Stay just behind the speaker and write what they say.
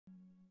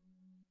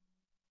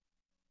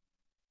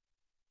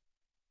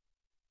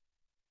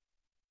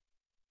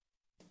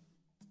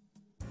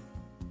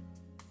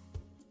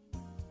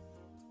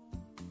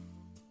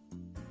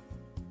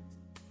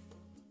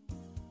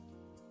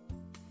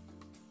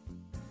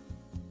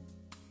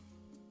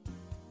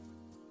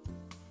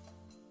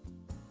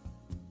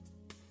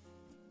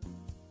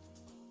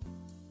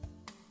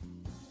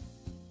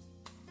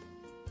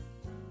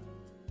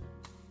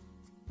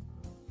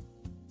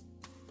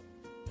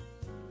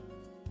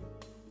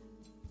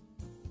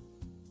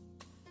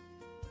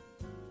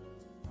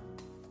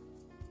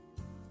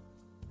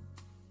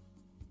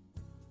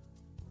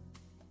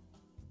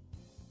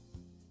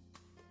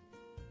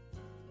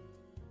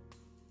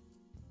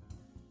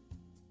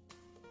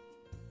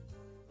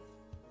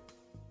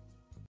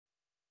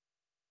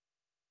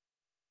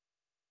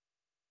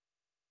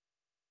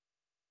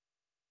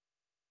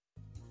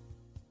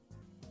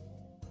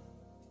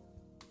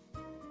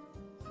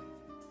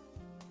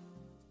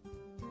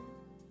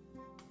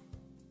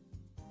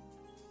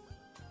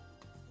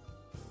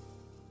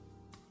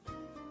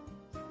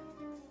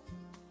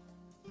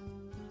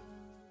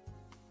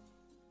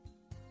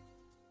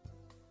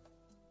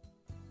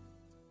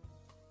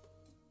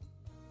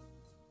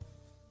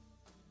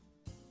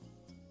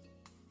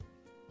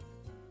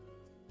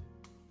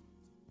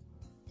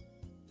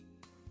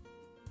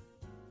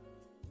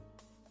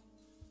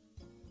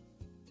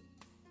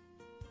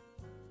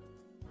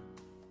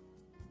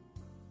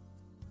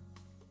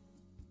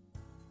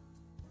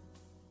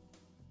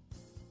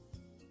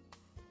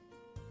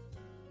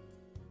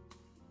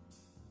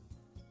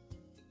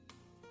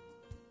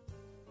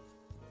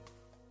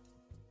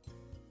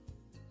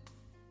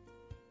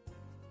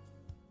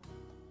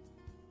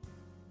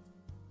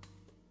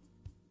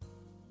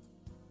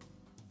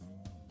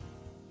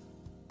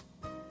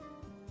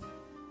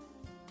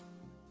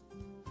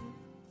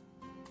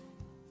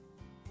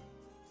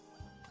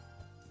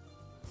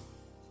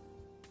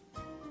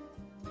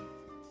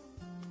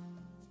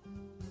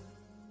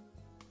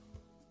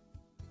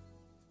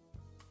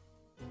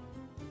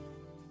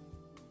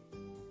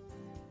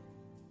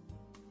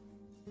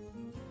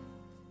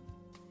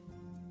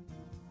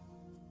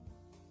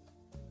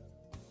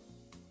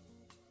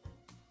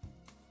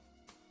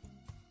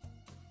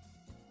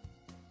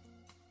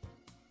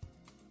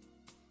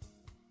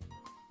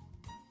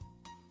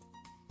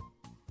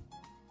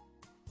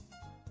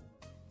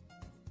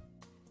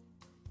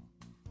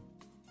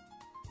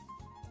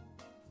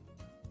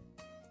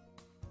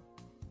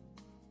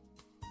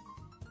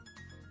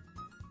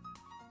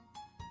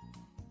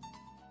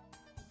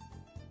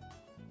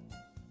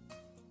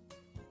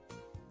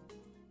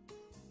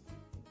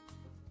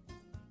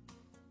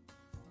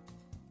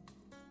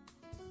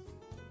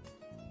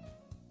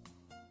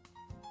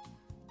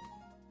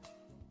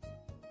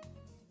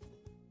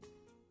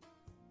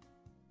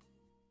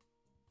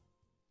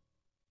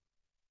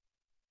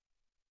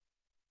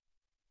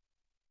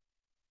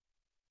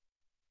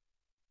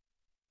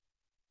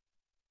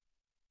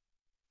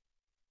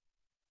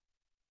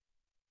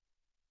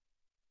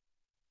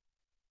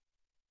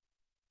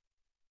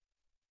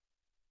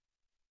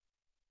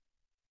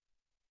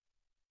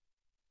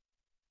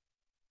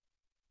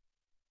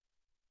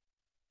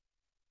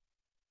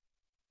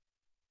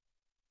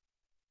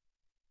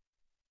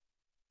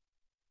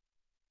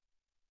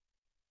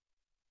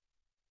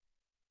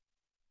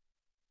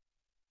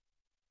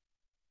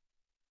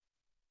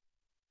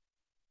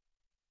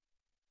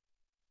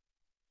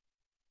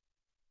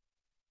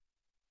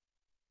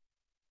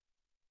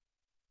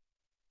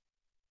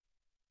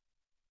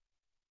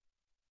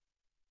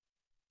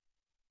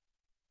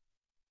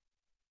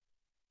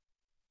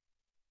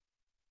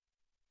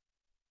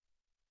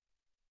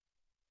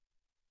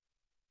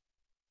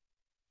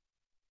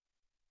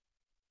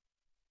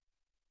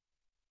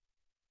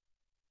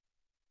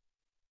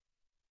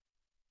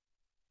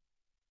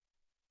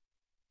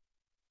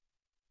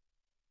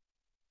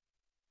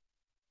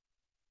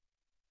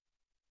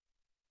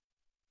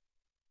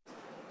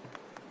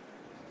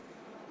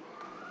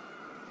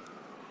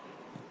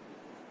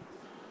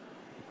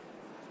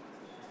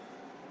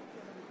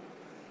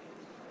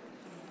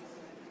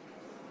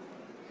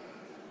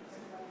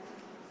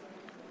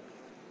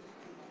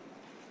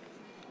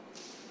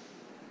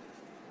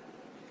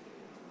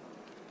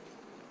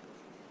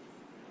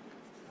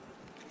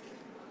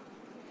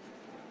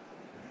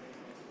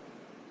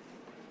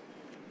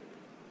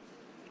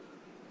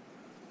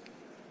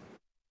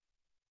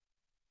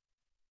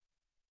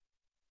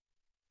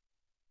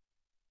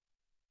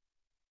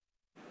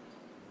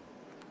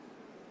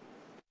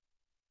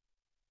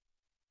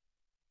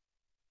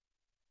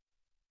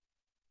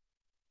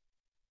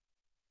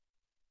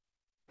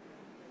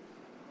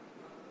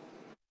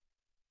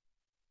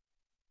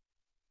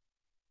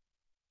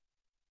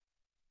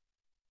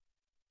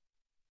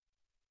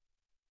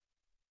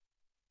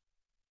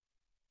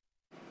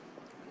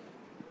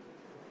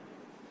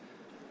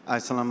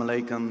Assalamu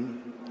alaikum.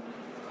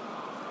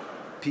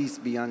 Peace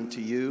be unto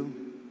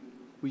you.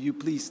 Will you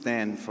please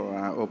stand for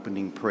our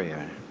opening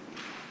prayer?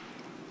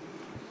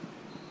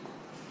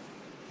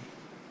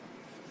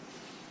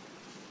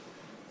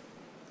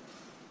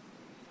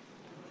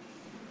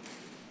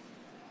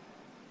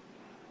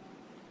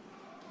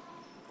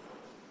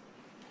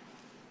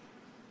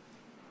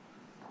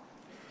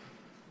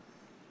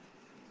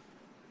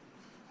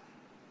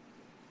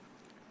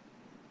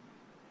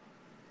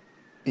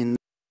 In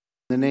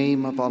the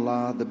name of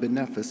Allah, the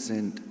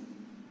Beneficent,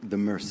 the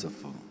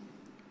Merciful.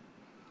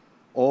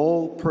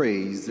 All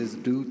praise is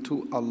due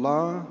to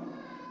Allah,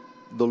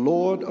 the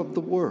Lord of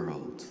the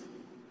world,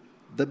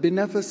 the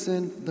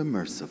Beneficent, the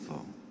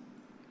Merciful,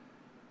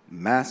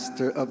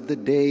 Master of the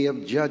Day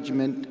of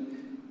Judgment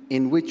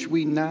in which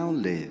we now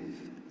live.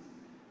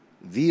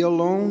 Thee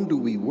alone do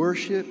we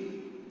worship,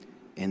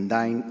 and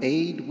thine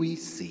aid we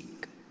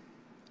seek.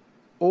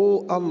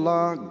 O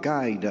Allah,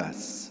 guide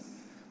us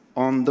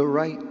on the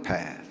right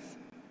path,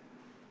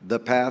 the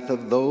path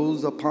of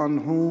those upon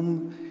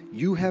whom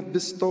you have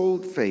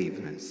bestowed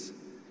favors,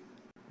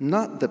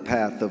 not the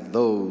path of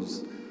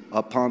those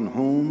upon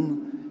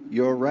whom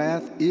your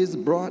wrath is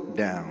brought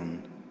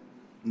down,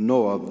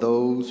 nor of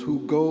those who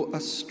go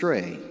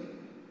astray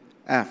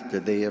after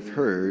they have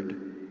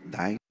heard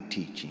thy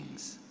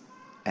teachings.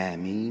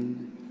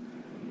 Ameen.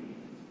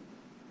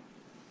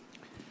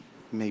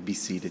 You may be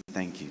seated.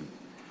 Thank you.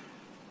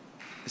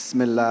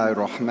 Bismillahir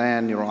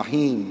Rahmanir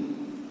Rahim.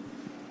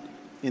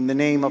 In the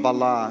name of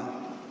Allah,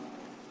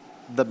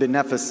 the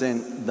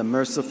Beneficent, the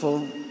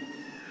Merciful.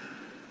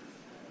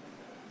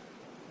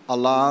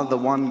 Allah, the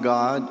one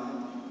God,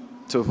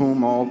 to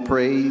whom all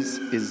praise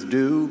is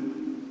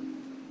due,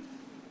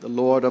 the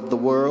Lord of the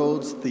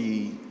worlds,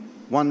 the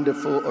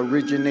wonderful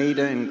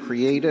originator and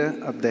creator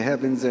of the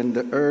heavens and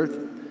the earth,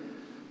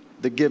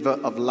 the giver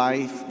of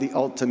life, the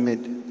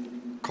ultimate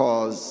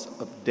cause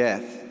of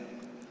death.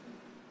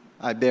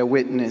 I bear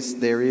witness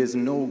there is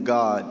no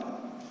God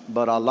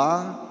but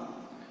Allah,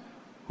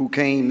 who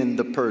came in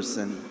the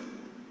person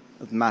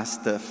of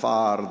Master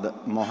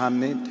Fard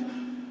Muhammad,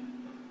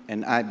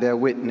 and I bear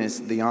witness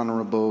the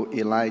Honorable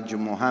Elijah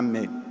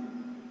Muhammad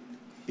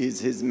is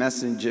his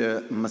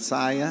messenger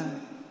Messiah,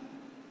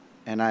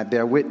 and I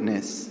bear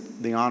witness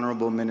the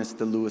Honorable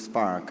Minister Louis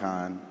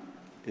Farrakhan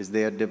is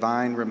their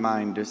divine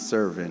reminder,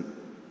 servant,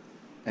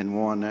 and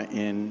warner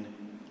in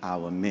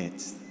our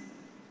midst.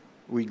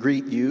 We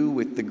greet you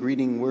with the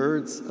greeting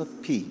words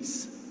of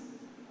peace.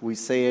 We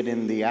say it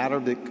in the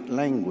Arabic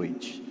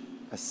language,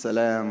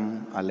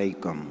 Assalamu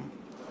alaikum.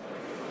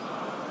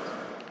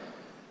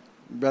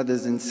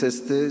 Brothers and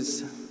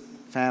sisters,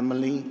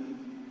 family,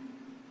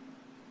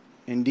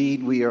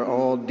 indeed we are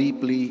all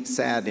deeply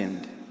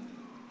saddened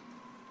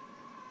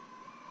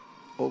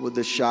over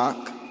the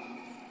shock,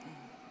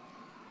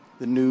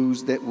 the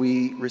news that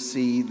we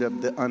received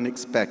of the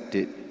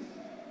unexpected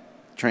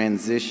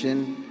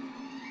transition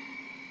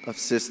of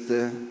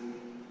Sister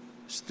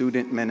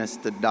Student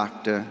Minister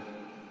Dr.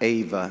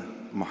 Ava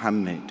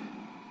Muhammad.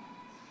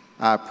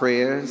 Our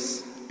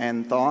prayers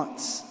and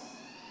thoughts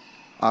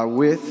are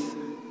with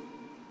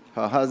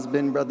her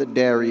husband, Brother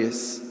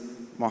Darius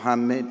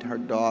Muhammad, her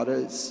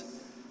daughters,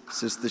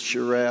 Sister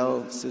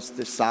Sherelle,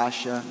 Sister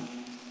Sasha,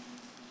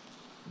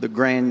 the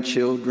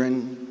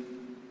grandchildren,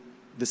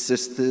 the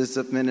sisters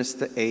of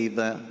Minister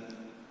Ava,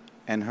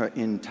 and her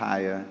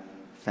entire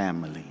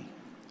family.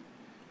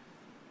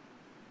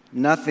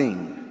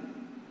 Nothing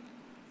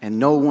and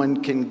no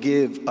one can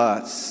give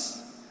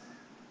us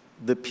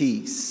the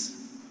peace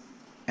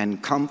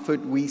and comfort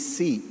we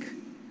seek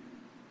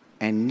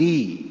and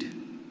need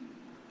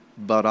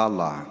but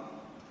Allah.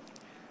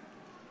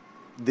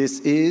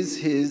 This is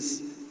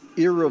His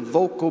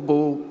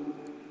irrevocable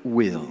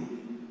will.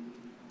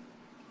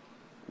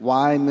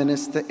 Why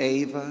Minister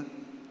Ava?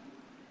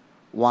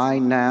 Why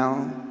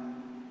now?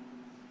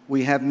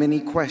 We have many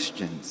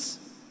questions,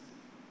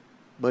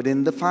 but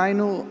in the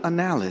final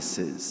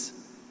analysis,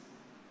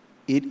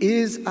 it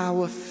is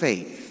our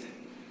faith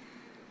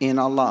in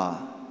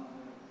Allah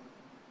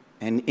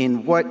and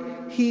in what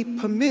He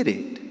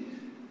permitted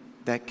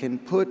that can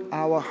put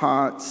our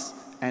hearts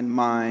and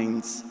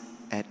minds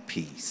at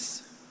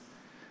peace.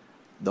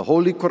 The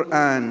Holy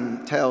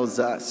Quran tells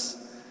us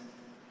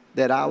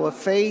that our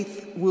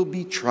faith will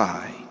be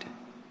tried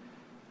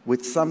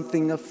with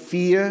something of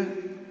fear,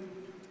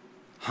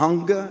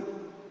 hunger,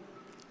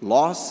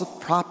 loss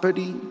of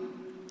property,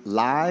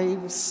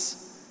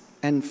 lives,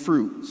 and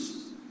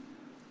fruits.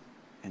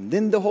 And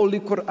then the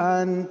Holy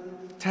Quran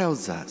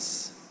tells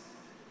us,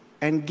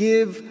 and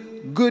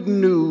give good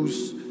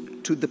news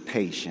to the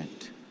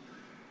patient,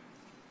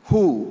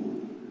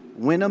 who,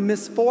 when a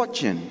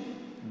misfortune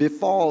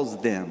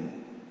befalls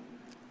them,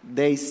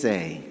 they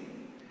say,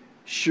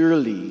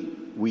 surely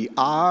we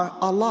are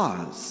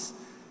Allah's,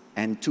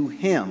 and to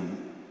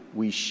Him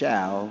we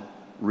shall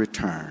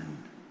return.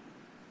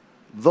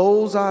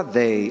 Those are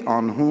they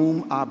on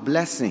whom are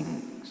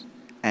blessings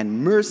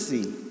and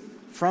mercy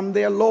from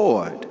their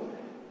Lord,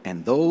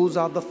 and those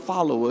are the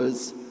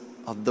followers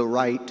of the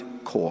right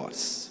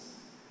course.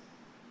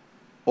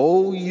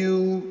 O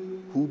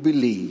you who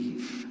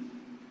believe,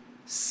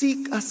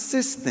 seek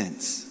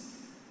assistance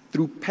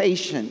through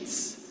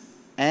patience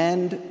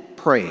and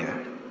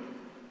prayer.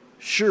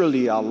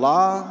 Surely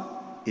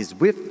Allah is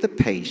with the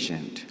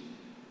patient.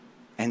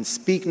 And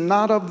speak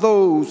not of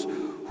those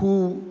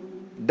who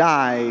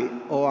die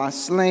or are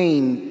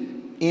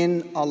slain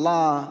in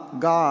Allah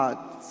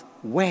God's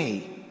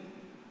way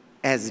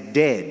as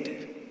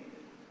dead.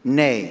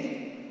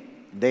 Nay,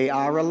 they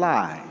are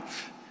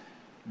alive,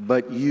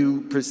 but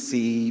you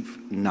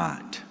perceive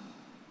not.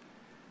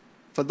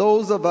 For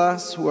those of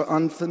us who are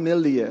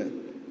unfamiliar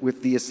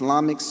with the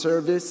Islamic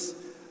service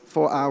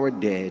for our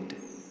dead,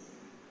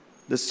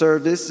 the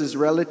service is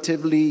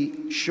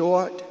relatively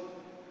short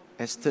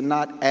as to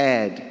not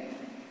add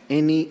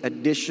any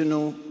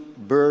additional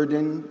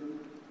burden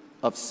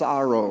of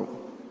sorrow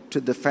to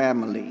the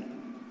family.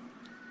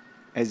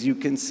 As you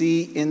can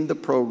see in the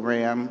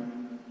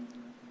program,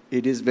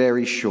 it is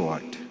very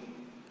short.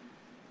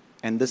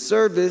 And the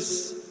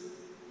service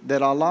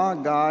that Allah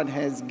God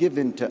has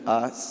given to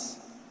us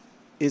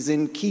is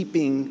in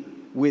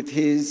keeping with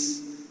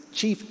His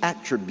chief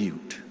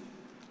attribute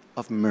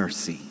of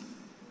mercy.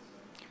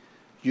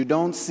 You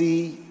don't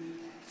see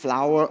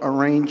flower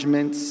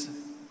arrangements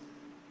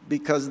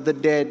because the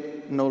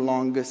dead no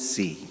longer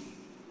see.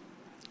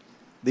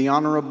 The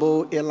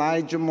Honorable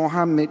Elijah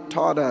Muhammad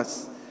taught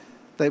us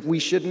that we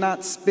should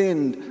not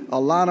spend a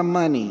lot of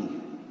money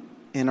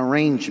in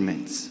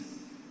arrangements,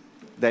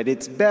 that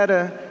it's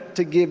better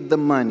to give the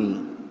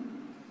money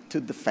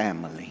to the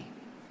family.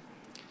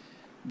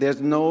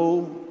 There's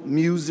no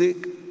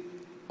music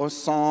or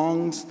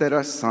songs that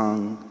are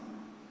sung.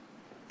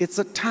 It's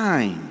a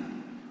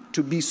time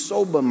to be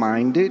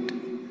sober-minded,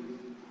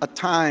 a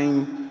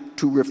time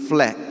to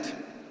reflect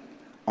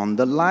on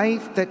the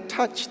life that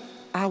touched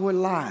our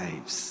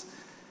lives,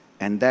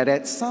 and that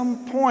at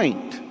some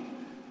point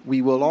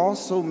we will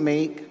also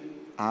make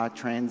our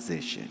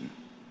transition.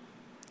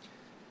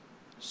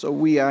 So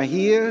we are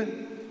here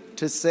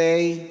to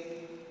say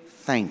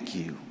thank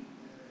you.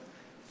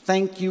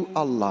 Thank you,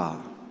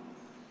 Allah,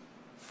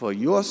 for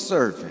your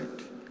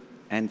servant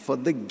and for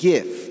the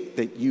gift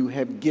that you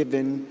have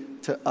given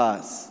to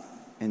us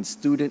and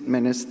student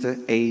minister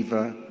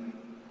Ava,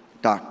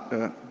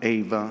 Dr.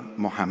 Ava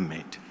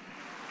Muhammad.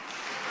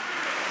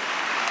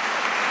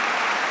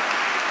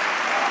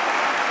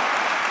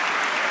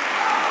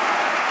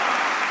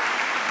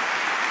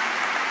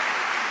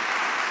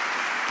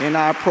 In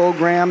our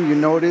program, you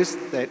notice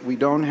that we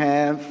don't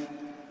have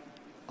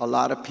a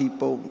lot of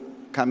people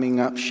coming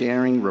up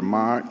sharing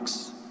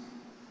remarks.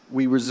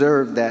 We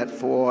reserve that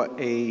for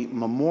a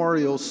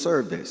memorial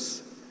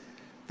service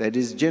that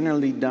is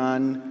generally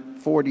done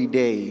 40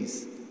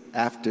 days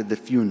after the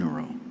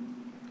funeral.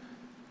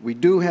 We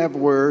do have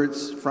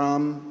words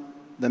from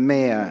the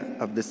mayor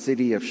of the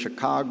city of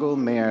Chicago,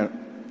 Mayor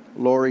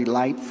Lori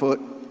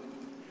Lightfoot,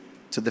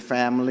 to the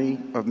family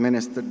of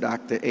Minister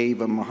Dr.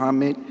 Ava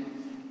Muhammad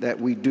that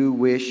we do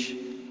wish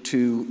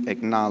to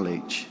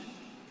acknowledge.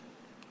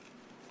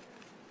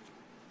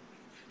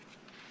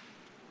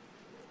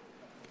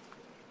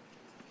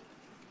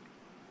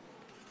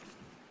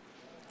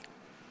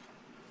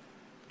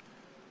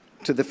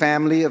 To the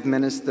family of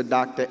Minister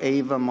Dr.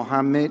 Ava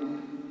Muhammad,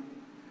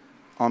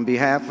 on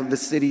behalf of the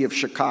city of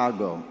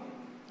Chicago,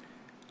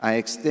 I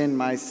extend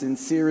my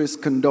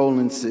sincerest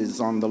condolences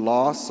on the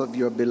loss of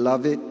your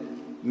beloved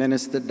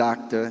Minister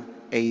Dr.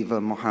 Ava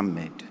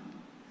Muhammad.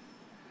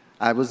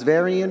 I was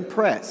very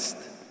impressed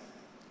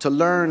to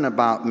learn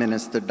about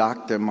Minister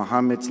Dr.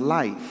 Muhammad's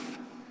life,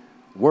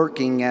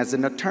 working as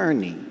an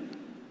attorney,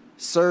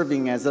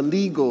 serving as a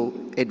legal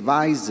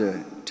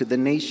advisor to the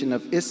Nation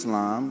of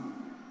Islam,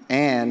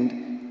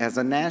 and as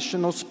a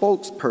national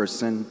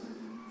spokesperson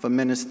for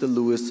Minister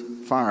Louis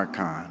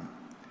Farrakhan,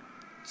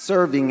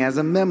 serving as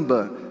a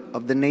member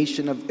of the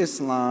Nation of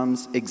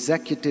Islam's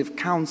Executive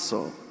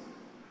Council,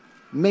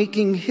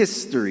 making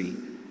history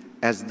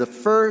as the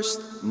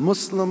first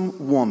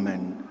Muslim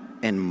woman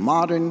in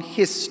modern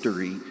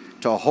history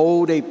to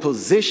hold a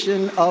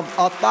position of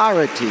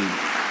authority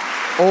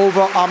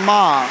over a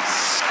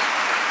mosque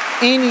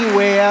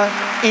anywhere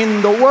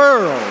in the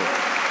world.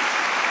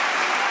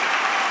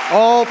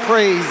 All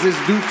praise is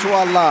due to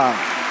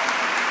Allah.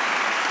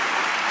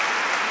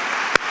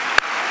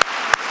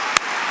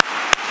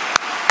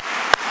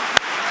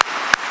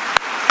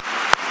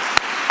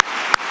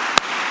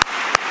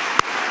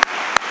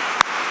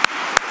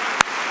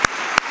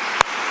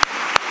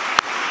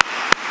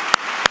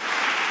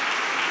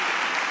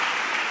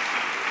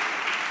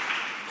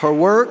 Her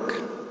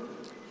work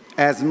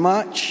as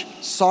much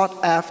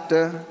sought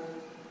after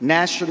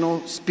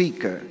national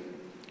speaker,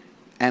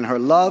 and her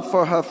love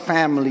for her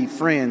family,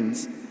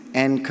 friends,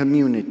 and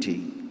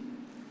community.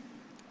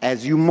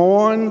 As you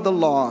mourn the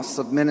loss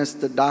of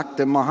Minister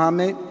Dr.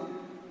 Muhammad,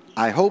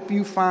 I hope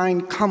you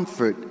find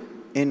comfort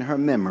in her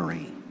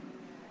memory.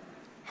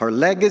 Her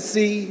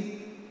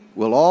legacy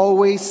will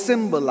always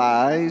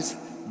symbolize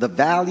the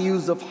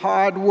values of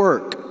hard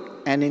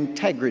work and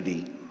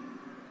integrity,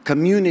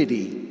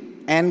 community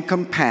and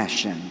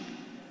compassion,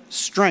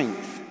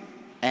 strength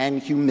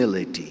and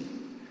humility.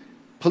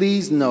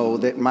 Please know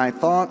that my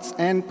thoughts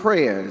and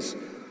prayers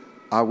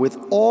are with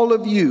all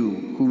of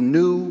you who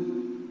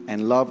knew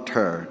and loved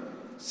her.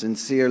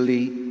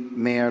 Sincerely,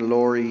 Mayor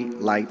Lori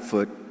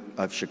Lightfoot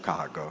of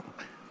Chicago.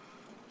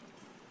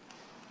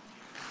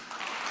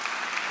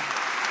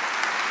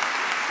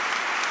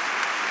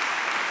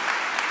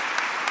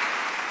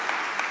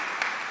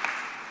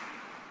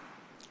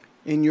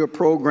 In your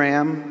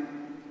program,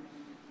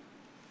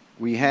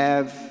 we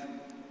have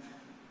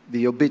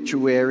the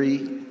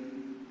obituary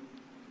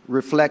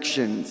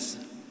reflections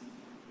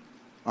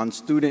on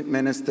student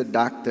minister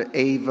Dr.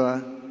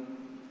 Ava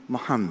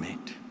Muhammad,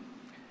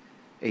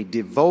 a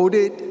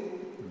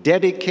devoted,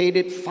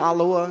 dedicated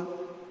follower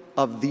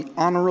of the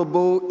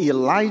Honorable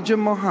Elijah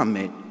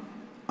Muhammad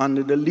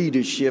under the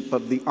leadership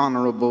of the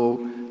Honorable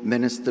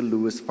Minister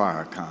Louis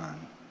Farrakhan.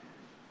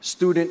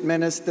 Student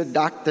minister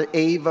Dr.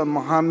 Ava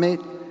Muhammad,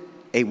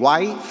 a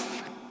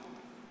wife,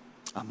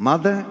 a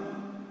mother,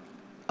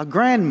 a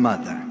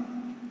grandmother,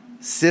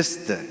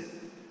 sister,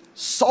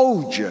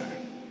 soldier,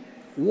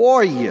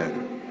 warrior,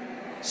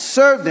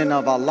 servant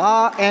of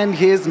Allah and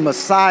His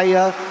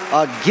Messiah,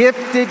 a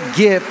gifted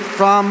gift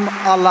from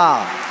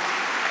Allah.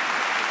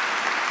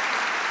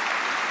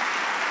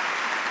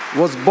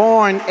 Was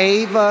born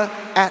Ava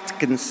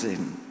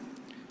Atkinson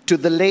to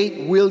the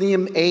late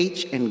William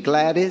H. and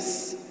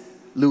Gladys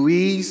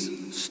Louise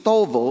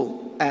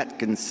Stovall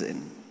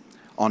Atkinson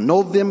on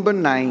November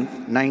 9,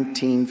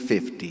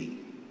 1950.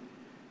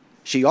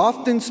 She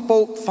often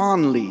spoke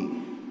fondly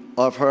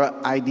of her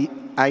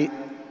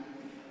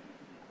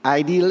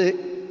idyllic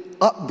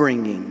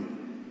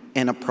upbringing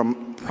in a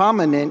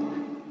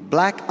prominent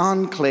Black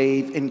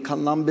enclave in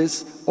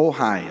Columbus,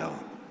 Ohio,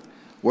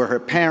 where her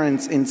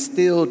parents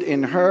instilled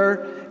in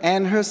her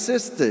and her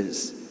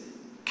sisters,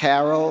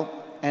 Carol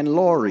and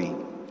Lori,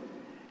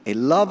 a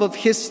love of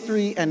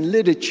history and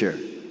literature,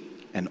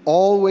 and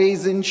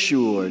always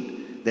ensured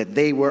that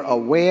they were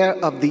aware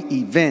of the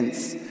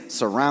events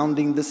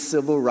surrounding the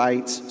civil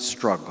rights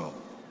struggle.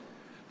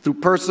 Through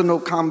personal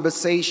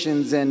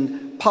conversations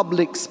and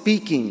public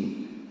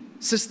speaking,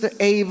 Sister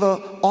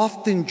Ava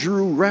often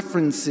drew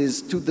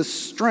references to the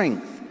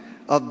strength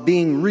of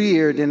being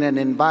reared in an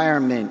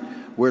environment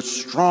where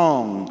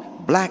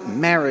strong Black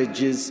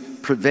marriages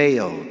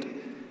prevailed,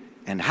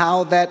 and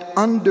how that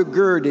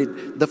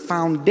undergirded the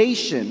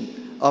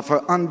foundation of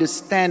her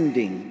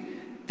understanding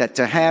that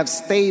to have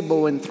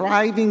stable and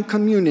thriving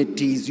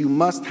communities, you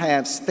must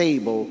have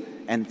stable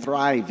and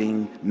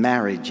thriving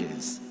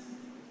marriages.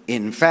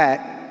 In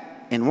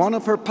fact, in one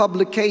of her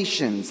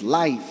publications,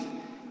 Life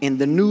in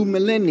the New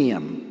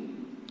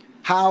Millennium,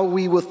 How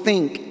We Will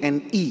Think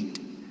and Eat,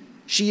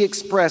 she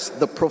expressed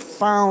the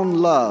profound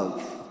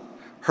love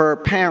her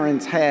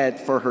parents had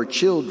for her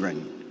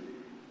children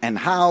and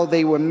how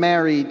they were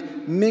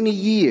married many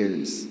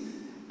years,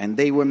 and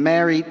they were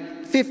married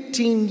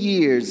 15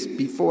 years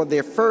before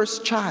their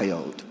first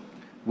child,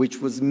 which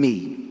was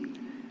me,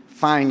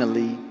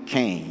 finally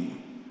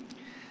came.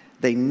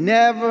 They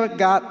never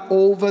got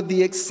over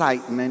the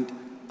excitement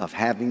of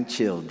having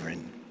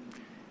children.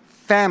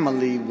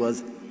 Family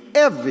was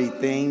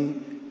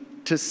everything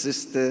to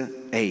Sister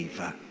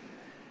Ava.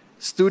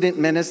 Student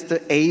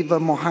minister Ava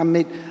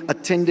Muhammad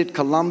attended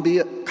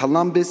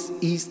Columbus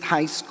East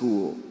High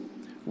School,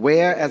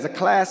 where, as a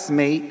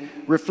classmate,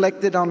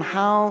 reflected on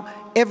how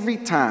every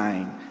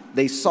time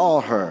they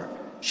saw her,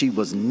 she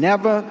was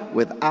never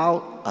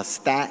without a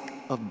stack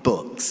of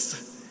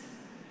books.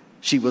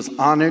 She was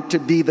honored to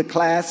be the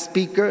class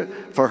speaker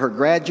for her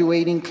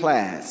graduating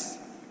class.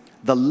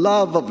 The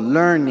love of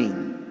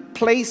learning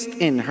placed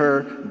in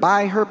her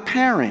by her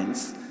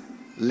parents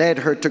led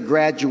her to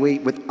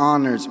graduate with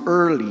honors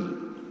early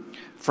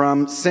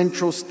from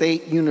Central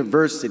State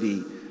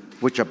University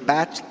with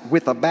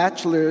a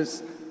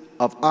Bachelor's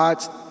of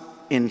Arts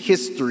in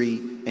History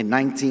in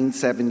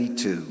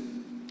 1972.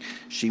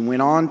 She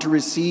went on to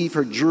receive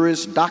her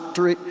Juris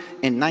Doctorate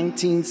in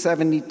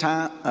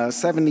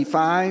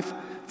 1975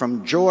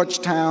 from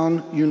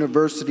Georgetown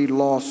University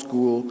Law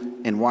School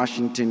in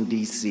Washington,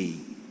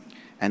 D.C.,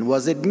 and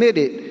was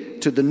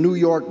admitted to the New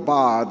York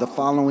Bar the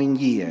following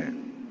year.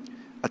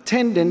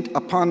 Attendant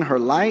upon her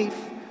life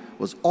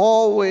has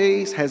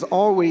always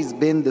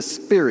been the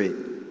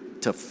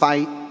spirit to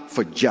fight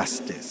for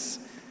justice.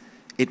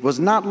 It was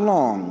not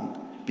long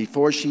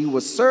before she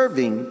was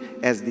serving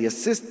as the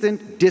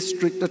Assistant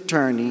District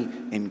Attorney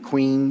in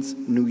Queens,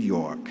 New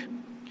York.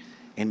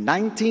 In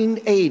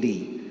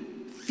 1980,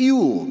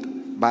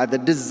 fueled by the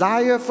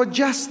desire for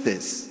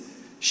justice,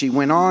 she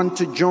went on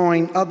to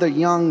join other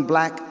young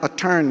Black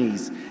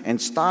attorneys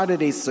and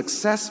started a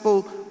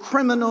successful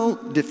criminal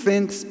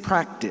defense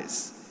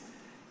practice.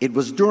 It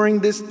was during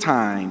this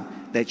time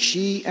that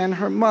she and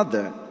her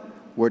mother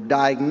were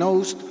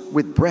diagnosed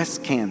with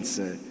breast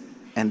cancer,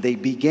 and they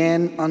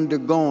began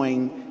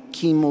undergoing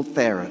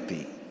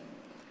chemotherapy.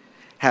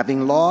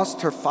 Having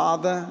lost her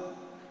father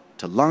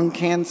to lung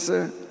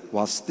cancer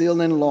while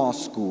still in law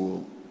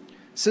school,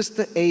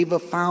 Sister Ava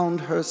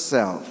found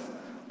herself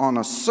on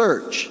a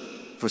search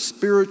for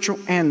spiritual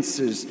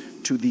answers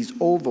to these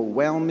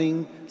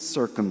overwhelming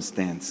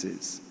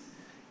circumstances.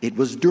 It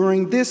was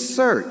during this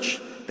search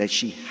that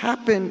she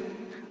happened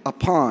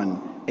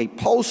upon a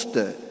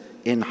poster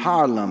in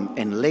Harlem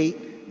in late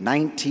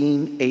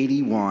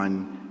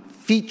 1981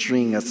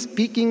 featuring a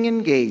speaking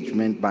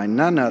engagement by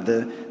none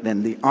other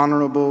than the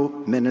Honorable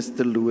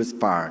Minister Louis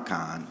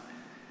Farrakhan.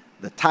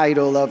 The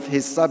title of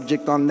his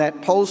subject on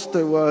that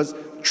poster was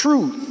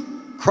 "Truth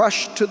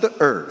Crushed to the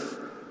Earth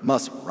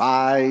Must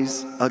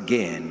Rise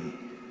Again."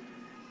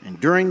 And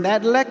during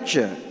that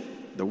lecture,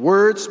 the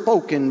words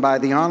spoken by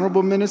the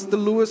Honorable Minister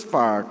Louis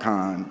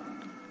Farrakhan,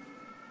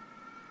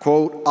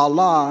 quote,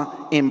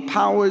 "Allah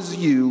empowers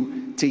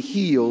you to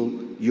heal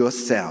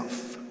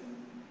yourself,"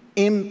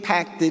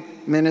 impacted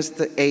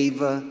Minister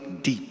Ava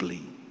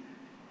deeply.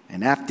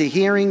 And after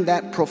hearing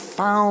that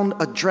profound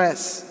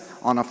address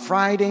on a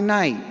Friday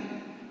night,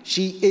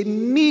 she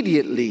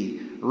immediately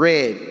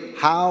read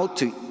How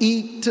to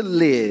Eat to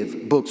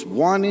Live, books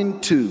 1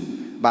 and 2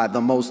 by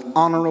the Most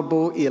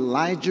Honorable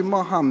Elijah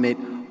Muhammad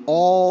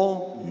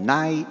all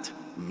night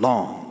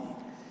long.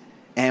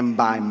 And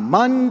by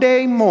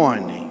Monday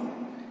morning,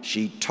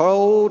 she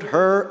told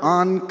her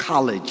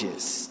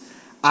oncologist,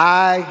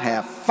 "I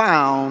have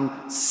found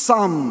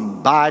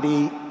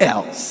somebody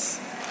else."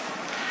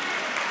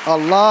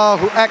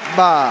 Allahu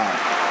Akbar.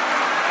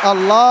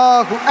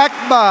 Allahu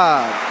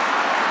Akbar.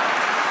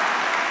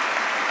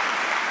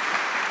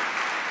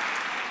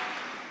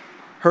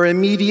 Her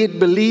immediate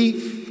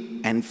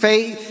belief and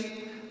faith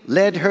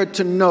led her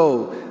to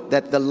know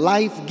that the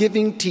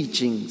life-giving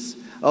teachings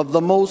of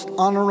the Most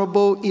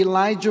Honorable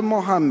Elijah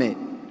Muhammad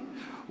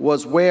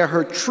was where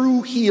her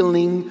true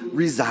healing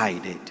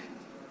resided.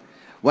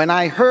 When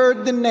I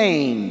heard the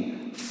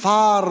name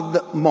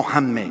Fard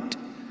Muhammad,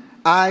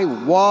 I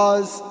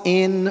was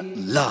in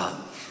love.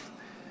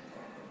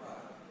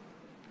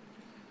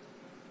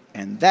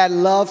 And that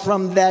love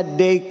from that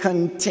day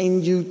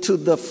continued to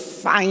the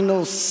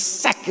final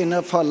second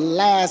of her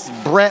last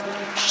breath.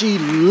 She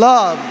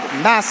loved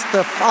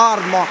Master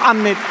Fard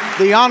Muhammad,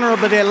 the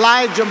Honorable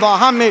Elijah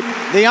Muhammad,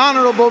 the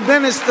Honorable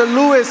Minister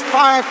Louis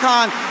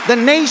Farrakhan, the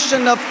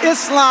nation of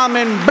Islam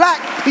and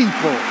black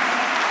people.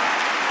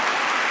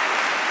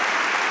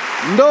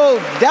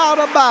 No doubt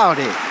about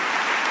it.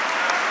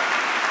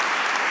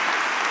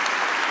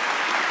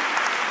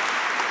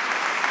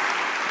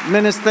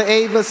 Minister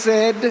Ava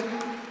said,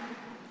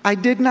 "I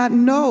did not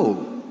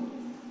know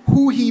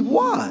who he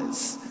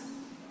was,"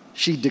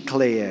 she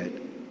declared,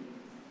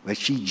 but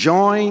she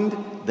joined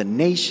the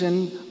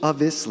Nation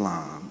of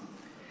Islam.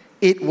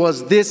 It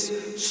was this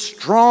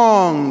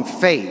strong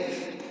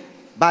faith,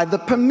 by the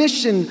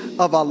permission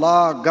of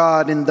Allah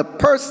God in the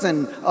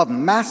person of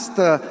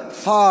Master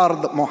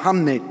Fard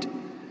Muhammad,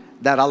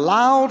 that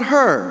allowed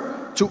her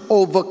to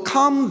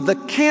overcome the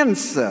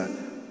cancer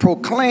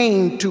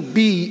proclaimed to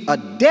be a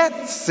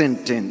death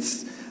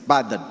sentence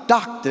by the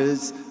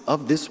doctors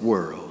of this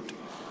world.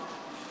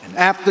 And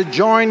after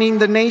joining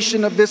the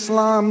Nation of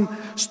Islam,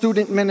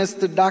 student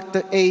minister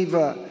Dr.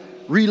 Ava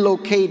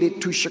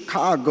relocated to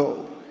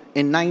Chicago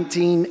in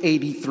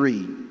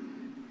 1983.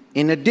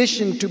 In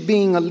addition to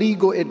being a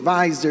legal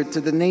advisor to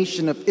the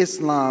Nation of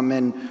Islam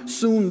and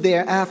soon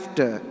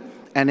thereafter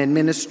an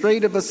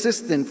administrative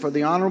assistant for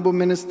the Honorable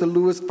Minister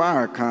Louis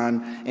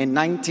Farrakhan in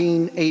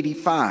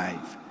 1985,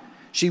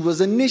 she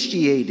was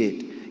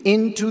initiated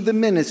into the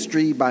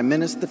ministry by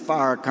Minister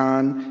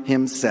Farrakhan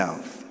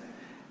himself.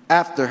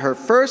 After her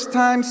first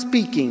time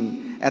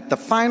speaking at the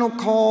Final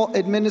Call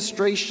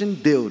Administration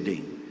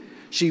building,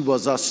 she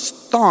was a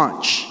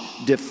staunch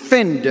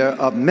defender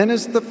of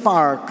Minister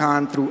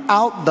Farrakhan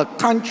throughout the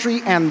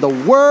country and the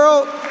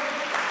world,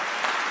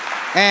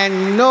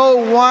 and no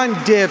one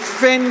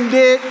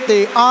defended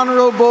the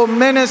Honorable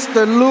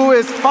Minister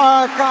Louis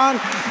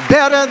Farrakhan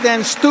better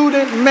than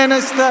student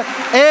minister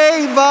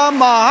Ava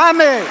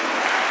Muhammad.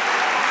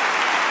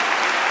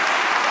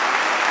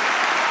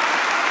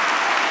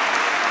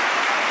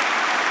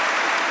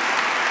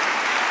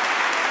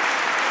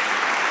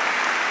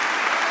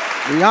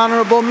 The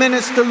Honorable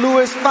Minister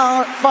Louis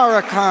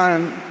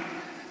Farrakhan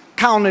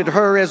counted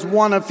her as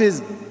one of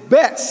his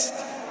best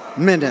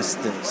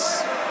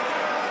ministers.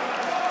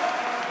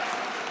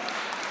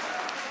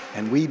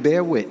 And we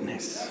bear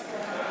witness.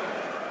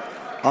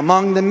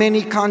 Among the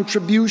many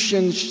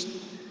contributions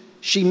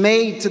she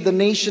made to the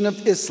Nation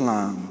of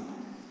Islam,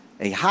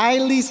 a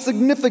highly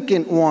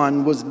significant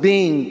one was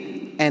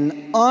being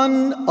an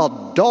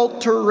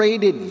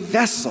unadulterated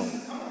vessel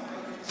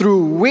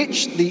through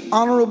which the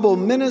Honorable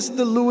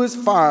Minister Louis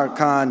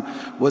Farrakhan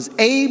was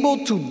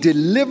able to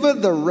deliver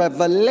the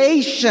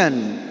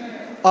revelation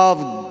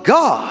of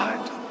God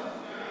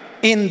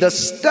in the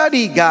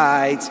study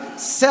guides,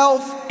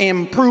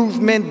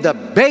 Self-Improvement, the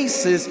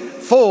Basis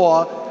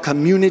for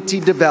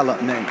Community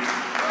Development.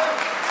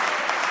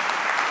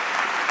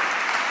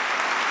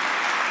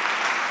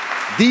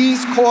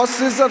 These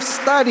courses of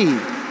study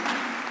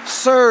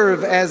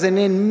serve as an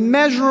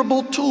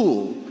immeasurable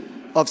tool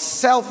of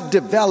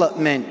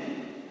self-development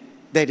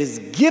that is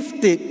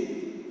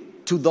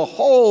gifted to the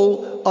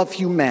whole of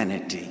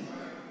humanity.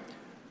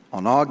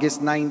 On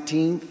August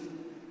 19th,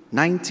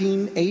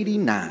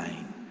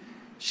 1989,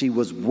 she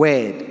was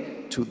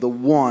wed to the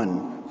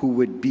one who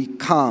would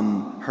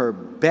become her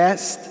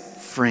best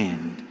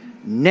friend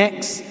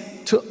next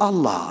to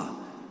Allah,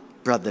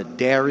 Brother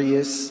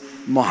Darius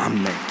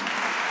Muhammad.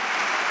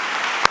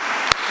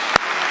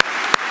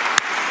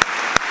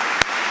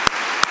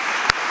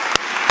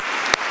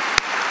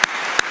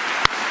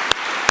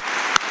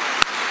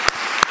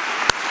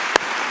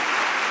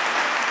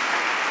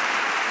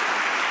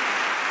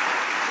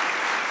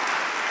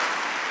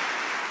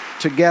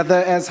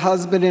 Together as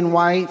husband and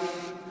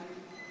wife,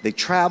 they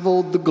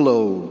traveled the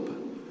globe.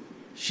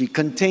 She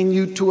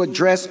continued to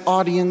address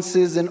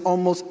audiences in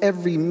almost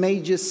every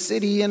major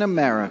city in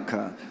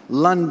America,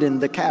 London,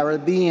 the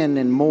Caribbean,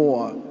 and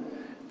more.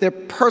 Their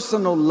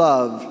personal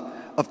love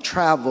of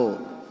travel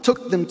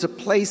took them to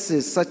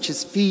places such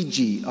as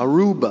Fiji,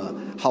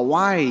 Aruba,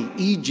 Hawaii,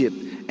 Egypt,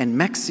 and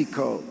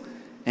Mexico,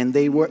 and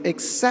they were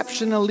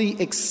exceptionally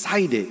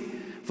excited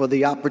for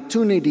the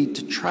opportunity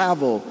to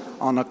travel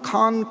on a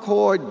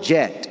Concorde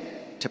jet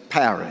to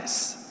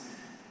Paris.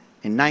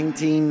 In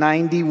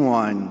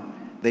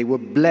 1991, they were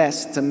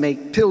blessed to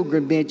make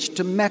pilgrimage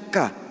to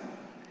Mecca.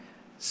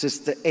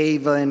 Sister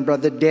Ava and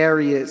Brother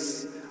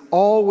Darius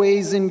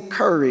always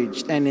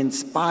encouraged and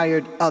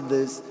inspired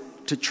others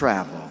to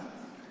travel.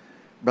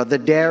 Brother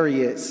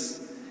Darius,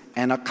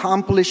 an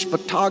accomplished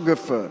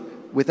photographer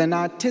with an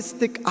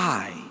artistic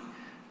eye,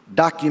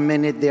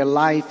 documented their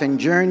life and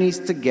journeys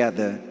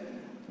together,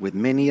 with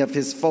many of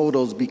his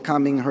photos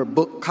becoming her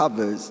book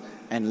covers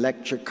and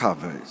lecture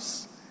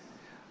covers.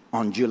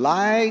 On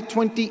July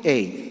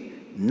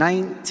 28,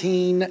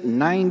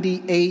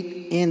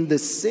 1998, in the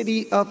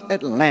city of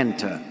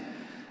Atlanta,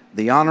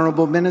 the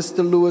Honorable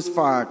Minister Louis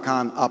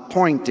Farrakhan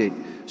appointed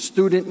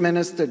student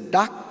minister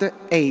Dr.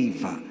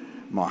 Ava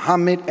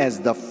Muhammad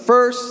as the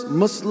first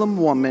Muslim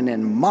woman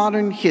in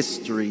modern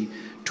history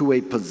to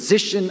a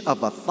position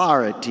of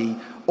authority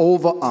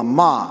over a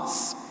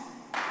mosque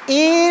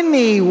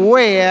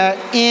anywhere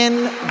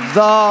in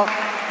the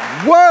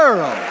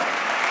world.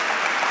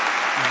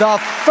 The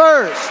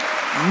first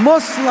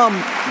Muslim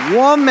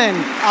woman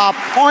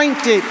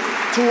appointed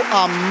to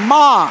a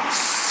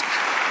mosque.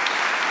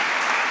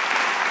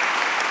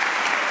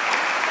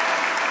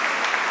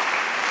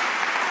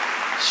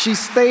 She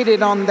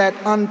stated on that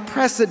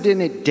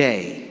unprecedented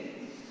day,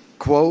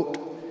 quote,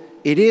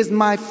 "It is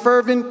my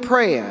fervent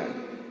prayer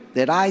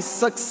that I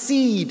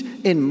succeed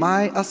in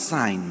my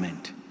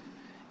assignment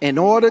in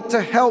order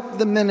to help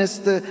the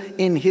minister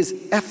in his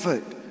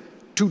effort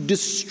to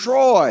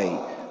destroy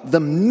the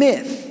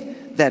myth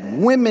that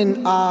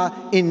women are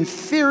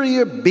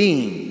inferior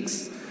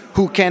beings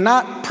who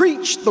cannot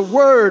preach the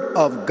word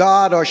of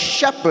God or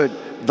shepherd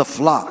the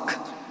flock.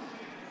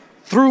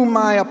 Through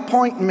my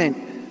appointment,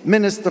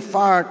 Minister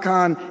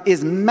Farrakhan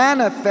is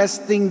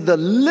manifesting the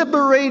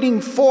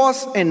liberating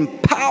force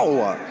and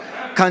power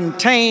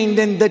contained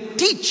in the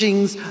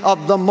teachings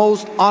of the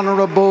Most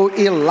Honorable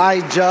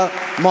Elijah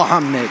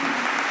Muhammad."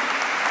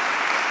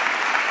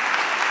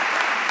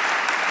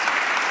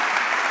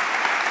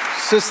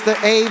 Sister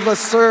Ava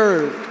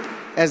served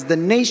as the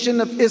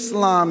Nation of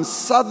Islam's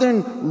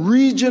Southern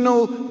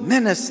Regional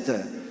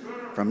Minister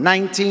from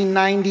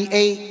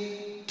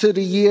 1998 to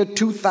the year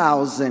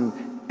 2000,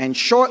 and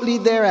shortly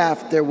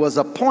thereafter was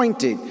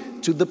appointed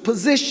to the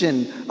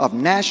position of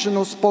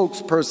National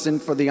Spokesperson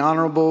for the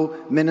Honorable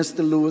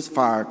Minister Louis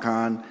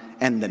Farrakhan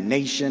and the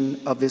Nation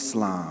of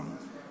Islam.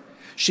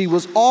 She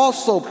was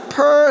also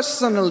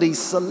personally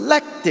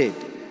selected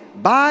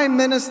by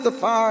Minister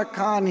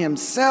Farrakhan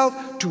himself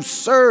to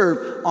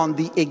serve on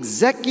the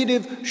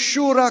Executive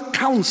Shura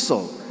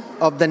Council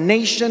of the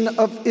Nation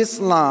of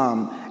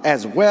Islam,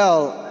 as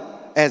well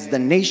as the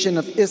Nation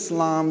of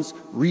Islam's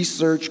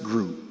research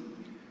group.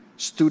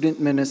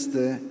 Student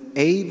Minister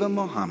Ava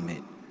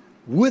Muhammad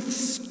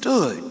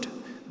withstood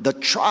the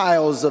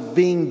trials of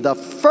being the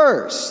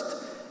first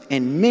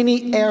in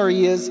many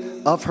areas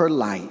of her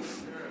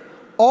life,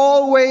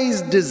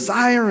 always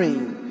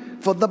desiring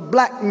for the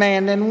black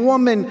man and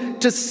woman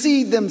to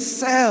see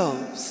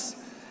themselves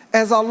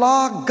as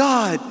Allah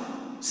God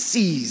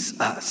sees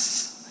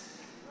us,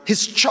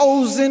 His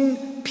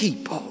chosen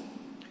people.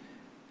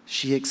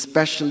 She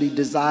especially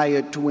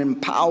desired to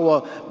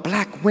empower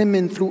black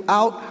women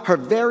throughout her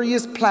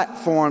various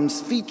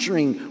platforms,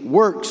 featuring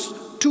works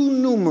too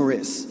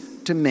numerous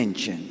to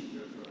mention.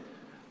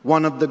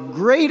 One of the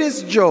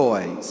greatest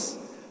joys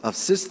of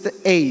Sister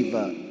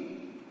Ava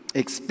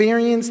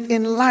experienced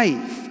in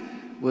life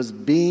was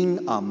being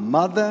a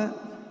mother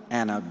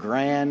and a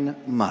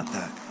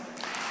grandmother.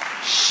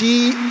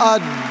 She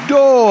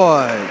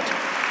adored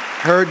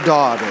her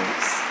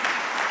daughters.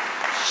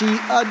 She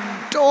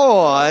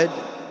adored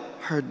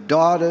her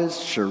daughters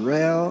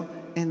Sherelle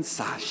and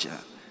Sasha,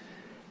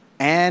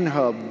 and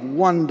her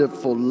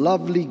wonderful,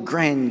 lovely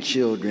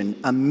grandchildren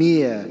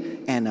Amir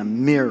and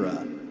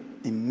Amira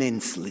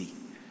immensely.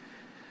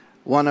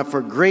 One of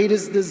her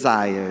greatest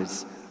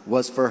desires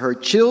was for her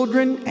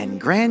children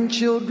and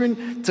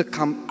grandchildren to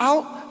come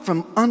out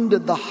from under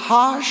the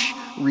harsh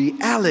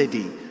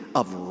reality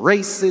of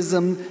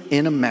racism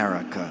in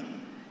America.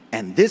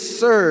 And this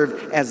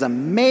served as a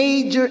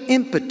major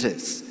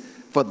impetus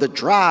for the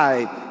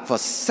drive for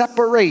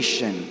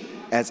separation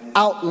as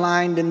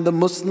outlined in the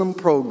Muslim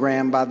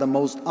program by the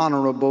Most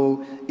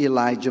Honorable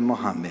Elijah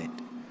Muhammad.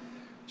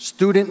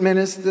 Student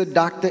Minister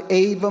Dr.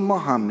 Ava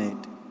Muhammad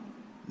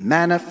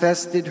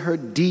manifested her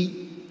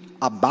deep,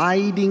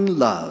 abiding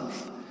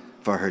love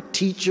for her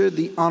teacher,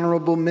 the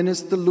Honorable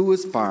Minister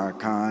Louis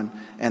Farrakhan,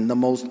 and the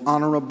Most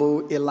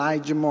Honorable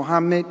Elijah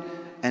Muhammad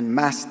and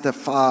Master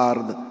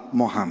Fard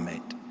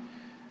Muhammad.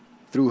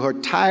 Through her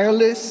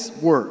tireless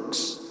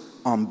works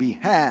on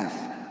behalf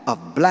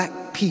of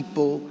Black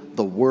people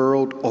the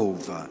world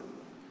over,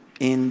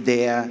 in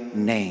their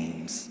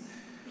names.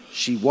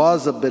 She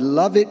was a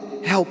beloved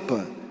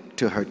helper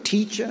to her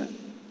teacher,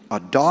 a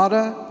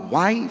daughter,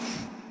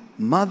 wife,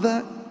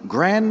 mother,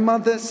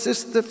 grandmother,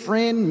 sister,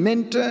 friend,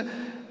 mentor,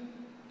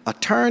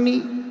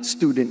 attorney,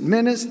 student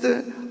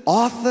minister,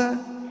 author.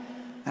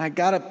 I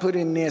gotta put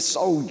in there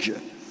soldier.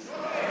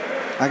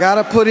 I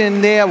gotta put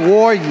in there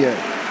warrior.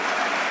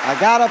 I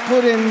gotta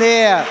put in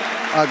there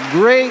a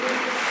great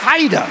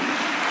fighter.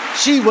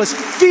 She was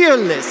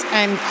fearless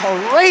and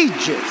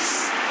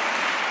courageous,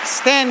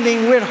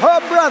 standing with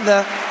her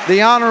brother,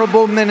 the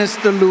Honorable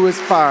Minister Louis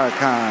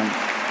Farrakhan.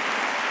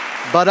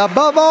 But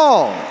above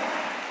all,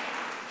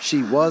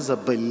 she was a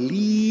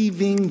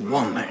believing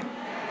woman,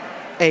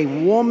 a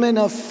woman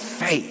of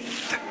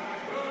faith.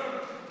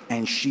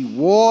 And she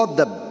wore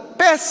the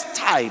best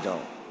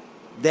title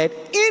that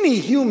any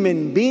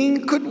human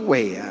being could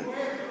wear,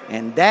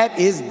 and that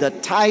is the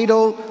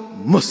title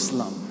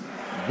Muslim.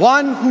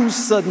 One who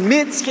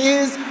submits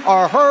his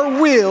or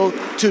her will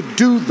to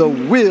do the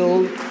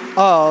will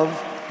of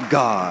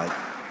God.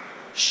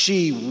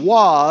 She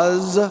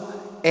was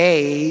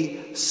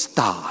a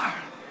star.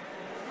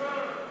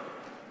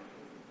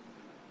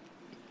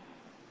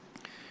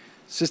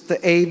 Sister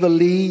Ava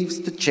leaves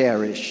to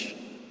cherish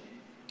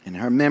in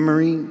her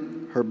memory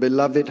her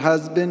beloved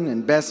husband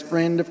and best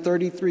friend of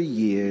 33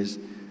 years,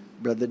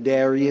 Brother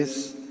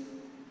Darius,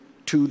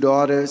 2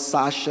 daughters,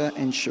 Sasha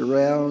and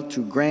Sherelle,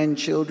 2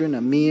 grandchildren,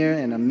 Amir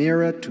and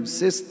Amira, 2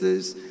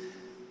 sisters,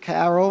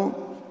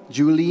 Carol,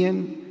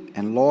 Julian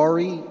and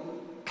Lori,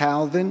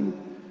 Calvin,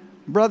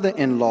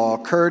 brother-in-law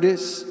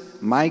Curtis,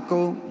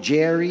 Michael,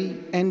 Jerry,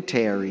 and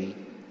Terry,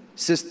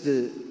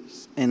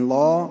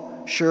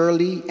 sisters-in-law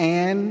Shirley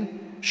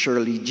Ann,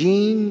 Shirley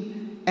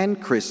Jean, and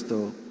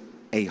Crystal,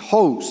 a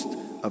host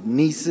of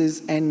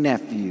nieces and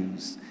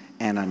nephews,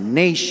 and a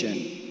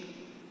nation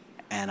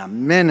and a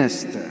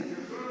minister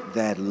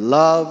that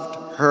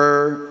loved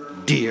her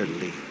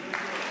dearly.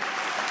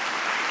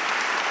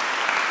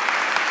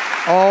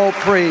 All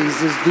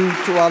praise is due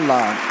to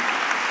Allah.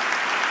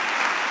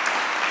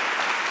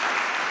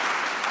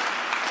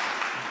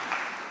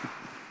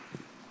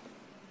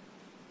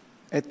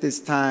 At this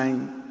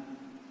time,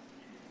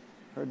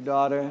 her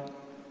daughter,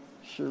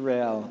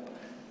 Sherelle,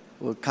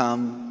 will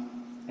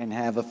come and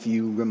have a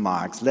few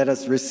remarks. Let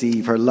us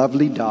receive her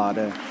lovely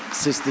daughter,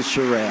 Sister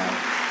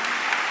Sherelle.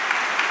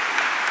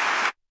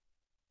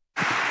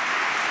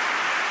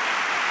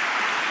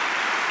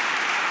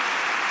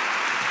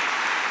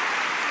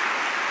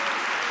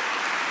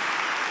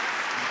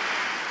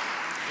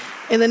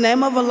 In the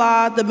name of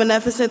Allah, the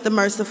Beneficent, the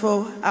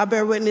Merciful, I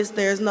bear witness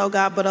there is no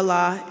God but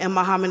Allah, and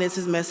Muhammad is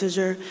his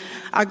messenger.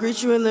 I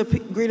greet you in the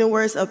greeting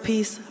words of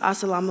peace.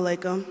 Assalamu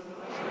alaikum.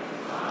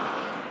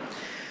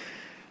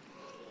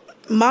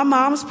 My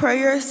mom's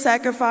prayer,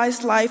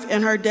 sacrifice, life,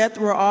 and her death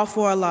were all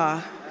for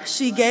Allah.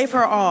 She gave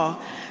her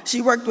all.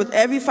 She worked with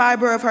every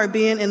fiber of her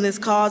being in this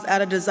cause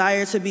out of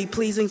desire to be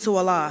pleasing to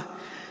Allah.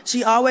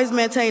 She always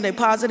maintained a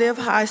positive,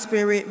 high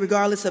spirit,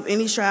 regardless of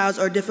any trials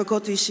or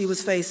difficulties she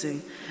was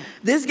facing.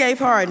 This gave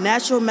her a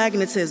natural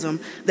magnetism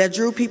that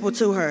drew people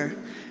to her.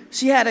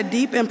 She had a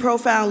deep and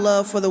profound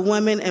love for the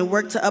women and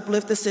worked to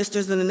uplift the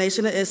sisters in the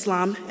Nation of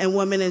Islam and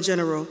women in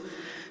general.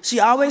 She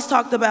always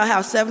talked about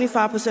how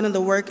 75% of the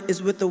work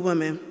is with the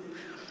women.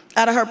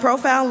 Out of her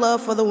profound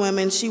love for the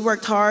women, she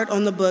worked hard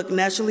on the book,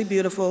 Naturally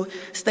Beautiful,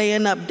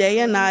 staying up day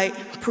and night,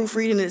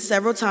 proofreading it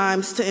several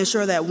times to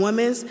ensure that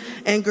women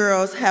and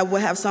girls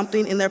would have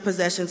something in their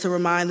possession to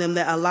remind them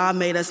that Allah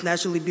made us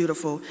naturally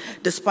beautiful,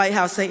 despite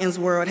how Satan's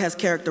world has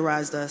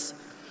characterized us.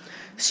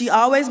 She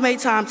always made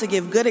time to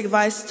give good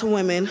advice to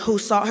women who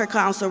sought her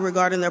counsel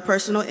regarding their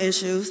personal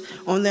issues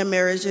on their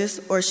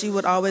marriages, or she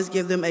would always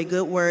give them a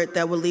good word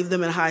that would leave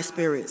them in high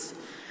spirits.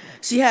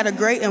 She had a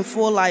great and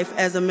full life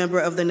as a member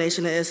of the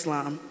Nation of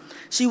Islam.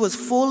 She was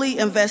fully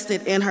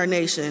invested in her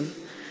nation.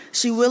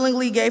 She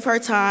willingly gave her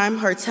time,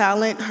 her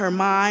talent, her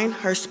mind,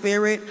 her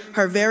spirit,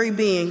 her very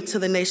being to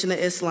the Nation of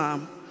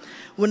Islam.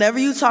 Whenever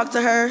you talked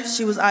to her,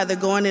 she was either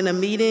going in a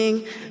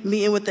meeting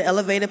with the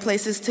Elevated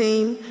Places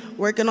team,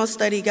 working on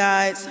study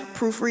guides,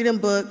 proofreading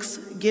books,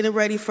 getting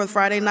ready for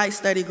Friday night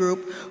study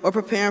group, or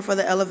preparing for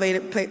the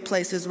Elevated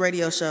Places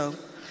radio show.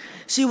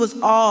 She was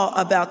all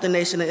about the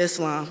Nation of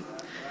Islam.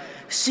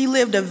 She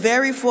lived a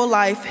very full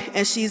life,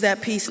 and she's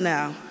at peace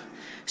now.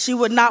 She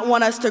would not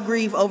want us to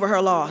grieve over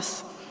her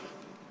loss.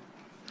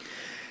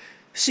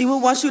 She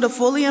will want you to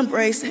fully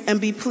embrace and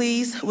be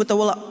pleased with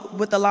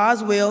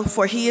Allah's will,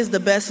 for He is the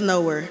best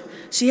knower.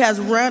 She has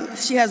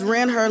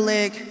ran her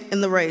leg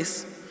in the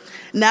race.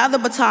 Now the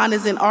baton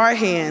is in our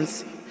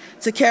hands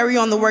to carry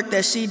on the work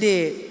that she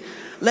did.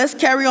 Let's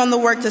carry on the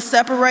work to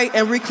separate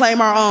and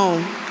reclaim our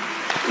own.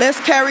 Let's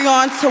carry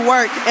on to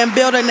work and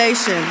build a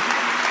nation.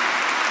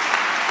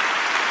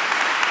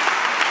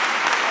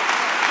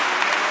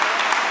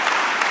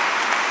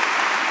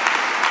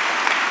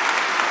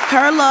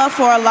 Her love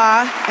for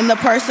Allah in the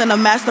person of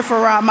Master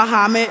Farrakhan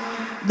Muhammad,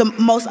 the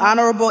Most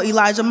Honorable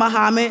Elijah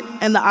Muhammad,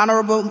 and the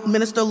Honorable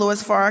Minister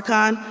Louis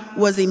Farrakhan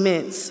was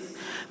immense.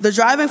 The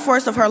driving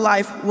force of her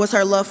life was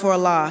her love for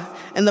Allah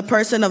in the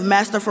person of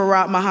Master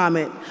Farrakhan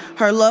Muhammad,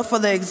 her love for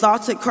the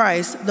exalted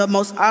Christ, the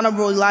Most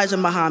Honorable Elijah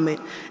Muhammad,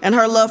 and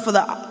her love for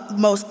the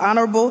Most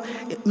Honorable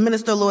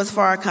Minister Louis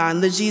Farrakhan,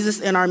 the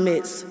Jesus in our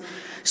midst.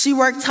 She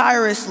worked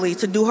tirelessly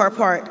to do her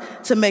part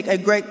to make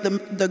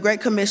the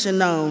Great Commission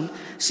known.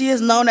 She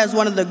is known as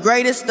one of the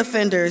greatest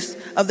defenders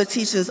of the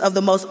teachings of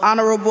the Most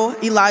Honorable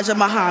Elijah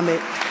Muhammad,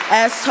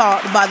 as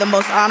taught by the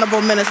Most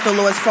Honorable Minister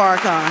Louis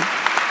Farrakhan.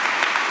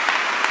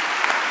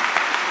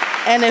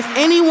 And if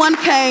anyone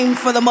came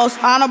for the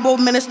Most Honorable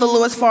Minister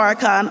Louis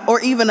Farrakhan,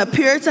 or even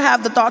appeared to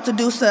have the thought to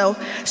do so,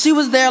 she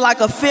was there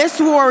like a fierce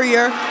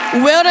warrior,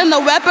 wielding the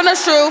weapon of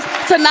truth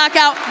to knock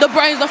out the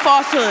brains of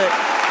falsehood.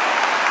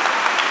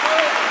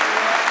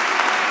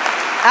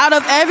 Out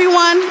of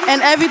everyone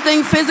and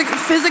everything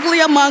physically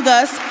among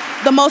us,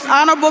 the Most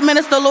Honorable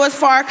Minister Louis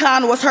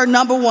Farrakhan was her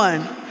number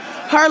one.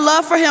 Her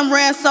love for him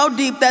ran so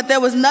deep that there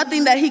was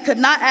nothing that he could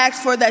not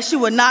ask for that she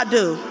would not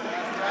do.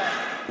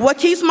 What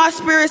keeps my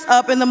spirits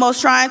up in the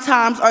most trying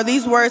times are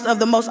these words of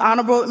the Most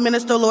Honorable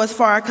Minister Louis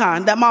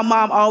Farrakhan that my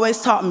mom always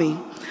taught me.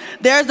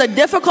 There is a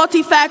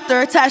difficulty factor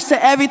attached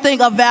to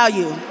everything of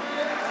value.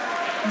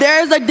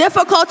 There is a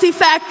difficulty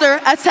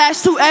factor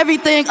attached to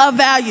everything of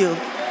value.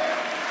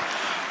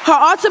 Her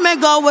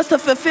ultimate goal was to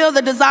fulfill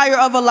the desire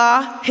of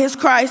Allah, His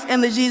Christ,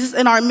 and the Jesus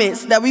in our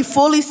midst, that we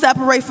fully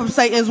separate from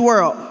Satan's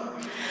world.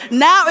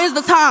 Now is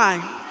the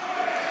time.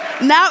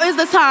 Now is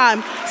the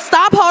time.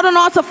 Stop holding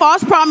on to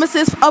false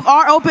promises of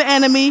our open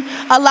enemy.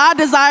 Allah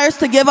desires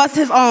to give us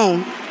His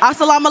own.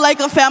 Assalamu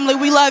alaikum, family.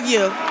 We love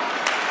you.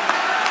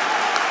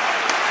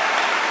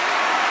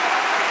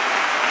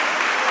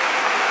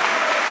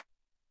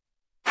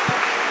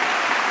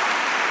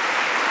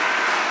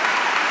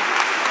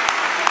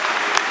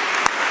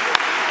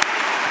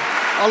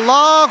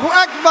 Allahu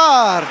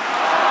Akbar!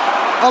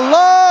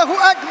 Allahu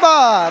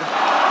Akbar!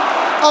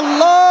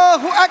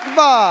 Allahu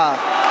Akbar!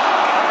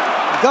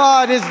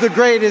 God is the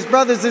greatest.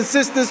 Brothers and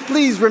sisters,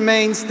 please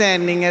remain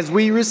standing as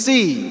we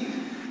receive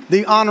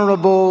the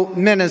Honorable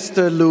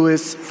Minister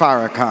Louis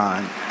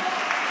Farrakhan.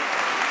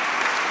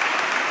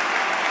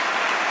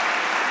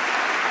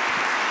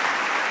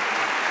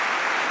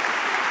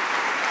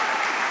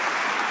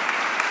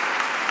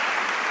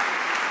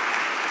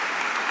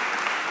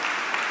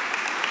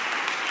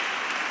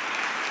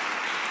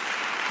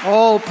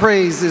 All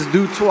praise is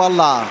due to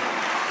Allah.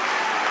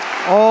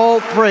 All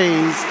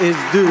praise is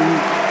due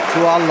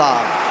to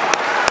Allah.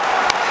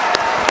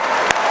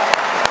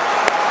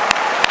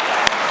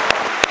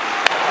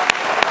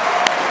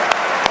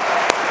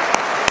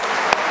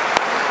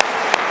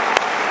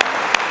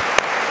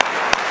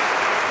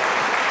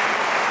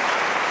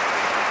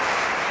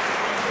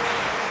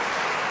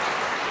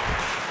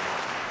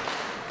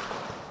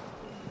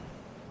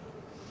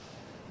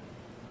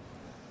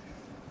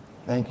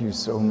 Thank you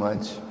so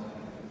much.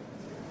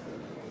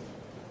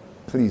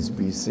 Please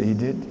be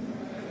seated.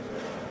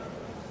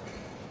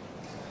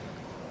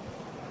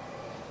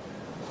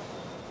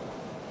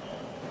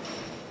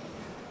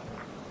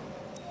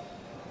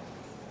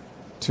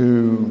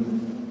 To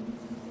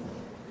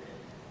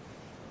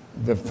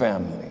the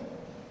family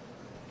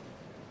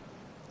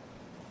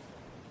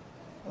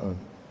of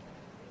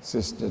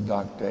Sister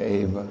Dr.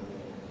 Ava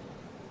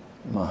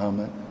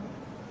Muhammad,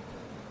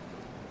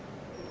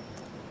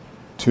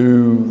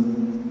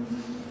 to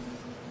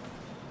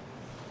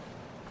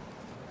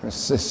her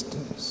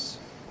sisters,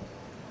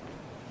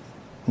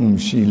 whom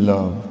she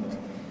loved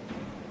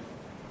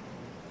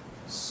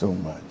so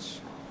much,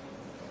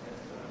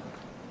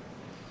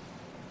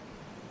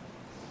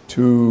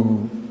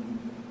 to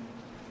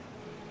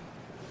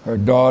her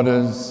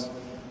daughters,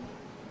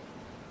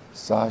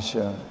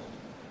 Sasha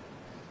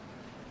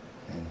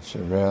and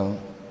Sherelle,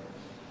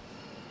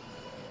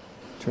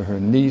 to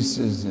her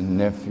nieces and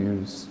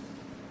nephews,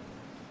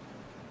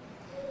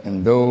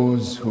 and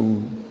those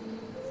who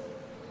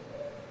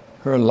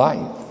her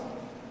life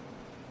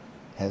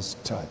has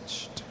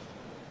touched.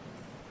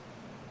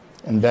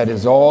 And that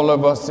is all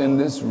of us in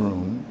this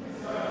room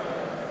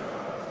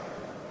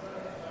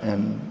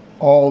and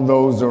all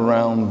those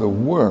around the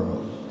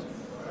world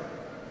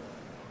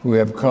who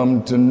have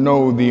come to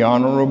know the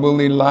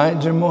Honorable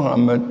Elijah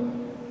Muhammad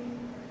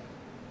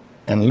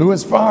and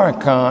Louis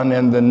Farrakhan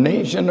and the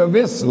Nation of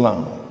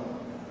Islam,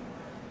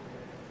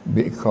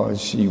 because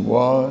she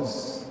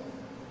was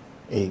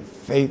a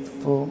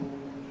faithful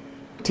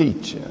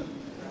teacher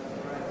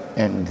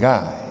and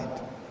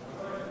guide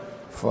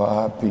for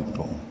our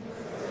people.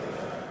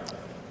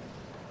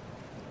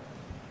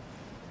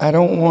 I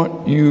don't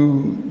want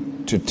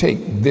you to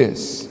take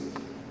this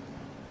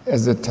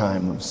as a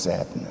time of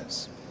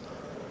sadness.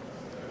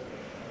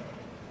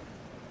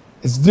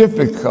 It's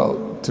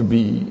difficult to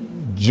be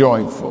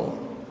joyful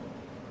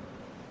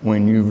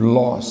when you've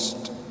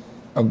lost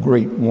a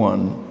great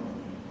one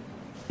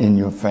in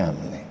your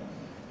family.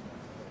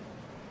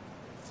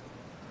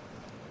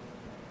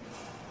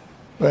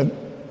 But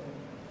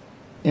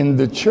in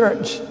the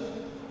church,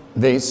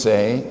 they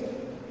say,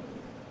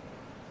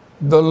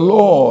 the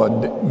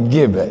Lord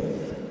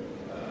giveth,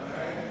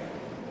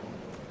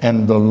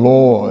 and the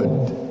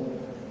Lord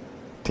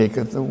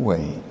taketh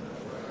away.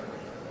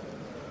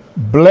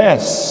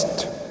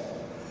 Blessed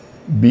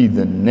be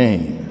the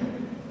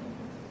name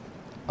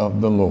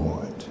of the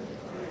Lord.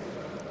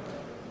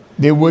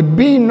 There would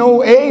be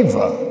no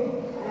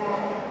Ava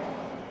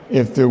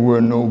if there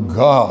were no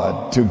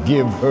God to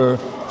give her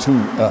to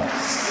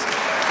us.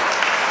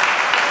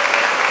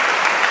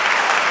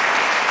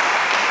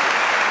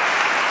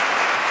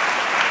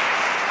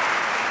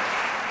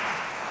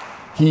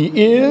 He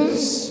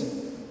is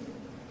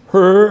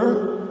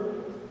her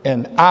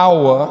and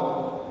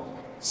our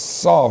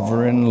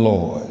sovereign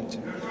Lord.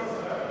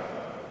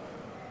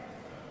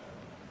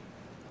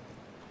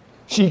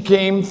 She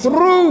came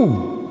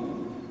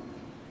through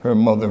her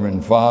mother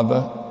and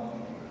father,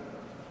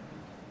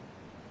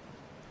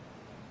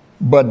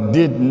 but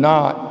did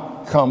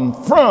not come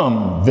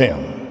from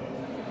them.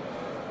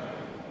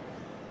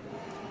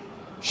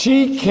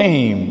 She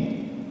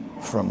came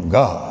from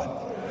God.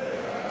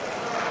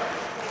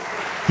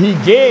 He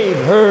gave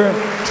her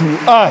to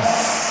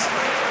us.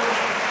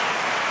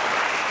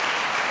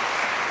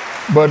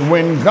 But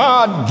when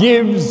God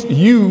gives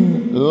you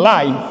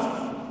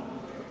life,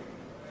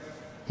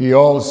 He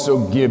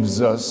also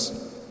gives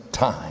us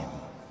time.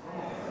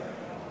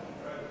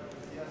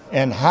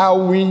 And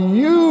how we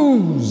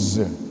use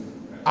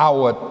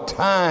our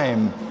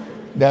time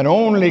that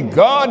only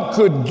God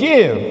could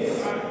give,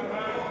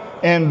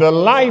 and the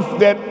life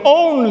that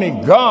only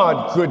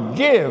God could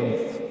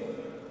give,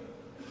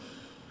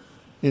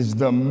 is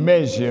the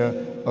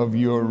measure of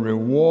your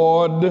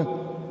reward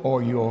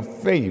or your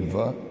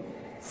favor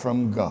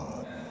from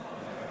God.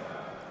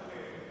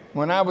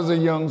 When I was a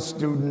young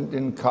student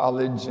in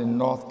college in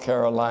North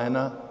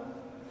Carolina,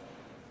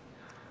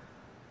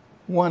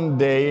 one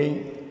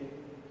day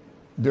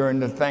during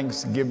the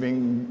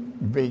Thanksgiving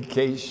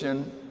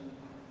vacation,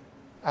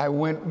 I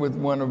went with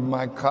one of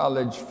my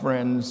college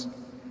friends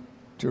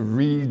to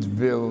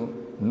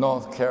Reidsville,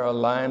 North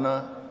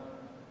Carolina,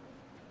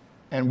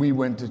 and we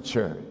went to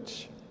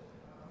church.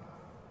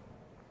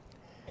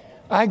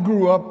 I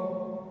grew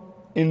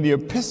up in the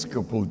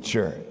Episcopal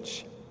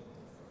Church,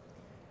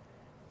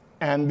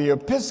 and the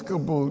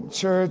Episcopal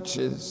Church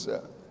is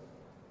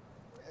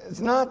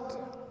it's not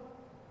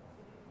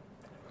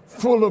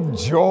full of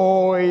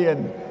joy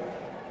and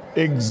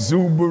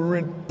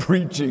exuberant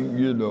preaching,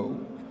 you know.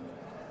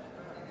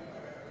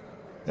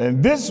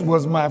 And this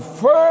was my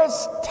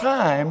first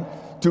time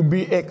to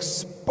be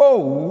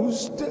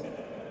exposed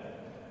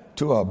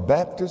to a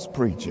Baptist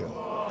preacher.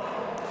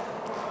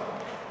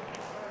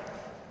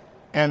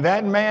 And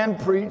that man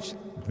preached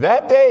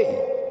that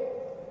day.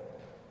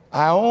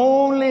 I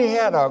only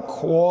had a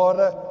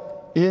quarter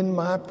in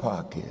my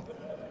pocket.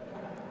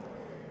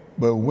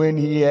 But when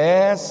he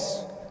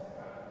asked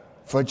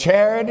for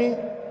charity,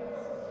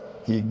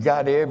 he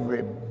got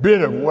every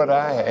bit of what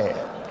I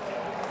had.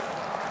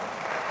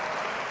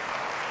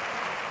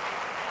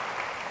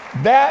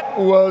 That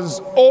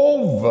was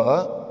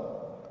over,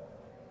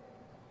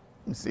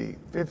 let's see,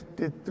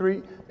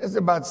 53, that's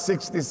about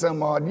 60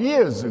 some odd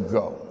years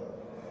ago.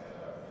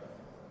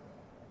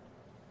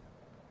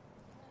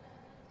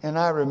 And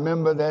I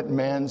remember that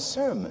man's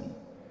sermon.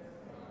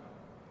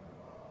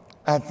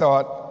 I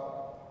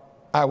thought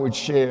I would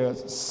share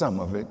some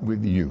of it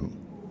with you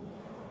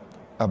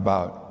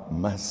about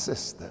my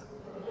sister.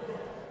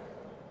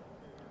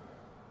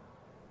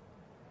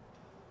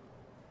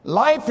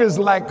 Life is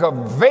like a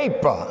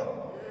vapor.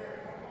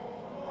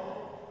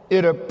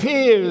 It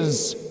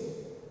appears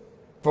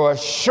for a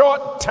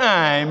short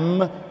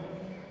time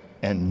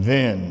and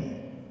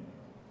then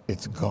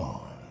it's gone.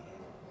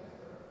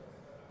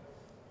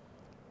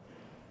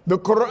 The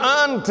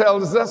Quran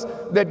tells us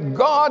that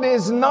God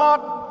is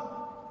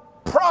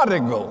not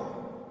prodigal.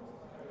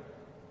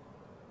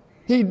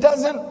 He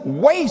doesn't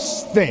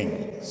waste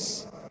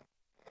things.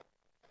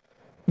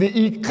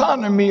 The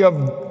economy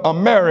of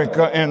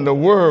America and the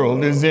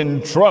world is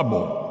in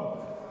trouble.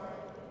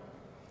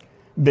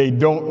 They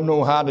don't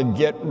know how to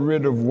get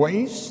rid of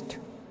waste.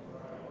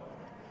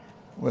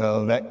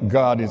 Well, that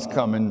God is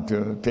coming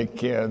to take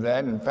care of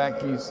that. In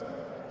fact,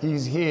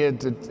 He's here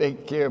to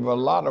take care of a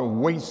lot of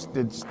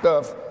wasted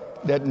stuff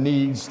that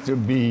needs to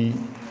be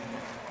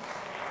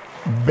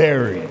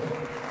buried.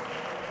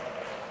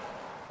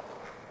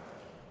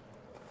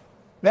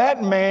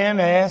 That man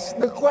asked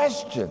the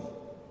question,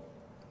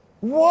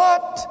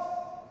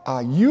 what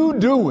are you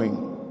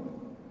doing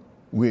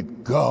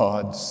with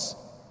God's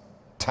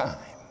time?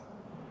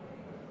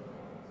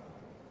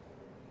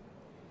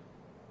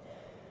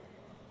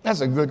 That's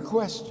a good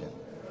question.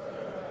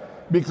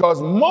 Because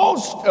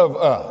most of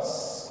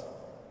us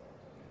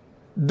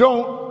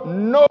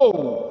don't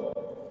know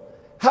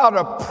how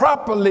to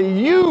properly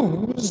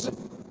use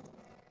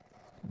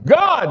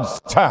God's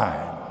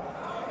time.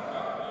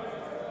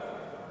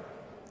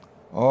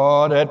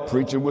 Oh, that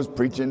preacher was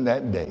preaching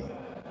that day.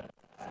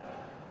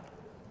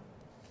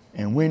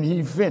 And when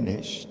he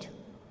finished,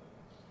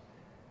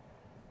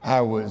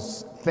 I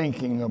was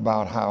thinking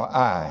about how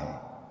I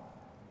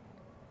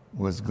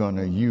was going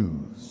to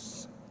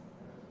use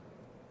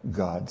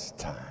God's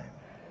time.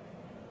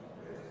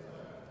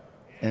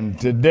 And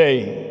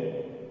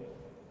today,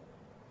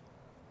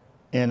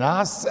 in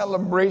our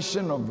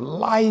celebration of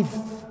life,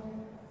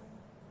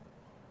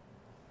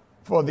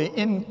 for the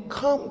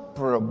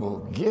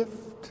incomparable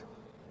gift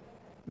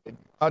that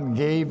God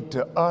gave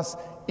to us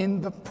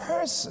in the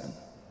person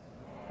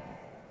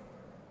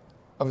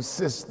of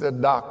Sister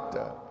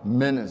Dr.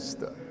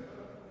 Minister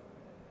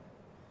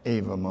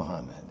Ava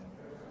Muhammad.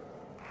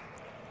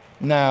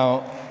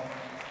 Now,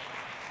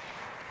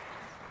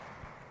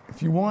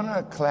 if you want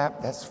to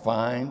clap, that's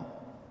fine,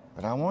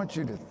 but I want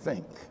you to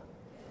think.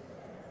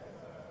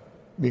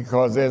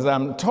 Because as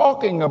I'm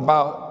talking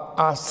about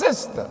our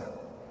sister,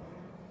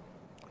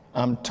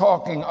 I'm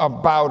talking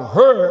about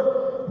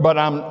her, but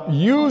I'm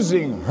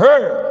using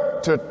her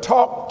to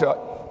talk to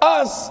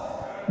us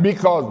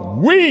because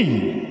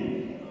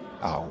we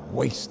are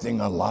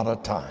wasting a lot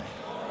of time.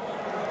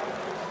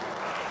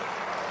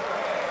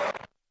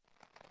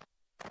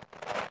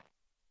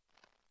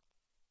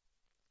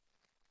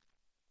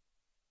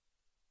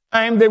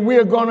 Time that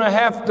we're going to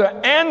have to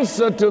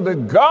answer to the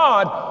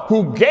God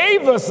who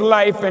gave us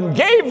life and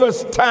gave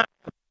us time.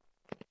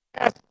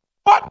 Ask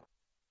what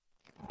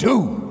to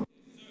do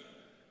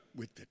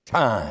with the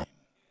time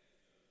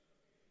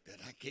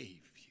that I gave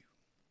you.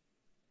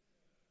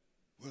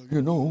 Well,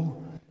 you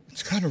know,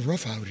 it's kind of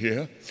rough out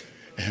here,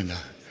 and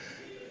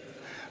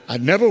I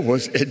never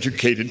was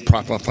educated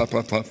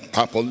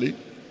properly.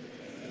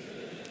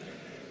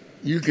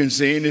 You can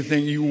say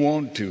anything you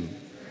want to,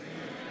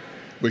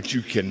 but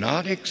you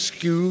cannot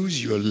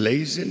excuse your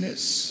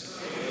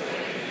laziness,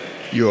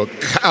 your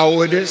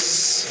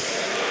cowardice,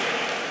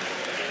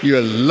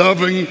 your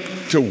loving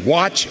to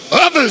watch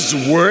others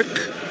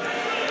work,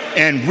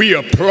 and we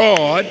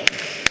applaud.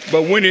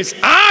 But when it's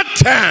our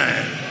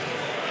time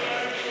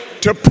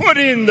to put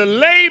in the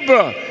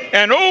labor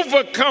and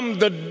overcome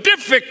the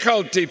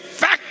difficulty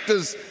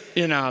factors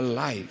in our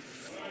life,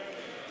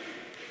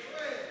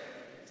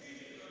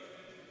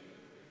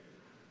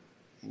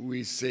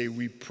 we say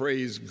we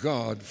praise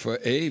God for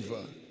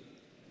Ava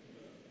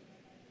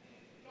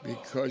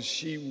because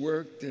she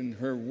worked and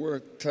her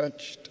work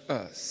touched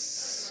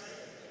us.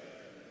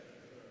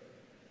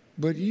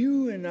 But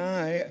you and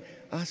I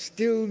are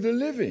still the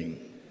living.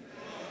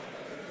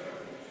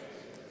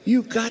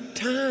 You got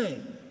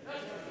time.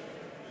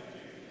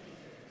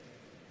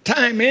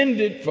 Time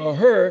ended for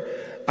her.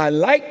 I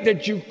like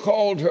that you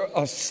called her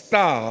a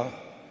star,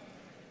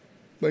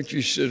 but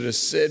you should have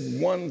said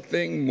one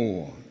thing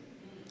more.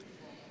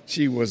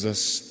 She was a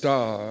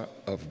star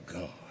of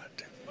God.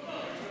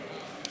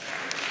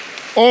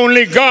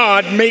 Only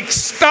God makes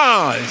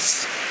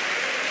stars.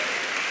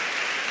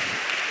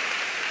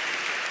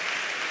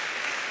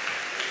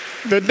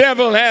 The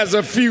devil has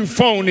a few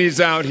phonies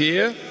out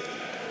here.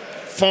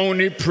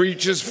 Phony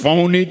preachers,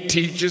 phony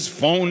teachers,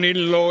 phony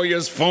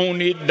lawyers,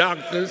 phony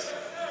doctors.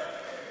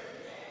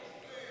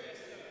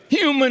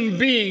 Human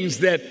beings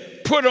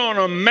that put on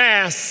a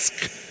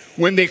mask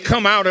when they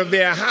come out of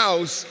their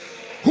house.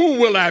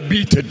 Who will I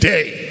be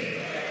today?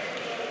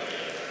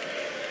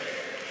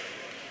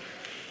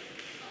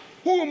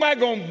 Who am I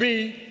going to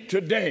be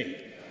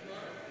today?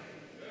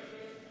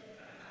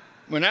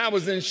 When I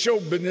was in show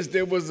business,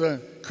 there was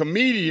a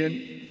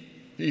comedian.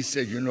 He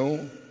said, you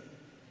know,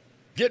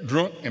 get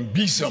drunk and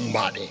be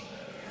somebody.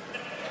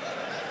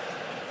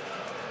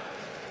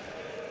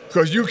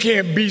 Because you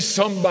can't be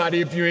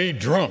somebody if you ain't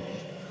drunk.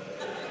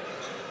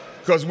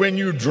 Because when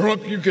you're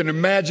drunk, you can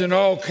imagine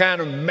all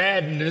kind of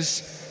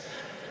madness.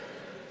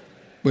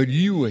 But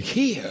you were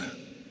here,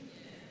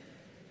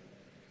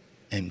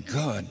 and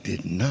God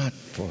did not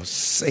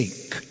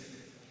forsake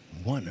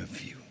one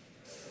of you.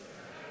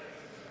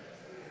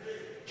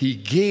 He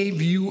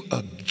gave you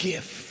a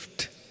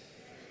gift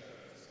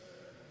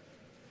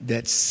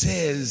that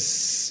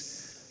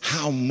says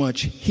how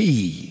much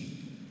He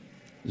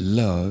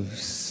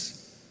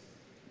loves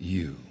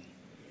you.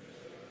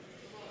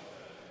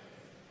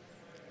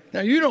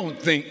 Now, you don't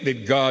think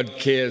that God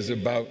cares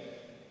about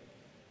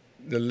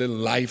the little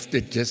life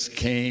that just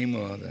came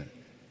or the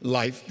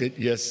life that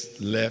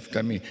just left.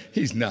 I mean,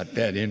 He's not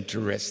that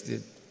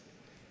interested.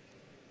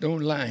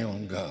 Don't lie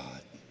on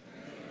God.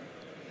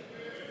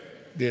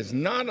 There's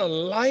not a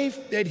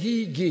life that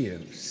He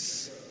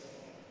gives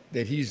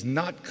that He's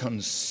not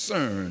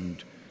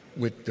concerned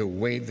with the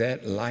way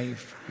that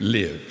life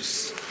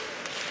lives.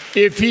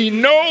 If He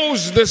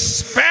knows the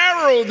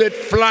sparrow that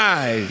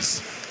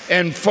flies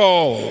and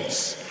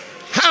falls,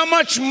 how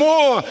much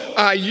more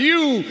are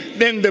you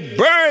than the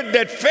bird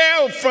that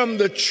fell from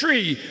the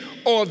tree?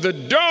 or the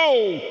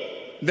dough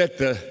that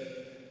the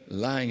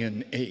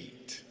lion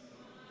ate.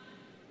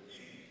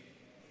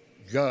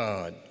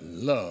 God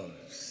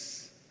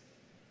loves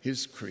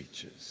his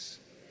creatures.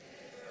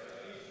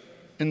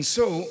 And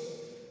so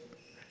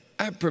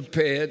I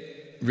prepared,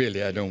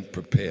 really I don't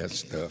prepare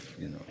stuff,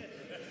 you know.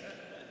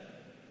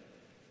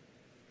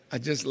 I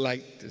just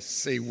like to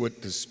say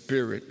what the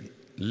Spirit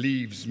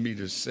leaves me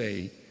to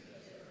say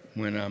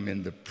when I'm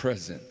in the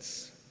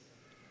presence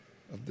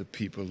of the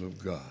people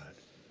of God.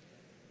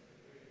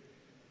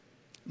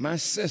 My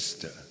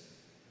sister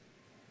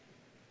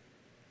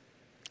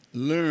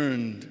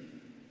learned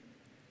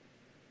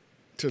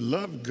to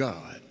love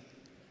God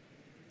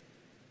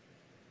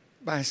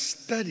by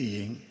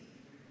studying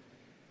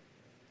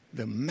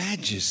the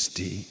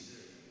majesty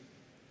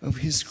of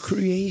his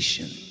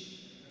creation.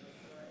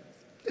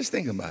 Just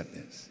think about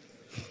this.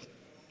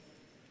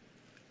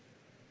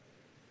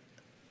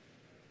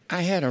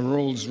 I had a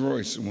Rolls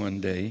Royce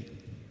one day.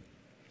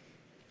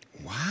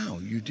 Wow,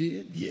 you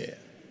did? Yeah.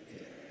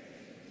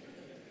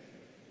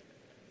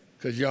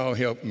 Because y'all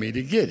helped me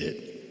to get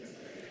it.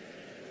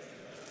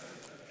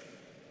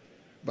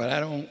 But I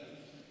don't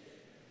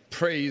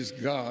praise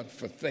God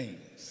for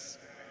things.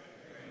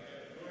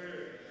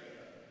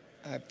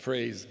 I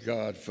praise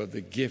God for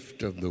the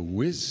gift of the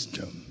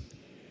wisdom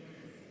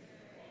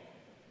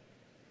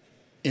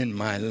in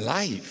my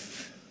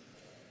life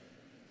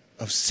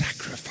of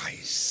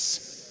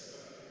sacrifice.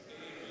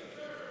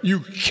 You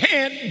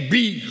can't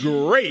be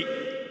great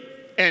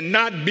and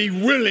not be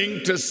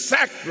willing to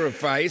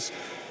sacrifice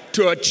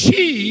to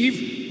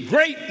achieve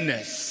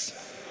greatness.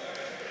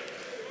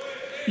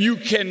 You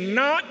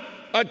cannot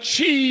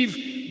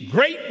achieve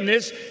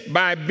greatness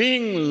by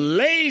being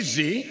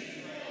lazy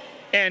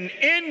and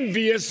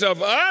envious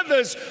of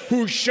others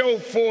who show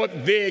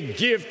forth their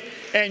gift,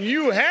 and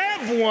you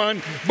have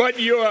one, but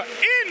your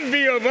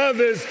envy of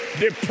others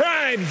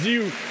deprives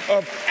you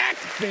of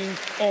acting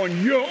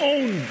on your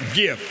own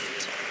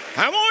gift.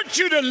 I want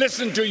you to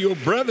listen to your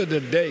brother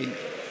today.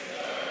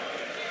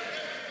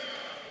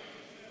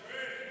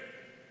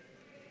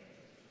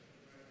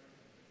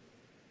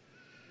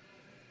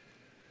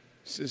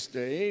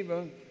 Sister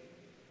Ava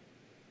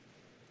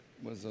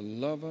was a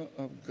lover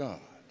of God.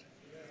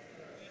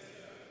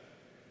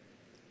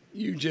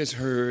 You just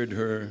heard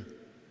her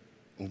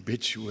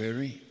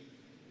obituary.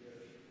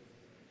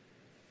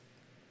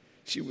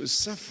 She was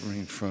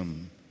suffering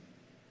from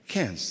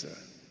cancer,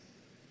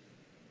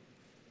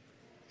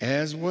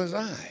 as was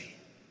I,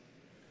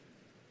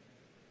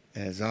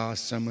 as are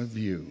some of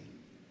you.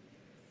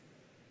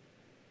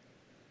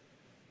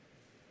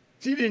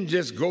 She didn't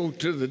just go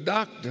to the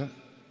doctor.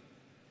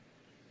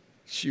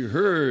 She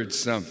heard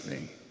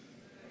something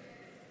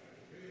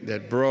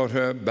that brought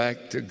her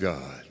back to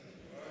God.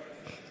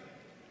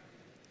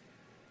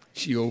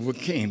 She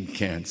overcame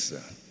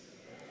cancer.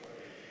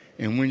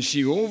 And when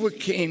she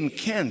overcame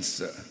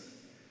cancer,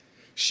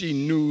 she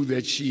knew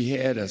that she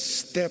had a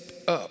step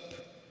up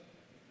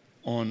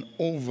on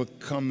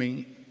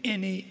overcoming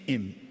any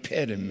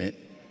impediment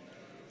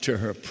to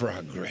her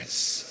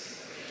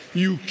progress.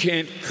 You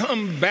can't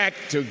come back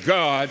to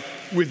God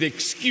with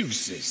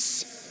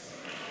excuses.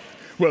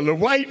 Well, the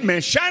white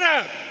man, shut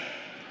up!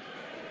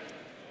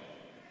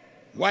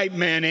 White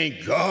man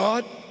ain't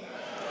God.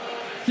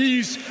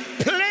 He's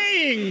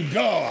playing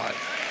God.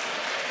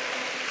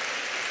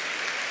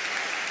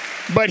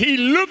 But he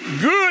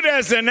looked good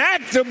as an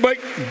actor, but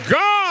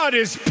God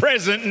is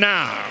present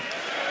now.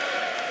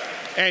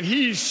 And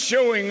he's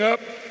showing up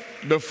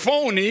the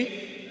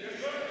phony.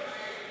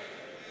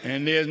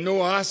 And there's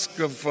no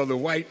Oscar for the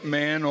white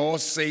man or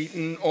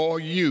Satan or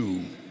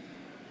you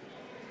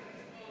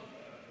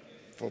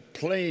for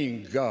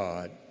playing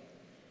God,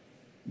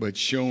 but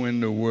showing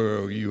the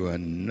world you are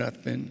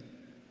nothing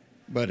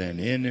but an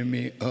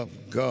enemy of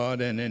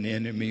God and an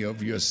enemy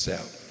of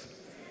yourself.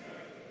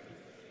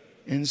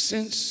 And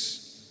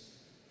since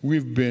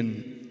we've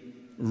been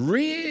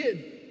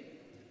rid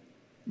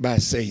by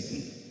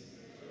Satan,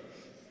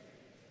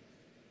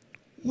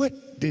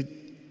 what did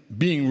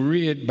being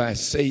rid by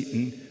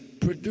Satan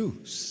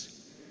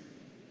produce?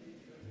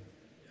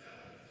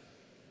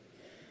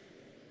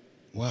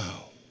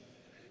 Wow.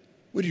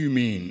 What do you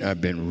mean I've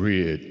been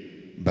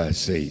rid by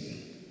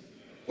Satan?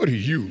 What do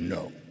you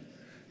know?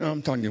 Now,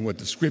 I'm talking what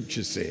the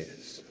scripture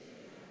says.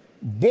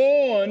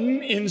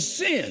 Born in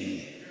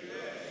sin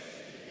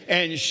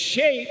and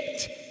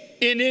shaped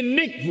in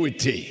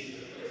iniquity.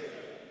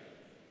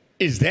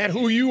 Is that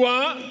who you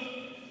are?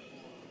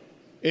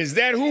 Is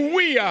that who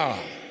we are?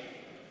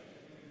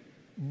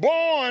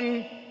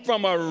 Born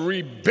from a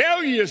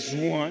rebellious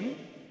one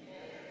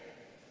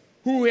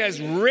who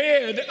has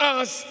reared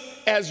us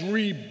as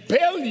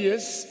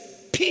rebellious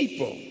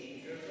people,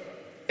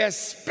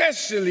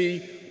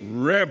 especially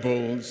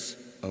rebels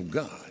of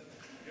God.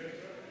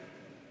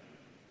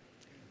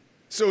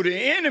 So the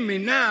enemy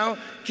now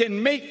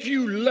can make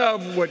you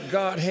love what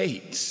God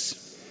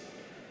hates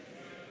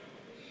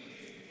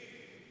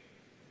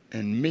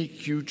and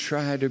make you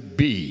try to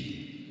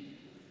be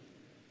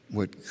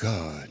what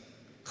God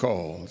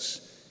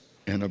calls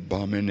an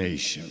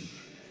abomination.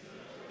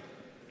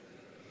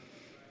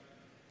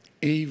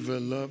 Eva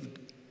loved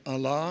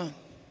Allah,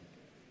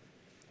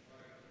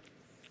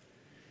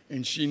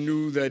 and she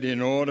knew that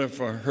in order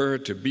for her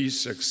to be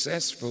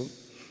successful,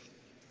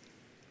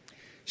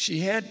 she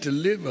had to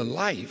live a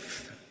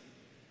life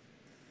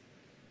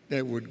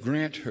that would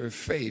grant her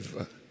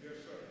favor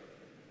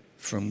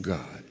from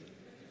God.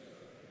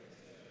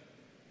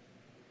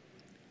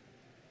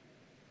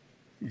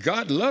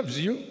 God loves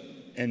you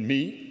and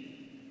me,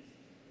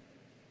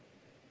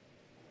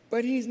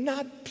 but he's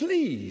not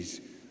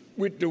pleased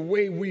with the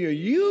way we are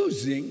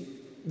using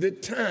the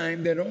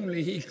time that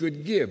only he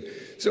could give.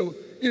 So,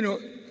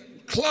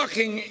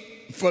 clocking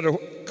for the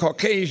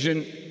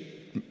Caucasian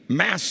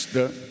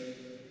master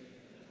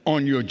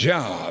on your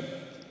job,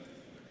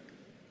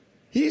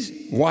 he's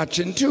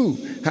watching too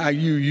how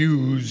you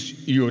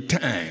use your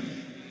time.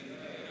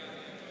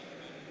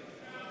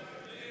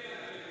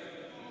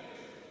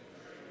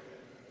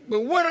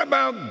 But what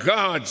about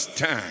God's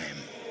time?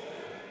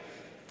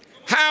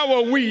 How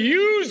are we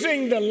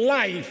using the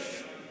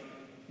life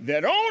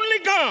that only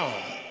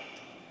God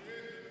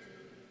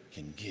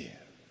can give?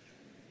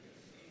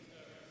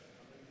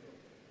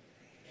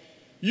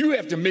 You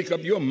have to make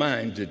up your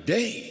mind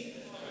today.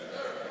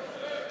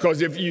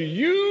 Because if you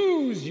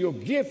use your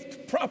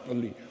gift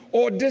properly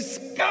or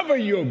discover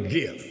your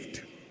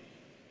gift,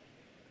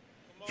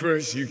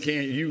 first you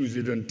can't use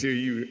it until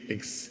you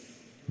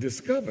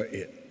discover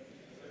it.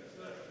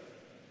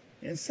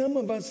 And some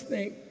of us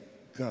think,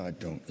 God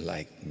don't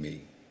like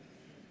me.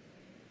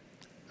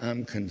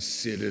 I'm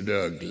considered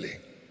ugly.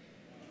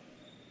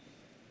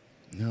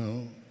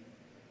 No,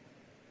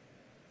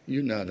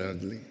 you're not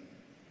ugly.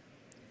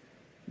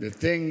 The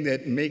thing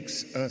that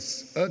makes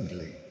us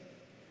ugly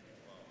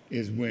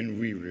is when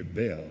we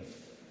rebel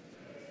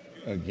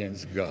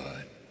against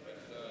God.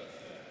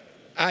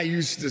 I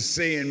used to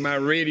say in my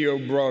radio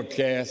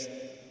broadcast,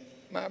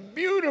 my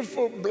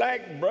beautiful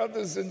black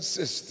brothers and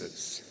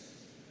sisters.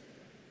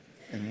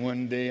 And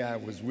one day I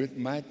was with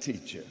my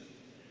teacher,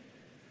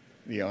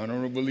 the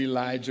Honorable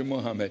Elijah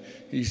Muhammad.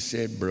 He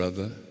said,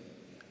 brother,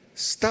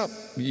 stop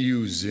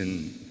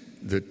using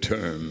the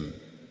term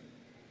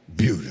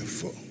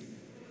beautiful.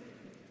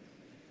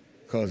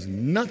 Because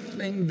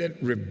nothing that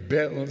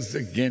rebels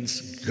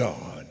against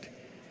God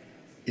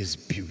is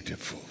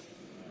beautiful.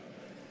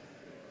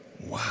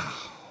 Wow.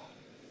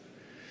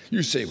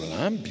 You say, well,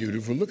 I'm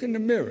beautiful. Look in the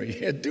mirror.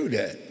 Yeah, do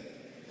that.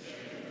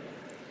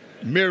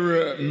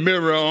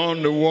 Mirror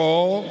on the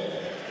wall.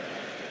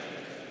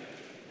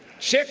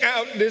 Check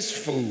out this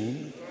fool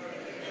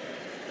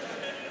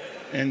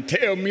and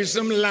tell me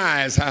some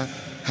lies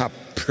how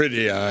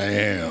pretty I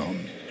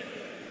am.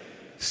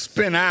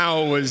 Spend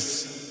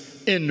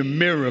hours in the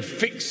mirror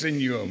fixing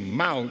your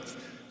mouth,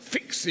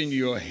 fixing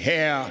your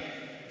hair,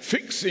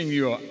 fixing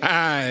your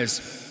eyes,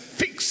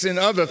 fixing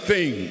other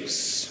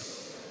things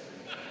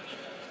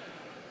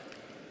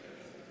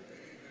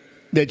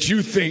that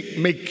you think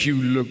make you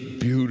look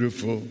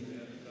beautiful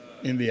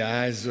in the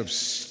eyes of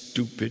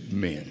stupid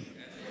men.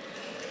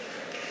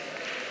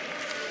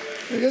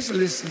 Just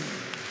listen.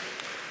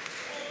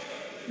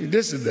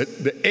 This is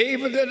the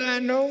Ava that I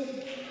know,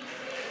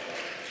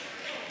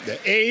 the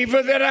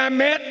Ava that I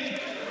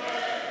met,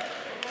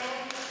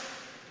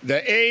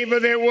 the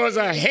Ava that was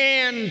a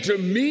hand to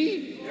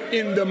me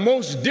in the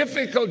most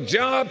difficult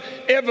job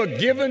ever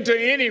given to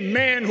any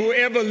man who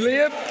ever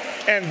lived.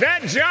 And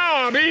that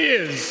job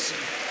is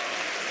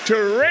to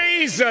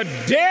raise a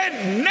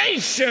dead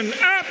nation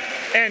up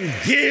and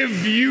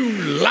give you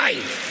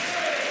life.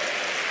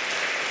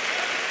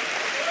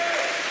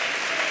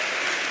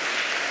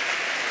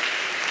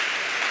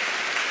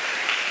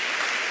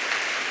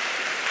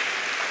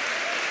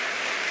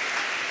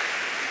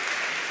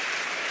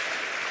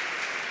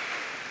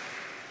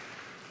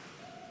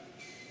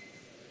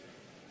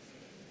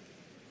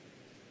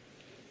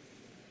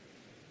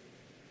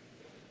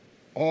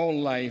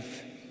 All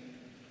life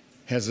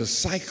has a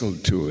cycle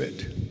to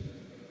it.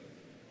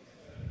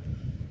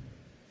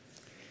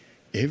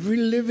 Every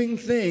living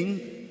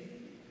thing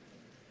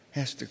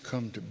has to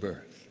come to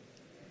birth.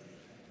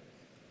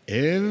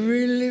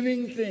 Every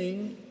living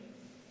thing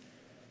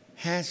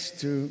has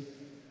to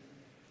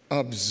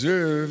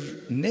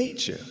observe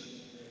nature,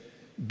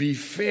 be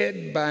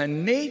fed by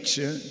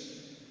nature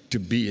to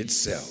be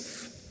itself.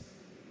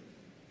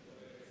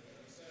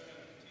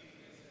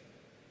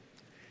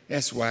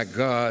 That's why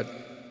God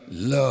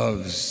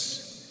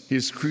loves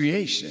his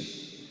creation.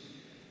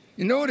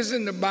 You notice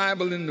in the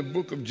Bible, in the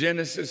book of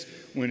Genesis,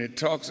 when it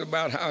talks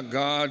about how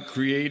God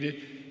created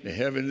the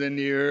heavens and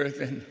the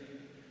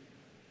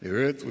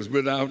earth was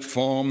without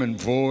form and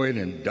void,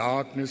 and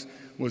darkness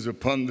was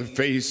upon the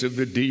face of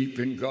the deep,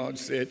 and God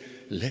said,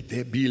 let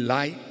there be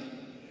light.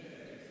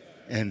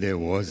 And there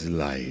was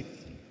light.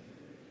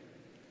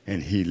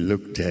 And he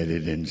looked at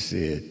it and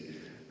said,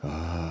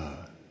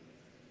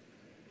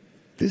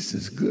 this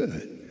is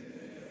good.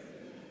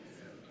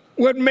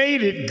 What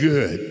made it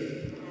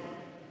good?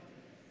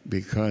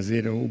 Because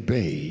it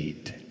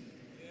obeyed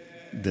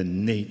the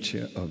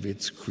nature of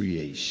its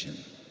creation.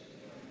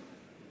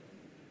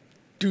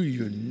 do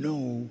you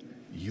know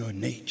your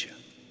nature?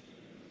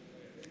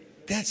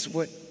 That's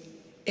what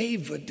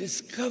Ava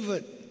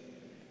discovered.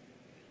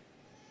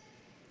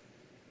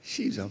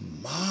 She's a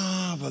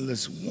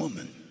marvelous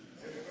woman.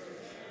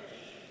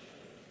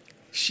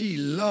 She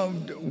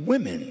loved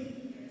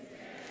women,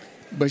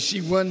 but she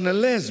wasn't a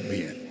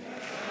lesbian.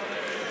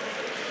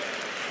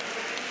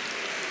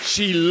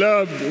 She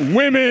loved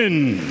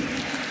women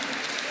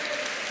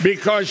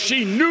because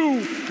she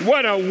knew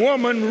what a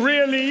woman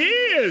really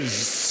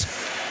is.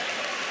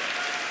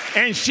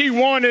 And she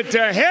wanted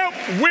to help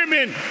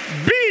women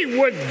be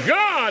what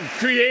God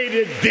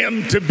created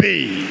them to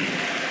be.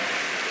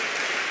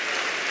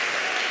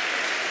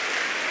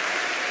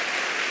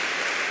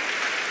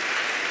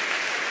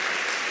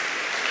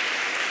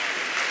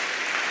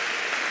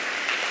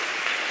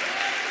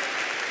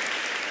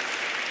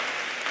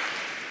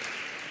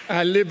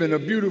 I live in a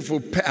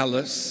beautiful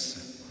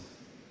palace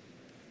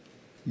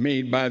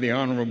made by the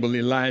Honorable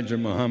Elijah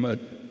Muhammad,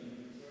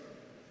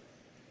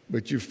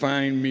 but you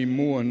find me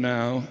more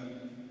now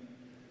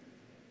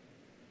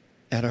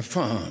at a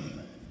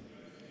farm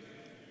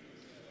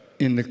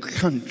in the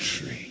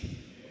country,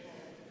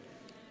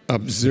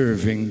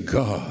 observing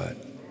God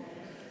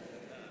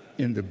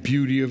in the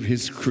beauty of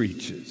his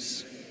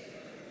creatures.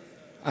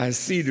 I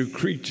see the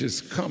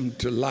creatures come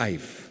to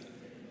life.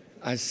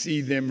 I see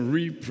them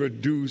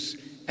reproduce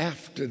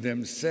after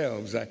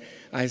themselves.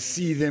 I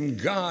see them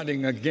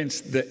guarding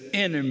against the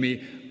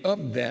enemy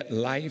of that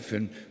life.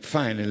 And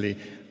finally,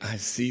 I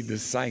see the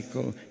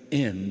cycle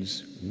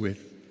ends with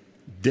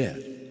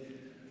death.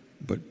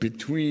 But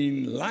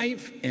between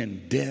life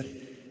and death,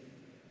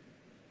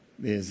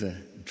 there's a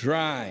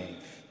drive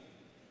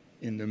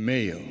in the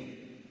male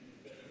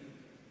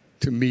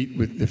to meet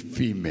with the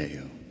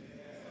female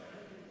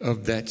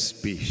of that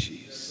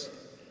species.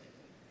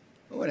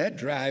 Oh, that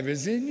drive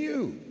is in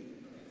you.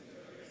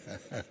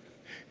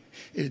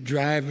 It's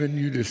driving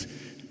you to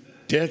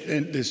death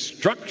and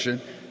destruction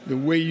the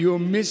way you're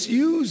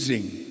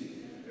misusing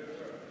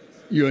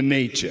your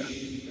nature.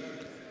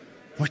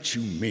 What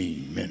you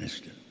mean,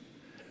 minister?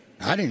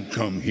 I didn't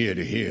come here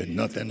to hear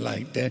nothing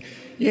like that.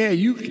 Yeah,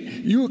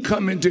 you were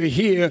coming to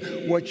hear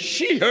what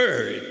she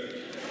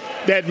heard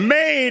that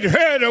made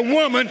her the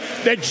woman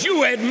that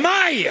you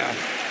admire.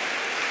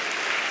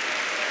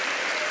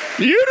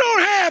 You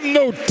don't have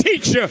no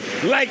teacher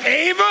like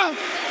Ava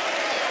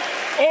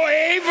or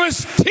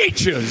Ava's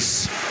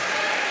teachers.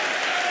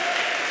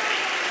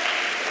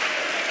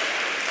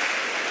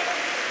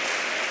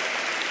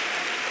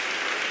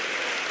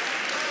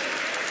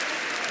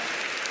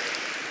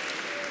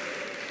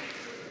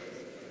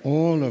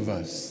 All of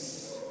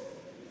us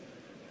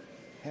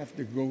have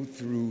to go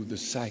through the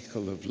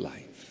cycle of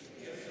life.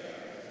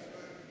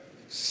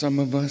 Some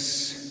of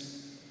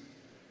us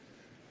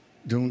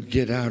don't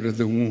get out of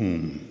the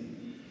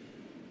womb.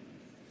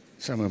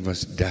 Some of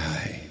us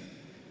die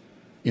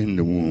in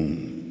the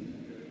womb.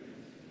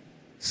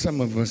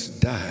 Some of us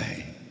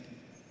die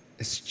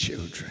as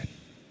children.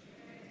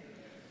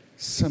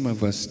 Some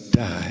of us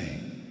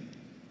die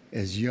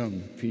as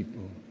young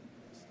people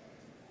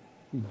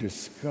who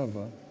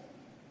discover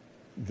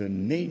the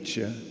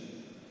nature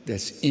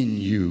that's in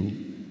you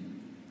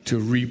to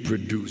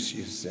reproduce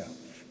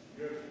yourself.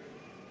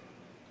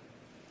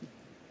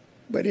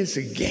 But it's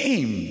a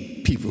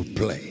game people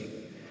play.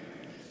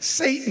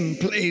 Satan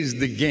plays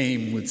the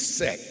game with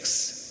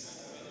sex.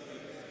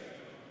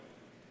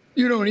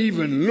 You don't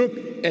even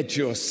look at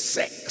your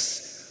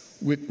sex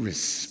with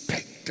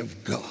respect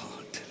of God.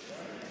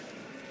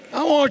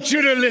 I want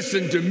you to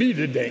listen to me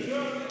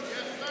today.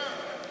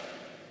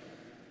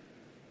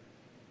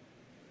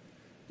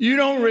 You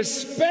don't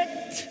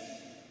respect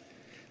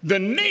the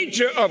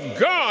nature of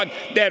God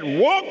that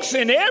walks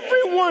in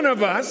every one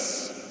of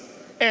us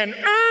and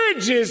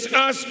urges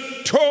us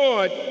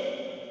toward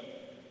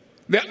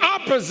the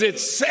opposite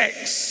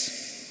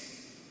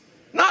sex,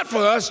 not for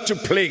us to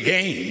play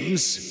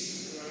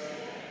games,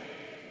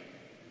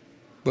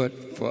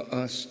 but for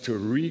us to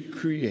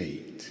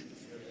recreate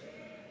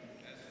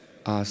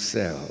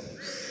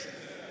ourselves.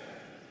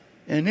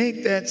 And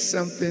ain't that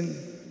something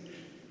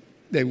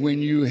that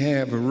when you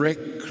have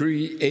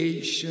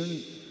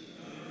recreation,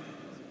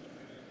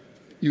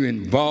 you're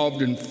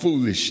involved in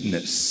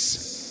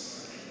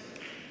foolishness,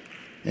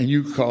 and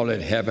you call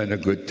it having a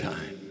good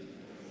time?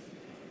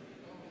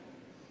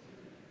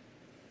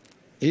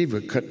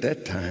 Ava cut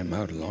that time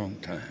out a long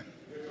time.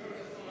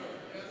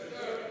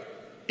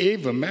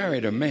 Ava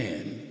married a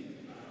man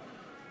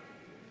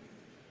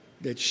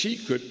that she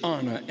could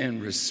honor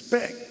and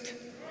respect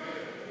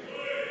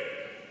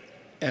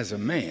as a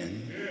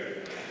man.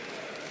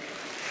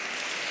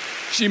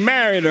 She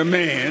married a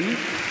man.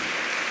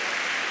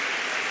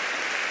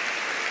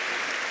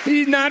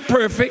 He's not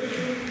perfect.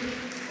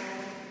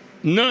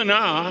 None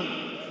are.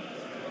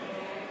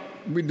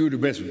 We do the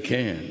best we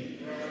can.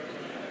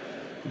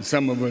 And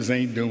some of us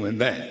ain't doing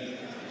that.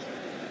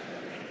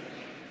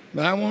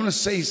 But I want to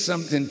say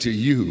something to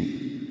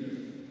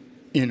you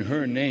in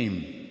her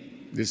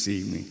name this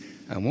evening.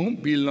 I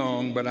won't be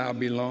long, but I'll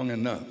be long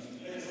enough.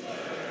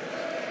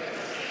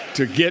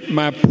 to get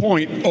my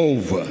point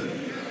over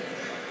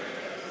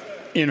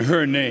in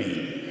her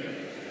name.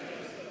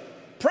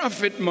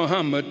 Prophet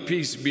Muhammad,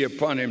 peace be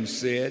upon him,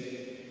 said,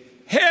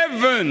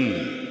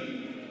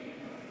 heaven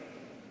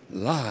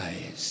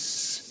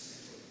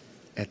lies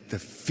at the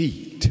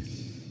feet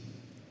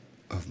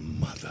of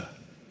mother.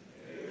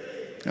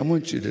 I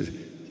want you to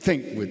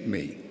think with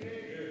me.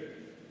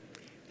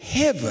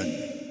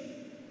 Heaven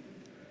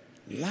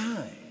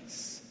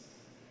lies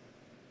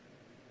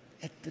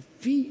at the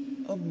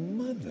feet of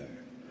mother.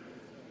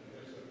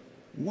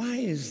 Why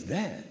is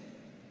that?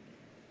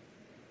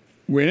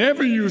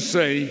 Whenever you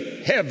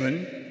say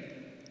heaven,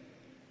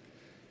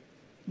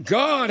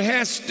 God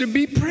has to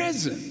be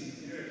present.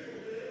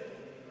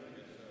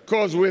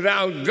 Because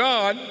without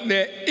God,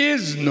 there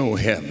is no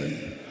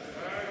heaven.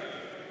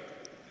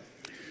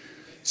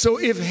 So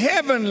if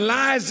heaven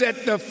lies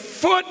at the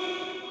foot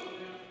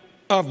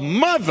of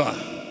mother,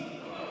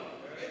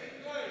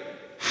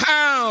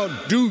 how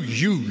do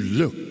you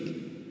look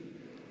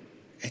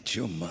at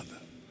your mother?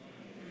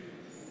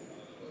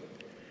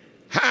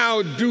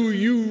 How do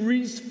you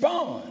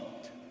respond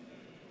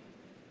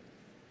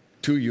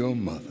to your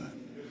mother?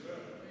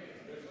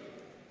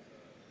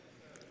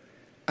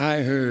 I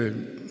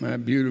heard my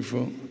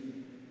beautiful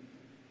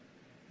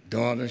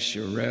daughter,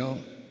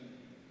 Sherelle,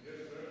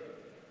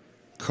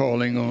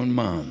 calling on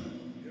Mom.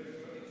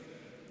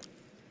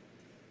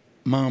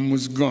 Mom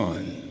was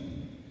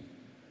gone.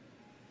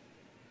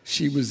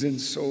 She was in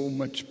so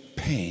much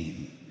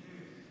pain.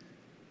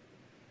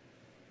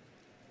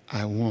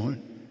 I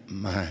want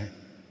my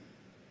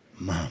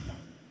mama.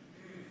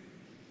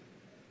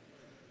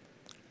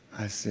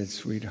 I said,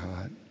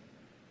 sweetheart,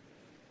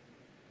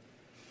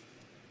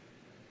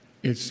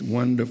 it's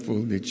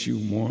wonderful that you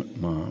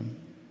want Mom.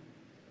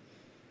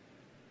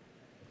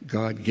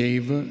 God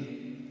gave her,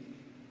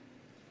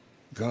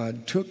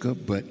 God took her,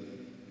 but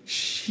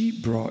she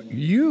brought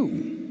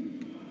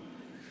you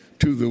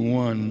to the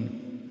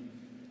one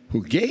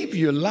who gave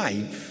you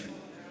life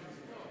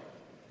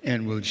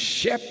and will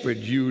shepherd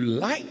you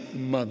like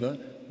mother,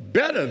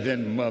 better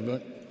than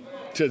mother,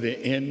 to the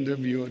end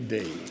of your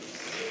days.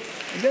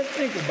 Let's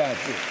think about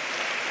this.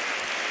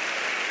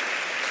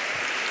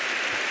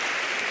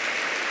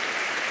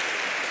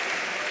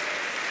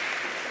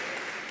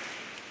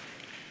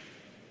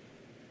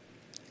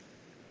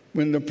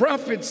 When the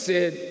prophet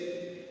said,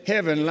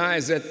 heaven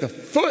lies at the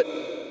foot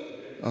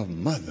of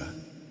mother,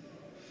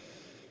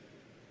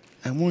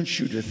 I want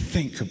you to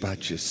think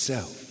about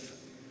yourself.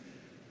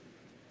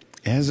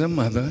 As a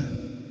mother,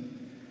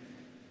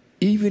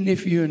 even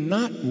if you're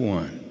not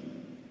one,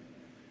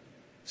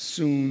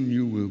 soon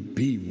you will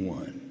be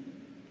one.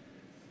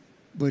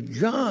 But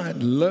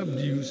God loved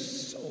you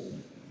so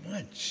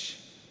much.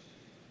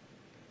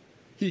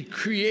 He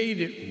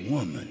created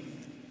woman.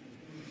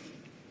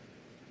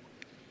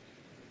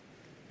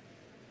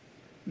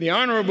 The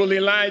Honorable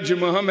Elijah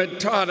Muhammad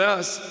taught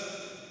us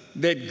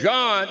that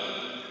God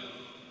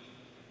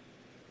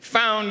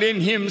found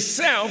in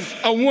himself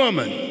a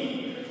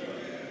woman,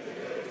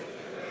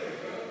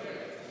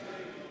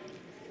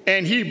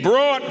 and he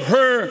brought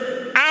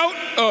her out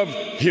of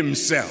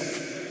himself.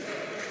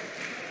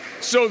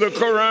 So the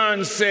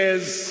Quran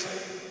says,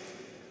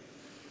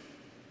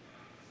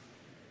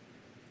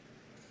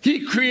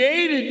 he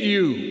created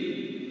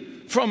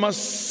you from a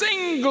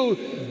single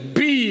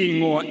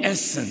being or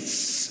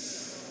essence,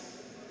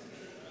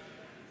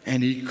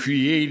 and he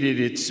created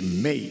its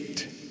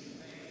mate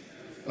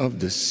of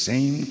the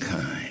same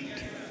kind.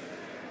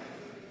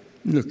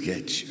 Look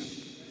at you.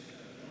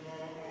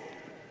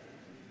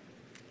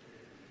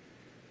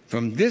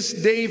 From this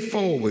day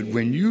forward,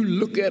 when you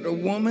look at a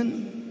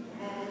woman,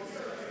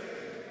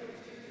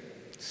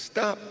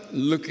 stop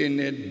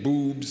looking at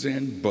boobs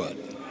and butt.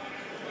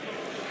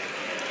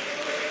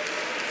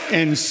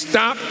 And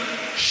stop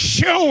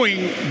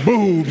showing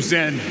boobs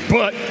and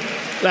butt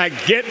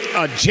like get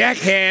a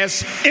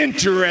jackass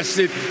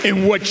interested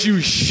in what you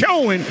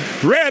showing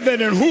rather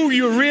than who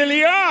you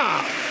really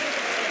are.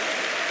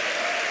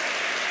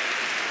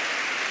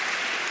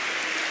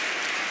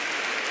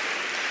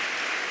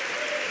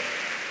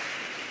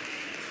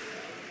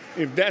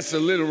 If that's a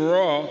little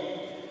raw,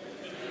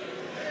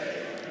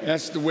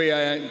 that's the way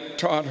I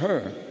taught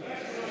her.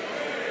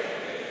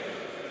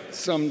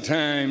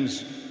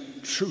 Sometimes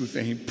truth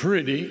ain't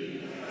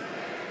pretty,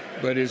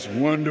 but it's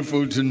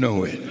wonderful to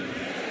know it.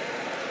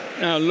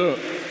 Now look,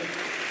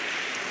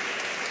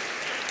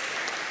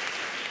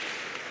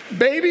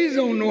 babies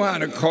don't know how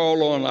to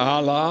call on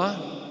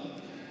Allah,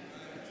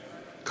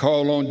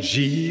 call on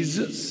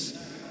Jesus,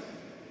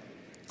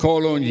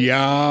 call on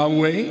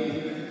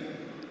Yahweh,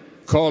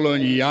 call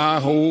on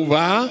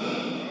Yahovah.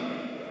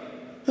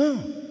 Huh.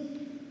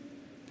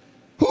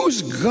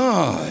 Who's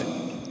God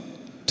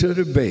to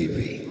the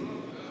baby?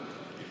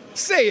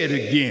 Say it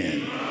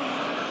again.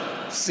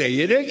 Say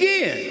it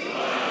again.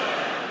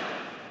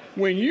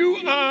 When you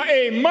are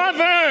a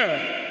mother,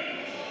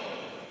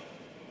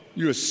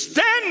 you're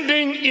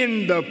standing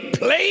in the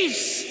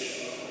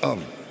place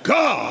of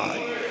God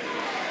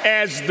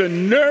as the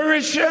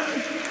nourisher,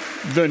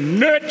 the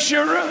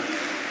nurturer,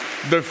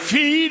 the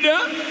feeder,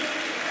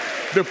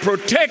 the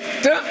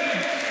protector,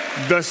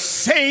 the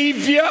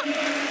savior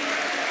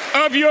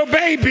of your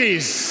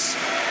babies.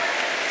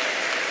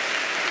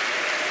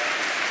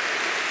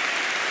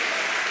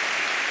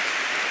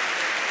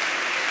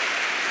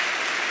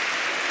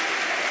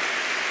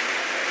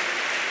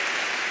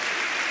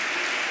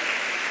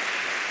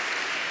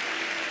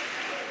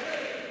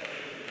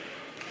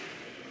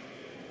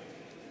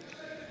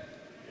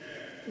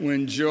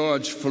 When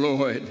George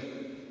Floyd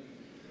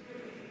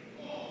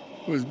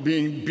was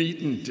being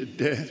beaten to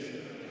death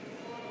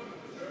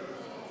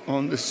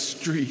on the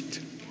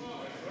street,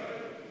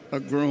 a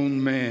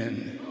grown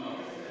man,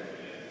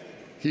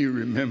 he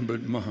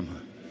remembered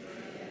Mama.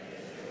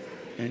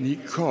 And he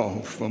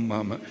called for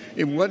Mama.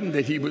 It wasn't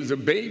that he was a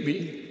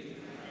baby,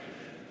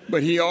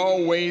 but he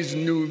always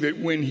knew that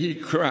when he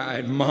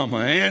cried, Mama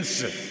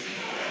answered.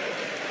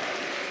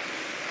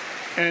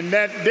 And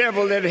that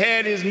devil that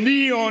had his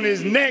knee on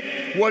his neck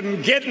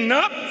wasn't getting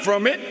up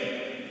from it,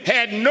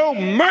 had no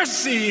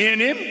mercy in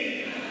him.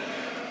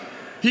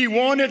 He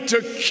wanted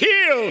to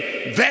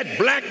kill that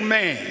black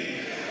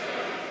man.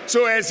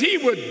 So as he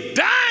was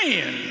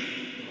dying,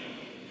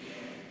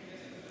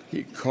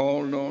 he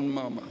called on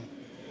Mama,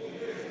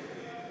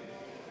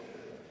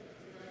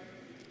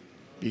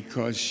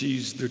 because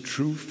she's the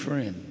true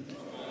friend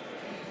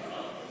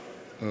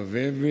of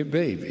every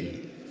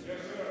baby.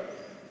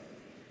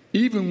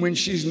 Even when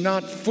she's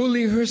not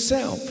fully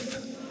herself,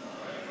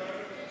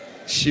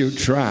 she'll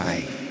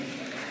try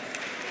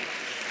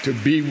to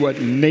be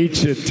what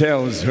nature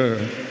tells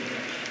her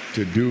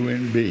to do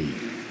and be.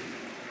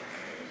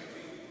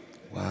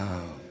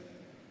 Wow.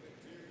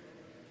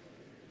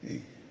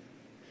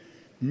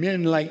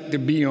 Men like to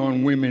be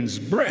on women's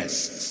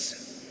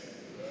breasts.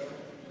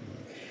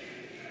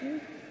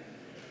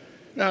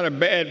 Not a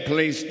bad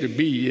place to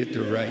be at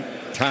the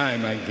right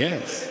time, I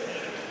guess.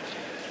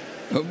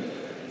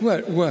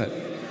 What?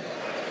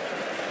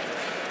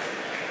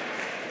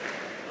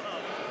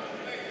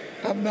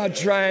 I'm not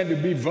trying to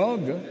be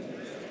vulgar,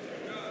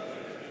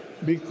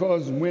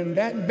 because when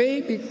that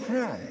baby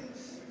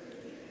cries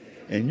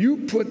and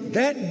you put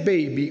that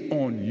baby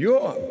on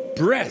your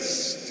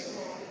breast,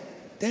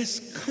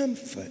 that's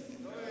comfort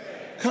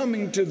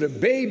coming to the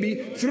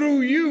baby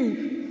through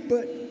you.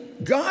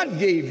 But God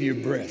gave you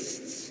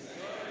breasts,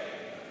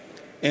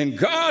 and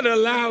God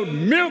allowed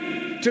milk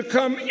to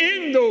come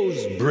in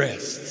those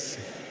breasts.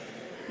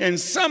 And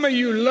some of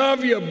you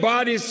love your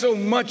body so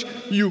much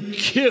you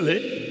kill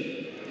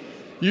it.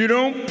 You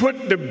don't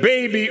put the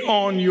baby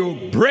on your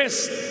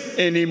breast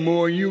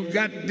anymore. You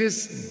got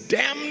this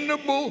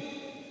damnable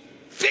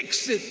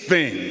fix-it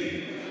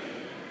thing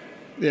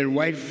that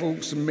white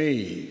folks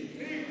made,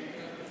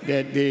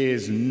 that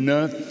there's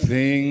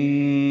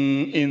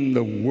nothing in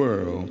the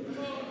world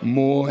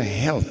more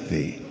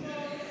healthy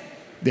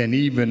than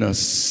even a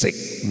sick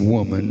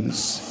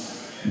woman's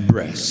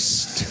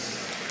breast.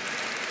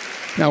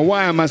 Now,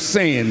 why am I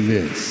saying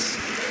this?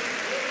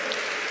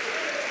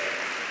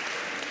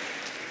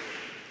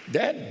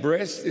 That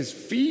breast is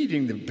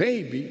feeding the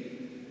baby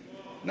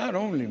not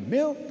only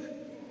milk,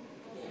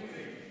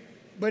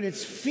 but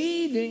it's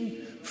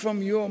feeding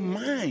from your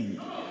mind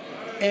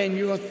and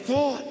your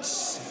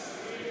thoughts.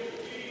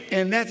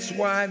 And that's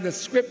why the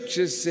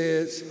scripture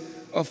says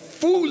a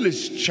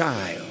foolish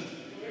child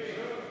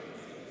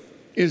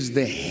is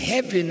the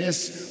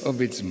heaviness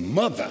of its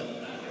mother.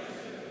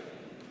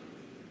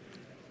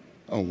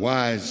 A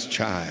wise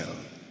child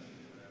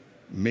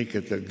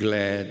maketh a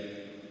glad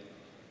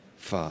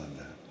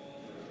father.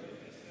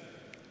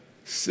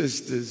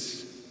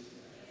 Sisters,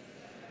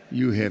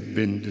 you have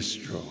been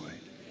destroyed.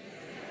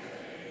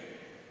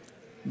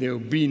 There'll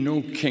be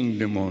no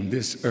kingdom on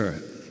this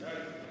earth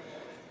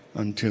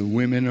until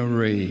women are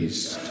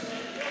raised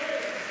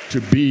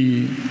to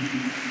be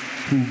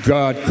who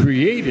God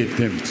created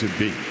them to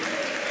be.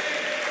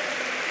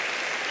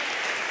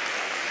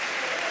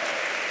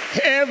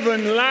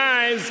 Heaven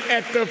lies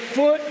at the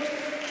foot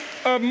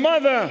of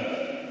mother,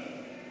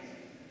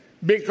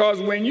 because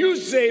when you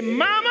say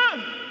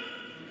mama,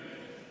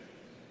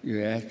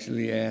 you're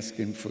actually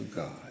asking for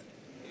God.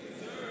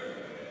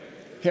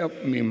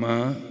 Help me,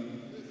 Ma.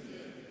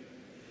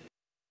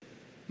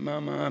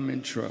 Mama, I'm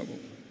in trouble.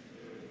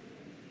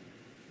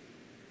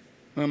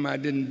 Mama, I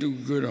didn't do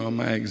good on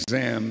my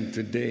exam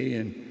today,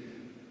 and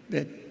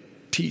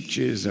that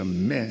teacher is a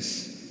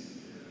mess.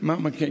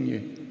 Mama, can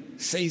you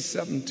say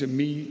something to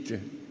me to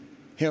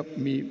help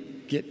me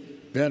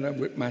get better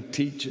with my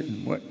teacher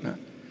and whatnot?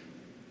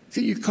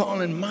 See, you're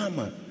calling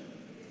Mama,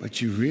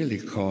 but you're really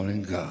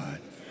calling God.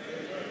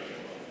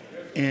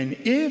 And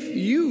if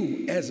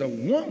you, as a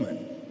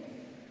woman,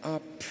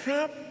 are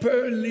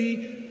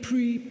properly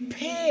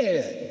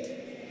prepared,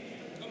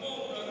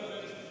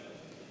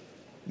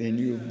 then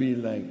you'll be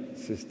like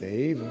Sister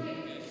Ava,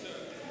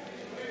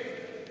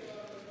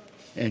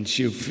 and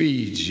she'll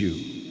feed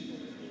you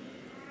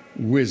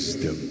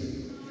wisdom.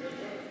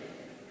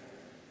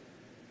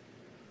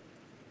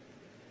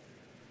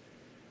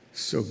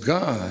 So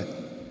God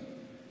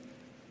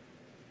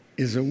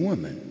is a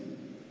woman.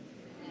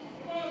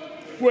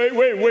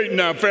 Wait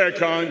now,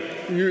 Farrakhan.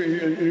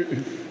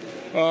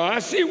 I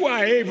see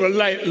why Ava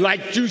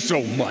liked you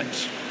so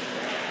much.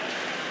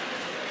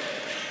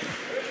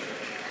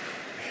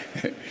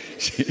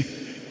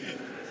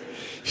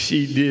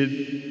 She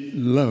did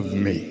love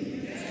me.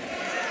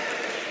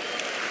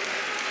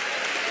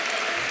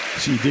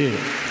 She did.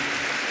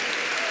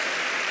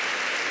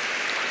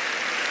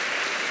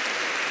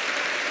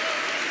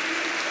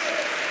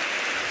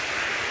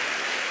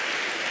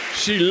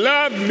 She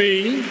loved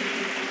me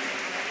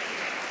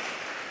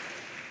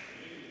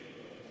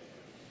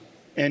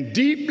and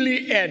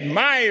deeply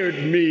admired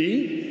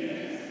me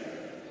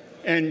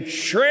and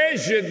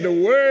treasured the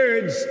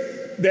words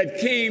that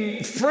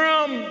came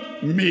from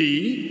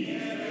me.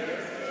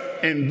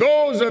 And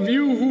those of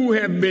you who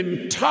have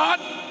been taught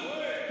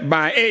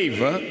by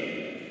Ava,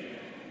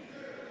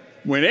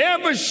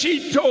 whenever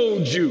she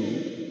told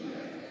you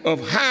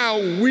of how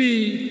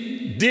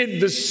we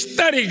did the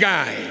study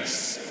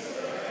guides,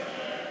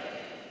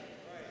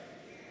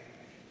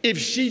 if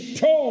she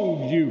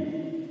told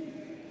you,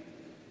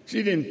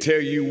 she didn't tell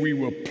you we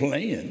were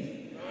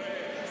playing.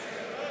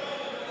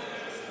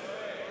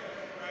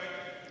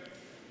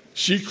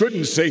 She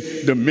couldn't say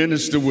the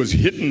minister was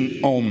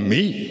hitting on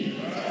me.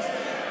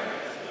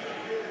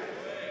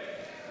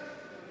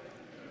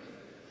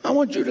 I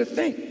want you to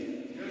think.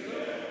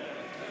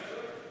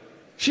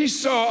 She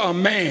saw a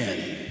man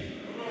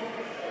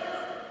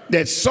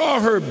that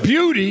saw her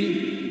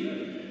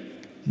beauty,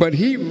 but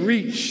he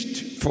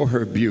reached for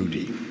her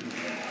beauty.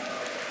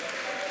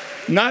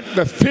 Not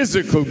the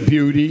physical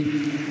beauty.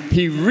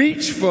 He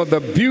reached for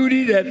the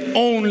beauty that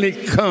only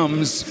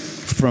comes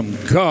from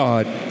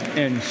God,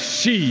 and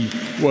she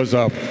was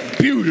a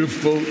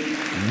beautiful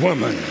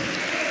woman.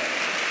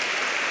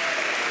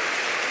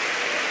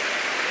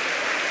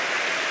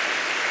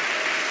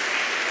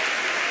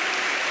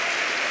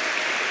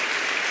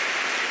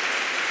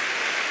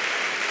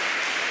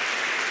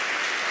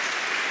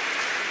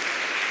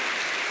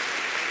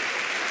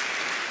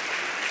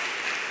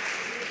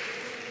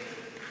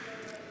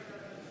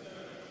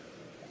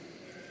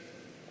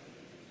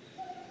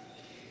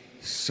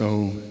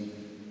 So,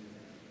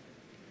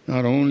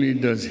 not only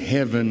does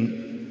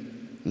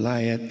heaven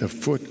lie at the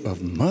foot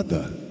of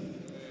Mother,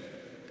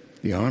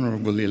 the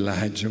Honorable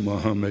Elijah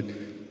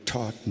Muhammad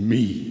taught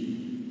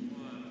me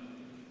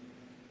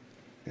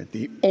that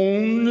the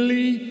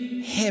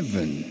only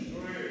heaven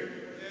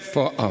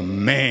for a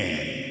man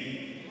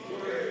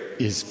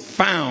is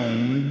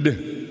found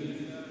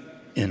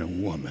in a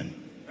woman.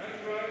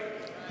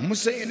 I'm going to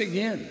say it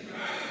again.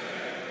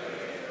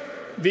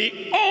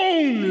 The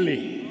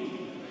only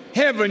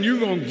heaven you're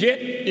going to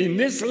get in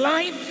this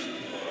life,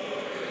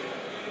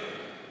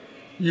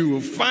 you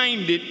will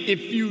find it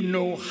if you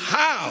know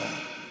how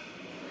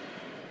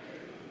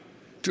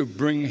to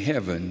bring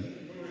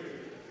heaven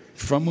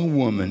from a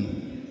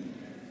woman,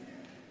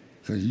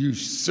 because you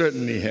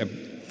certainly have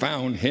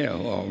found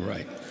hell, all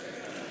right.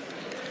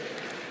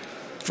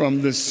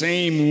 From the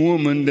same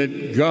woman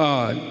that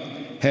God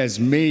has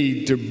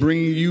made to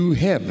bring you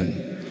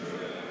heaven.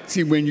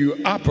 See, when you're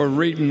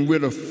operating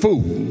with a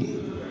fool,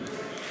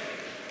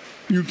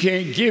 you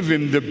can't give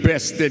him the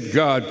best that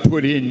God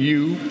put in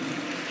you.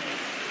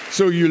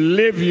 So you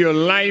live your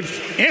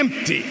life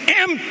empty.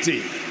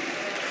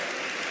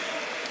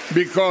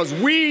 Because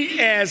we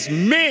as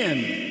men,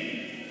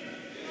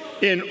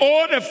 in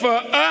order for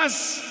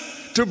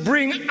us to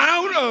bring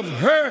out of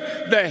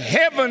her the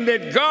heaven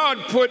that God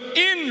put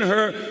in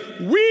her,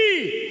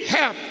 we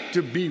have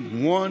to be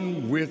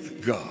one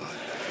with God.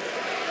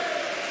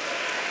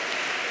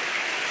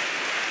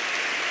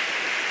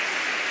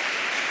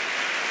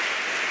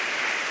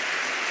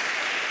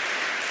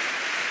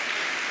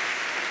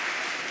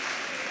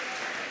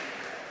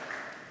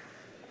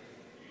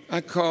 I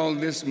call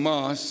this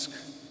mosque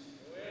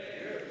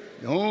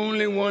the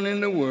only one in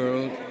the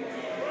world.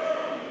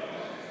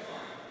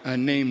 I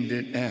named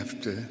it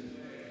after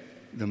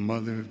the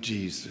mother of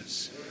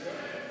Jesus.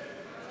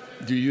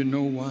 Do you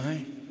know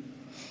why?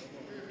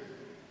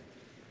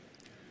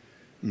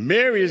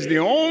 Mary is the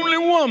only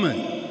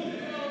woman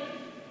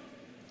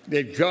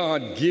that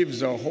God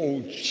gives a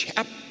whole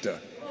chapter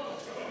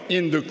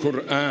in the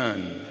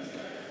Quran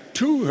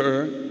to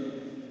her,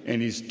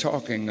 and he's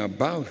talking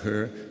about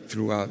her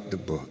throughout the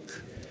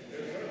book.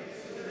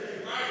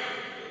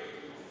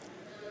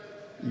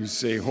 You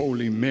say,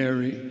 Holy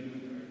Mary,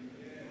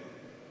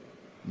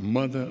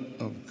 Mother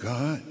of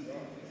God,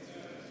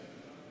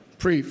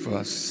 pray for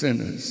us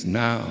sinners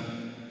now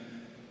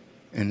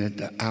and at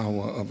the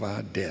hour of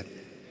our death.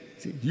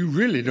 See, you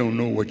really don't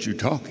know what you're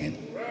talking.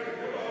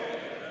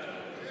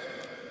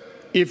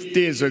 If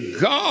there's a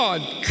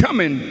God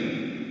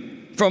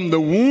coming from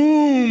the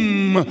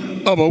womb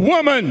of a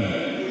woman,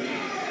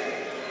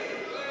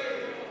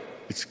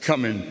 it's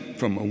coming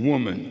from a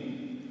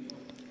woman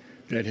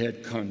that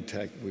had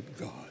contact with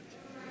God.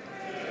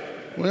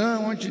 Well,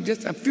 I want you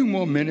just a few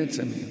more minutes.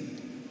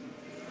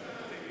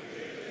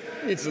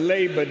 It's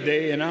Labor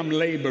Day, and I'm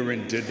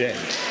laboring today.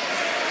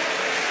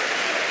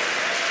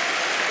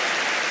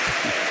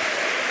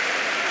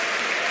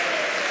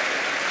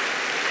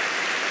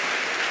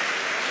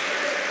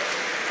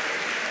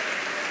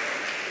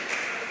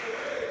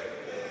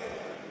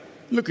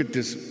 Look at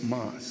this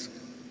mosque.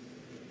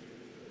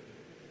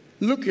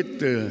 Look at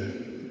the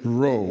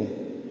row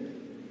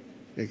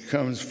that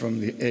comes from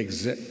the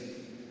exit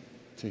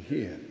to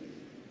here.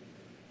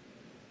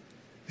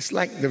 It's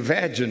like the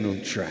vaginal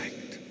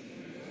tract.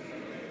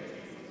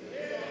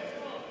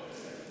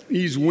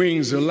 These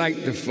wings are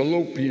like the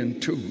fallopian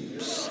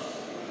tubes.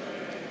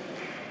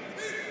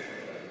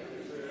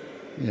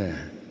 Yeah.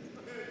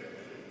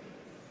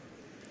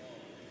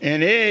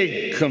 An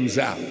egg comes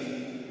out.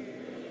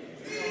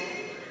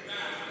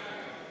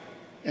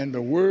 And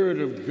the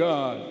word of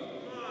God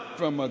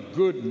from a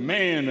good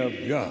man of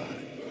God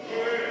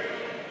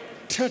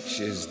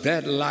touches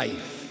that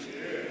life.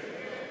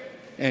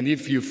 And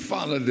if you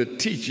follow the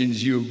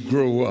teachings, you'll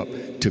grow up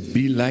to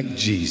be like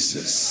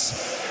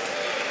Jesus.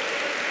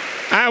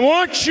 I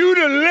want you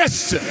to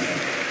listen,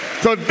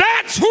 because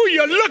that's who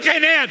you're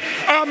looking at,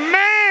 a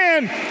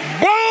man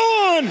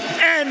born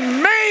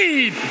and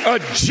made a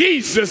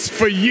Jesus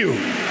for you.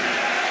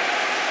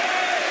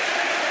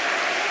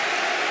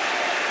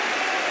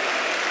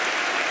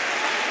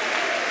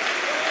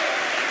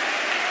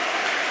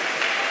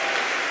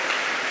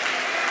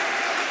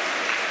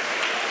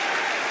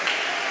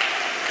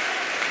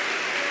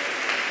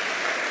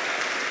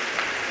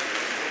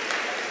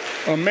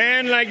 A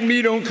man like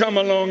me don't come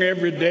along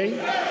every day.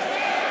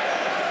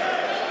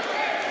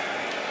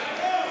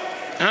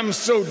 I'm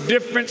so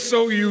different,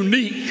 so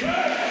unique.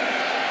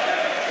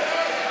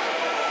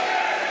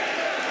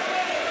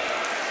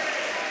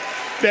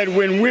 That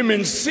when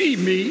women see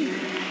me,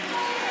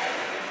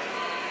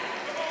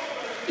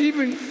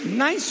 even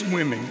nice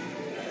women,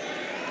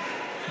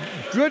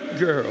 good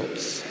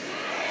girls,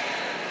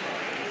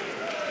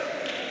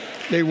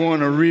 they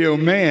want a real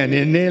man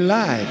in their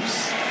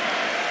lives.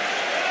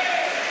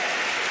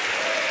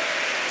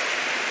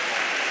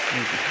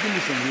 Give me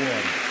some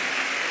water.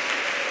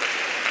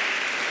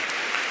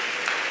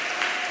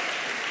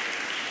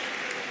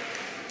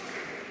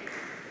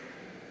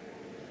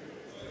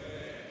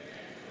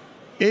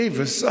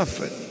 Ava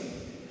suffered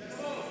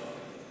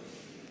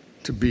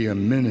to be a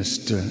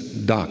minister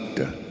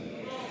doctor.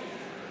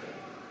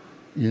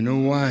 You know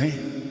why?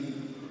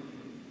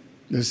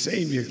 The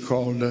Savior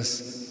called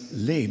us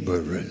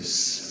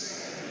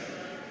laborers.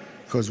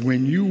 Because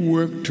when you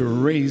work to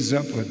raise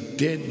up a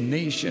dead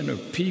nation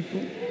of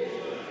people,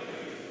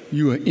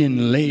 you are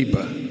in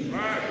labor.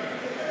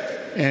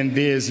 And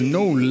there's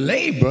no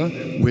labor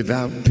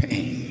without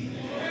pain.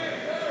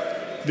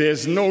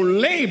 There's no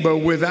labor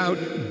without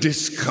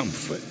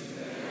discomfort.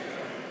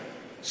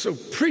 So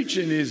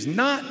preaching is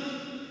not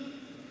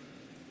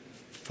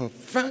for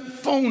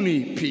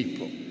phony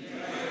people.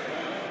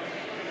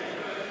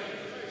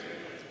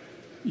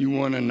 You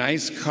want a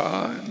nice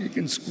car? You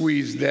can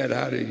squeeze that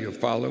out of your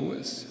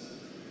followers.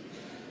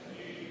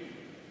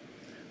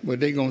 But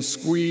they're going to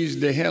squeeze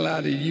the hell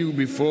out of you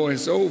before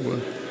it's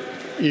over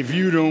if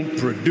you don't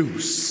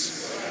produce.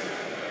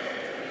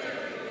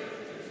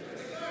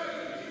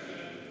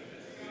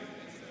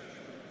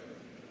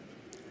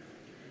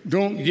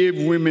 Don't give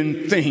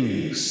women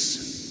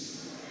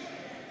things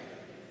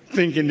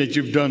thinking that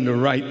you've done the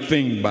right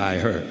thing by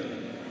her.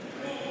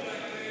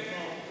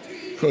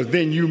 Because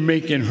then you're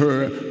making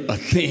her a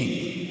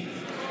thing.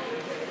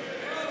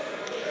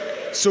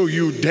 So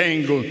you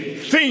dangle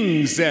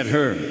things at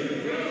her.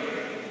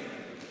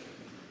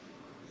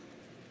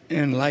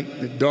 And like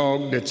the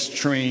dog that's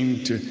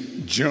trained to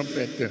jump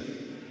at the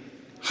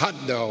hot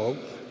dog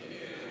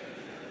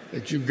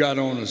that you got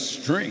on a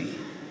string,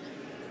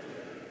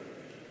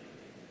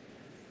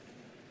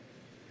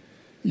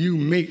 you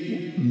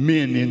make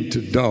men into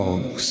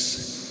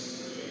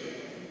dogs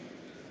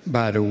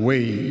by the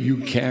way you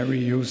carry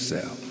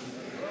yourself.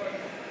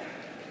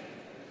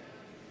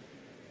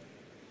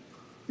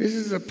 This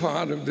is a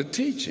part of the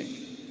teaching.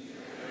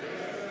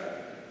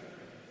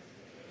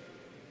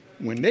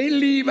 When they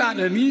leave out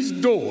of these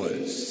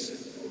doors,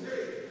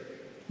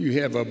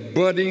 you have a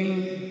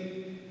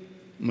budding,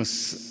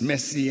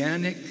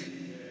 messianic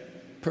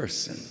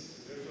person.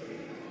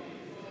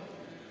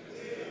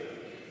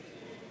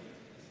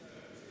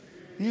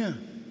 Yeah.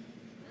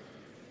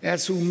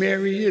 That's who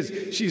Mary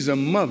is. She's a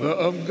mother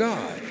of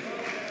God.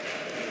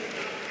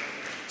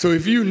 So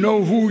if you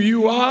know who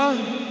you are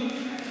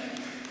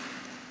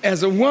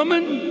as a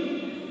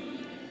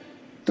woman,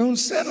 don't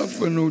settle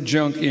for no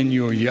junk in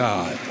your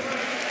yard.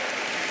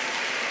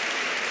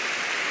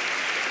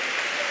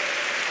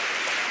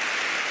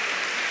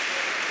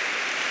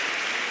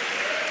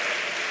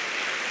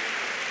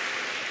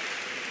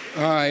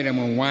 All right, I'm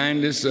going to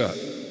wind this up.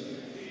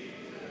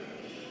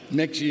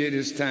 Next year,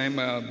 this time,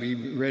 I'll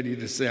be ready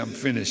to say I'm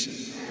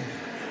finishing.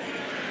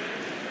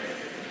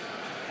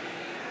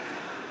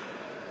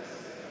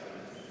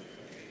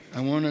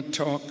 I want to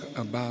talk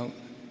about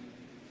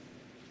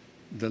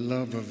the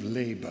love of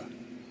labor.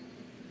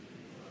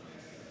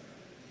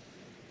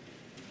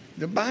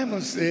 The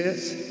Bible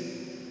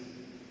says,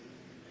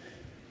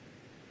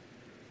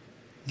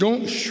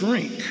 don't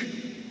shrink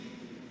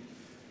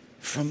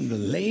from the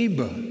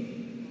labor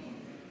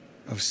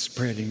of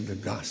spreading the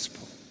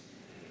gospel.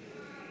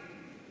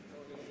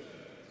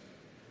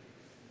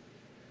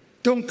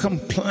 Don't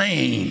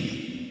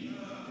complain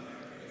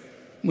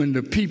when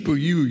the people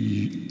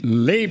you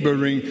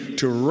laboring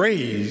to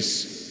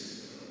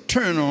raise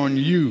turn on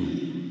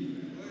you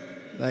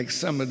like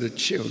some of the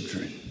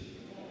children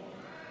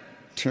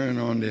turn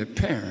on their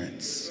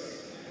parents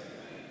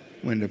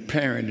when the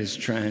parent is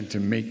trying to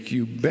make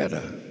you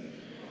better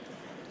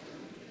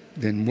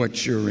than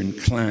what you're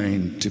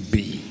inclined to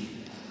be.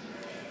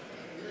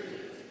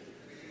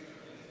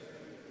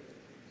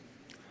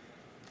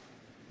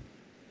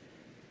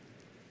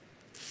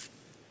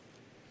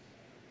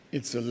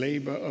 It's a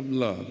labor of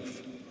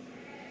love.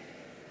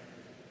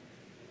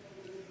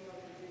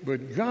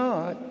 But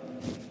God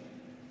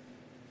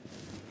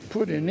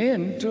put an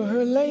end to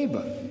her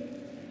labor.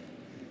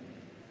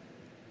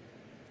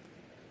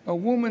 A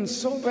woman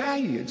so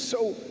valued,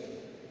 so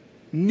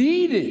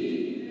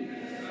needed.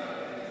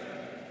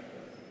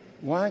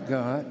 Why,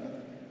 God,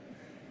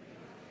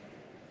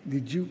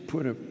 did you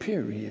put a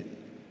period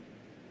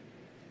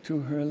to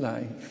her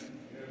life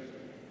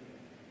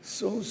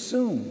so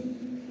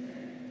soon,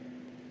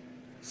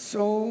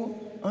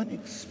 so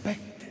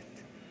unexpected?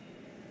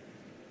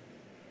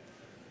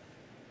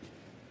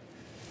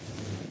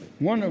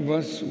 One of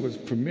us was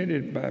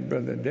permitted by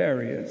Brother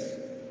Darius.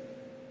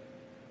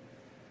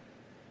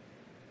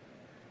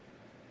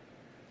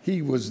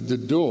 He was the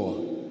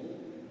door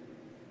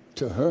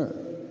to her.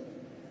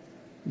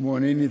 You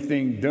want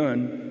anything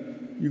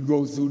done, you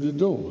go through the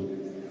door.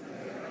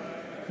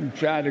 You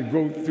try to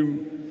go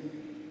through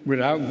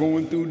without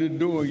going through the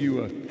door,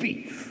 you're a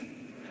thief.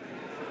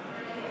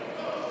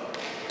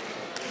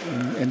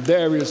 And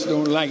Darius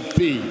don't like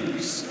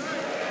thieves.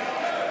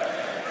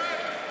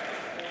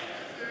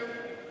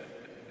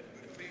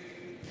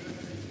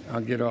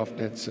 I'll get off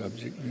that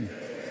subject.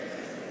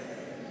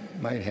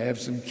 Might have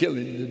some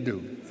killing to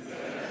do.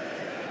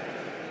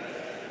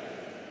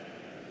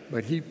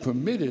 But he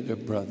permitted a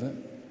brother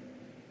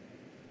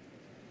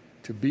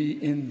to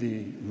be in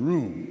the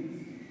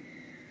room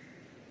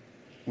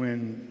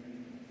when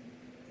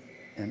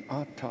an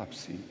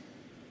autopsy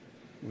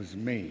was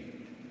made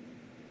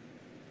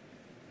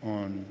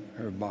on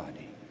her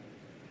body.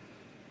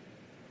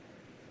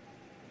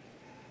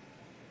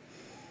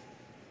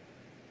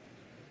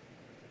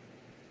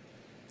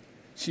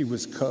 She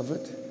was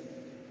covered.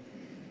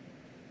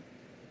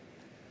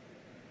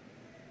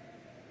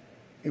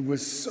 It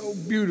was so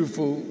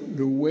beautiful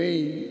the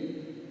way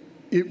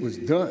it was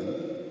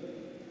done.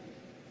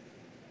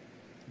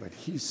 But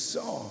he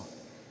saw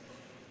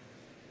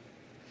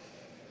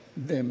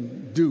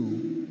them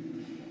do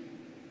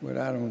what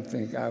I don't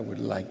think I would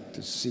like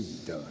to see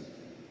done.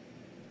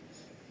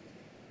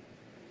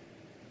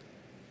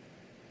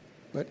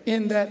 But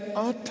in that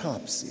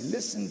autopsy,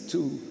 listen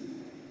to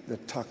the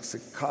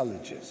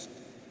toxicologist.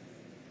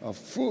 A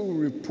full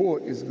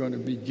report is going to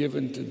be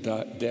given to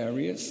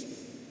Darius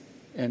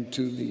and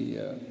to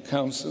the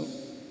council.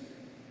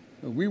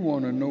 But we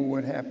want to know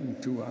what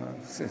happened to our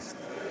sister.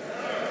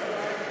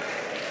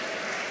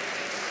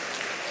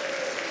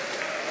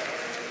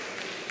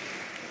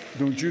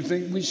 Don't you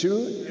think we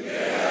should?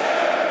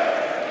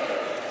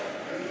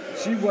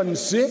 She wasn't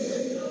sick.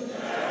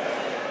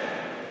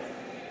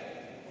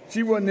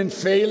 She wasn't in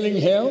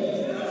failing health.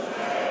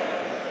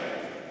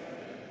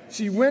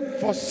 She went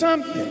for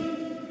something.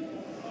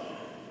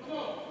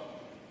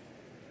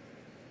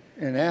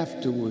 And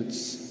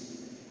afterwards,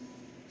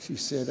 she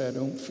said, I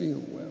don't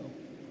feel well.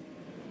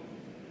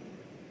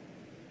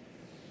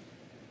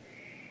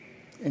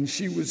 And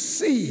she was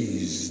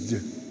seized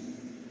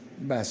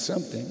by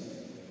something.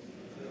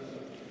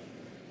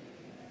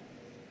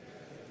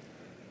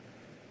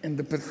 And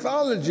the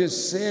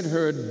pathologist said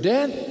her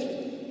death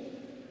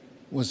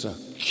was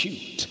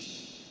acute.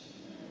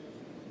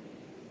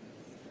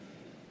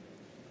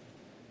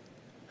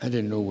 I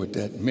didn't know what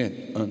that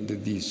meant under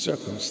these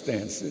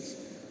circumstances,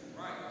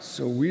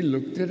 so we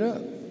looked it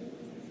up.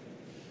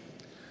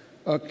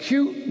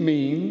 Acute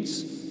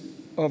means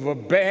of a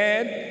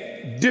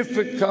bad,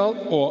 difficult,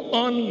 or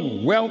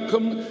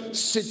unwelcome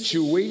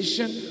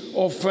situation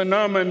or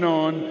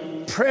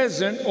phenomenon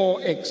present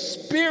or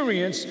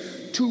experienced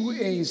to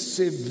a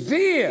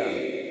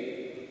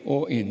severe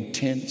or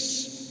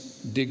intense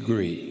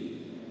degree.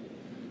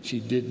 She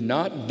did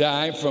not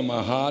die from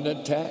a heart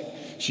attack.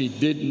 She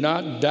did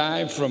not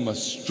die from a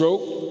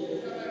stroke.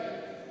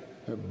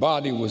 Her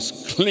body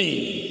was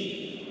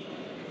clean.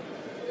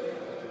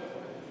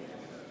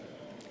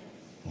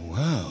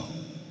 Wow.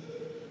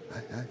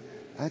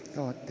 I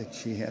thought that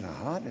she had a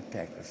heart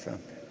attack or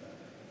something.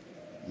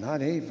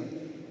 Not Ava.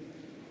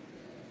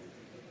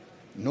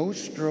 No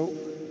stroke.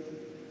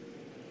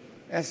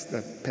 That's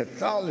the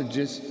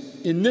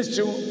pathologist's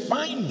initial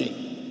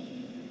finding.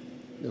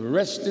 The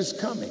rest is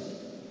coming.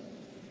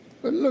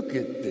 But look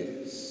at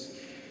this.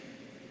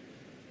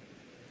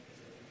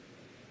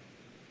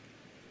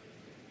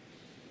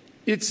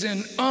 It's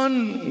an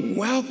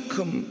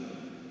unwelcome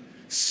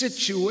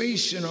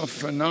situation or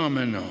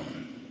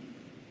phenomenon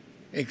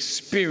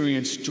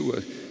experienced to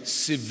a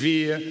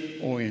severe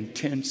or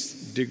intense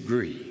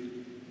degree.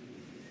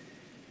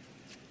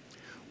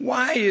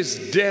 Why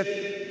is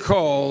death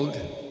called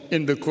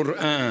in the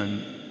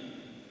Quran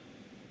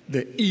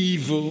the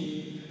evil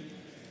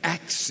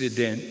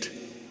accident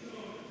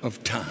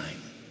of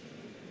time.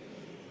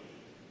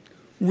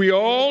 We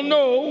all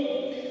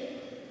know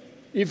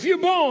if you're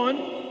born,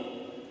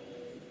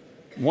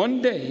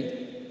 one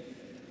day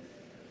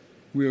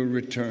we'll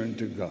return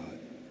to God.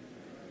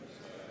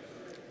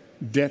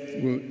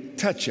 Death will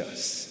touch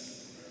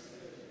us.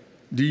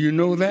 Do you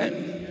know that?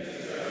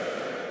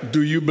 Yes,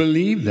 do you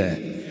believe that?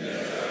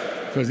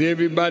 Because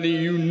everybody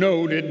you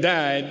know that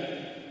died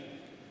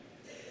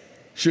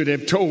should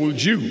have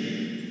told you,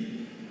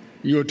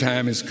 your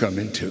time is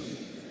coming too.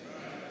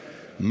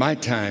 My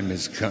time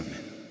is coming.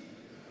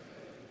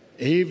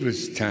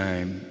 Ava's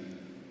time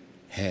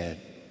had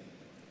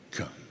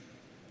come.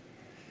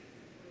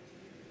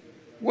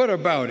 What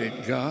about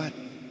it, God?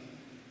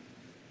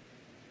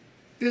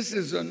 This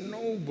is a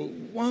noble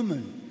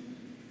woman.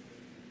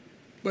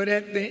 But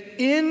at the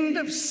end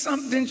of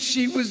something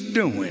she was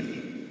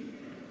doing,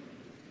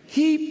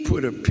 he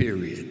put a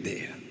period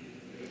there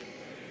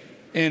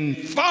and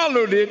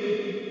followed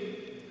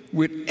it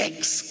with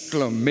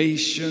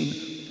exclamation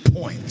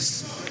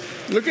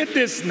points. Look at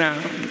this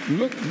now.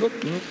 Look.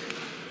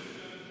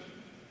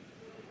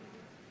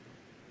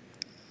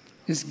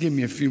 Just give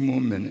me a few more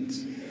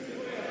minutes.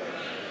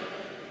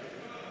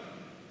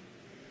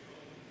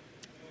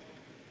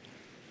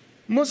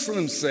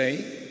 Muslims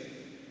say,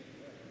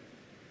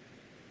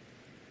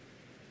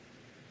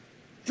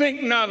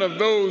 think not of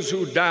those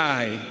who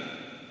die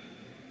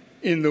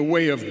in the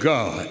way of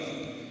God,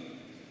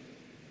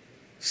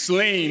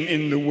 slain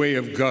in the way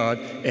of God,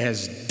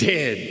 as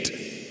dead.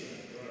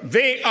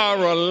 They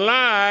are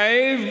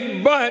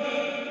alive,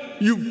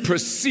 but you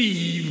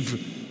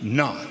perceive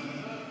not.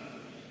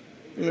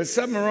 Well, there's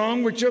something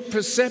wrong with your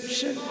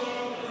perception.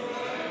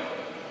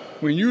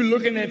 When you're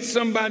looking at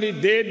somebody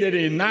dead that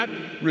is not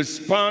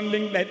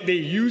responding that they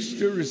used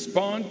to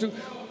respond to,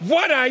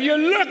 what are you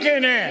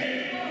looking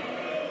at?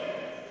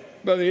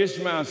 Brother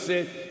Ishmael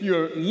said,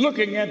 you're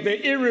looking at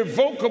the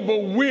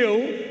irrevocable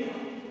will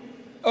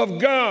of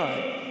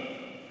God.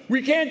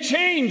 We can't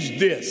change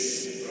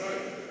this.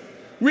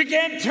 We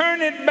can't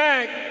turn it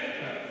back.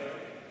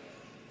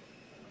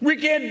 We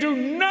can't do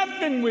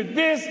nothing with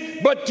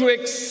this but to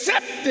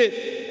accept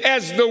it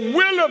as the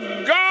will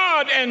of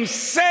God and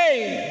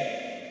say,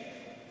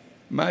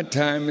 my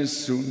time is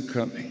soon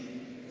coming.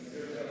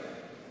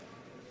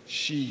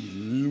 She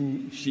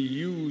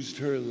used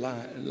her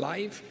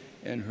life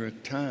and her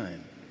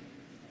time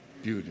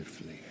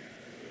beautifully.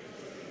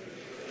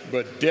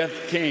 But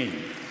death came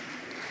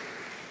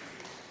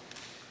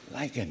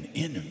like an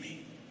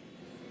enemy.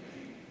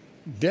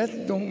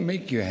 Death don't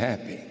make you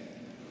happy.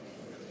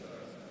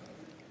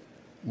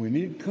 When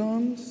it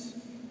comes,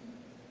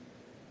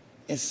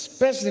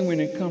 especially when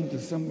it comes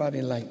to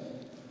somebody like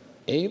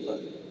Ava,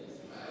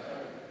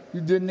 you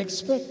didn't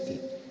expect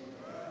it.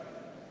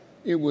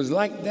 It was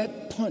like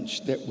that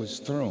punch that was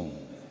thrown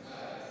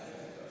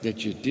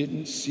that you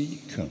didn't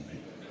see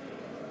coming,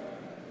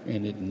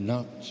 and it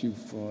knocked you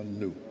for a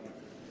loop.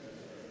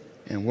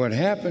 And what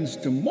happens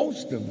to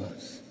most of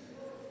us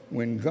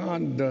when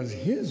God does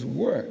his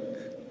work,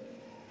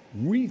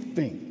 we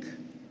think,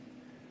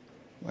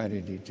 why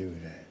did he do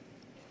that?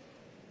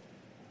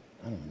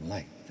 I don't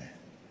like that.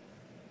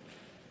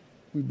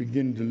 We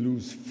begin to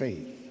lose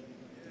faith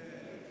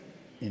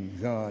in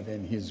God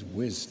and his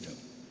wisdom.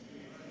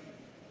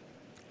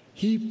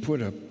 He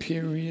put a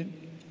period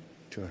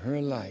to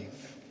her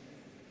life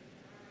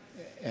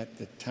at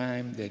the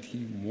time that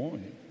he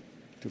wanted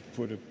to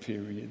put a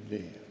period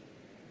there.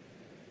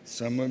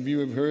 Some of you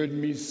have heard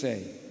me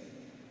say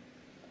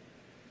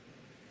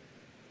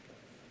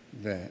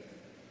that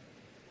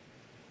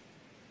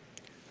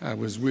I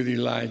was with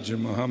Elijah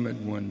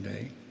Muhammad one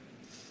day.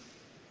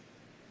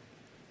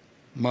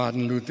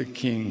 Martin Luther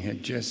King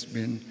had just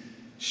been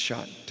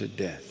shot to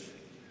death.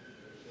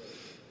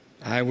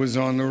 I was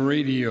on the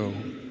radio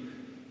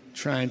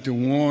trying to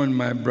warn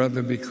my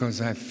brother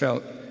because I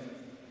felt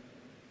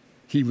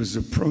he was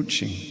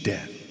approaching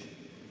death.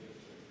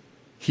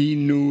 He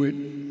knew it.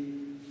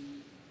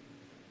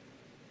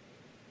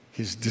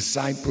 His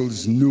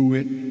disciples knew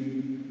it.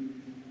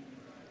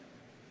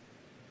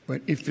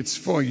 But if it's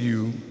for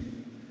you,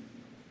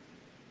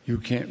 you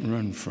can't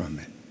run from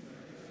it.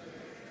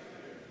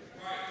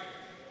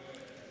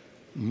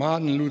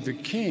 Martin Luther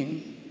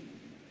King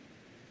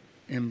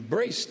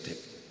embraced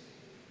it.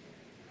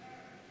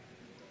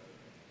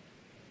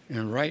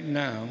 And right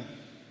now,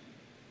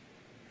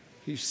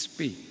 he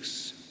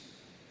speaks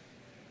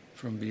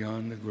from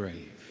beyond the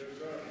grave.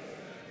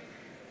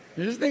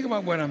 Just think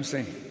about what I'm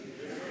saying.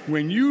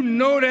 When you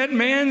know that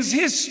man's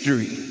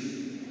history,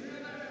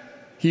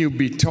 he'll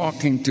be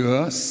talking to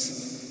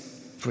us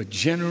for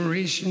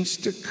generations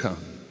to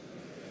come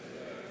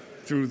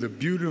through the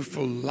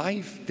beautiful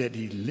life that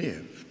he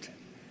lived,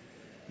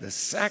 the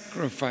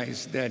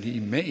sacrifice that he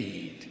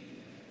made,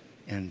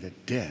 and the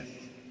death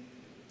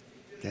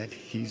that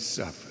he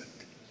suffered.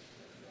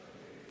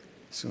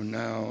 So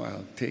now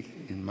I'll take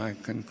in my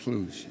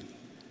conclusion.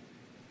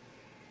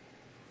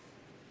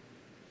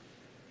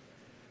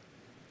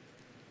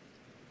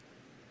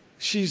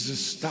 She's a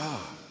star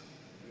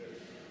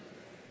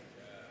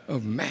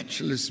of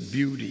matchless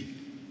beauty.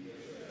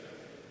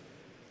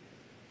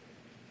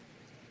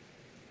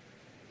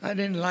 I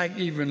didn't like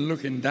even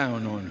looking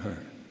down on her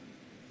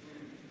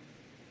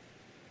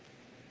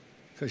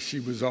because she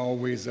was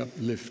always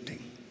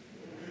uplifting.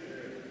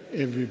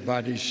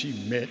 Everybody she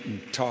met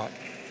and taught,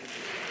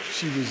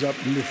 she was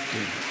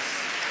uplifting.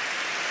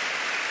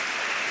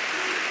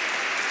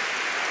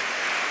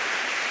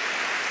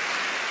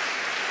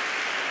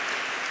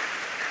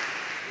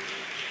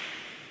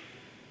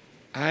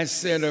 I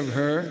said of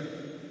her,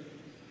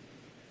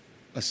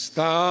 a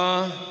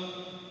star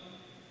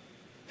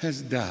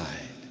has died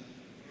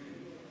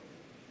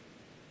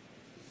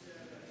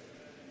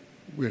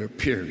with a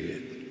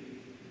period.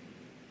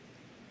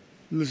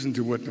 Listen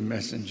to what the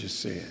messenger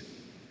said.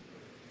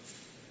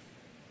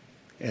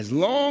 As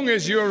long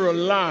as you're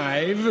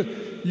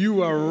alive,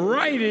 you are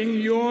writing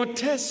your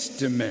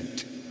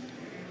testament.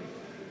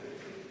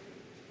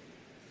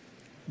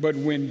 But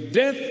when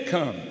death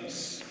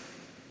comes,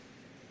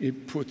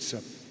 it puts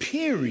a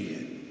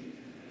period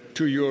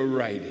to your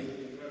writing.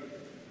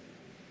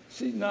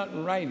 She's not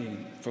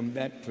writing from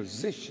that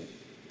position,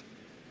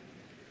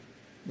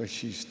 but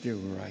she's still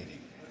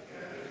writing.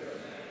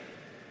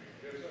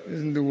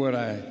 Listen to what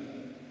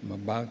I'm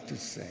about to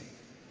say.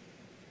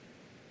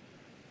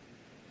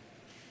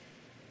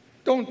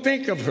 Don't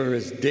think of her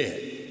as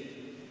dead,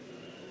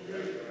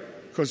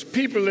 because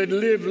people that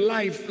live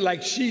life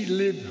like she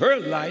lived her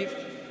life,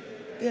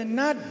 they're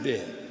not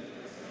dead,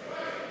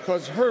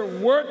 because her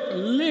work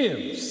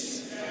lives.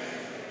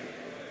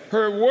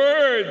 Her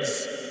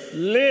words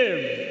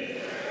live.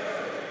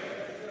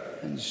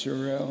 And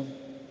Sherelle,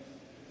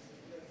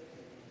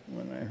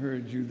 when I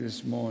heard you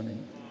this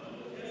morning,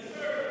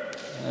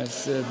 I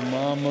said,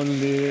 Mama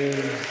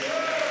lives.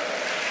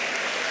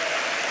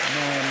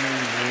 Mama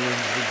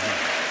lives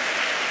again.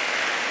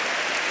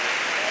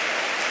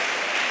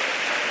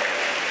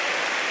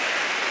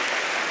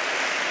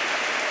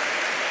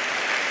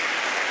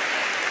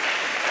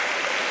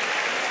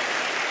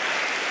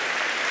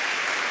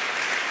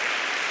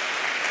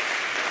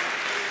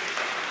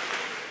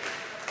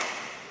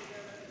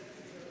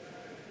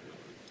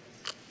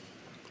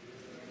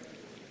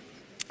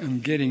 I'm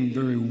getting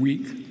very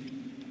weak,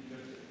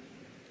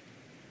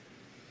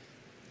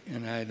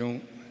 and I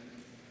don't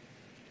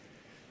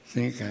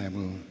think I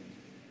will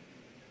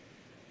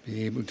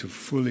be able to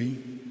fully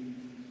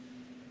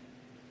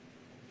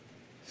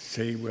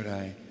say what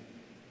I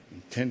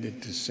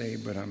intended to say,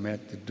 but I'm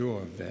at the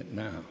door of that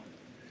now.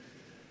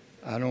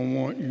 I don't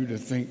want you to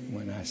think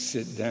when I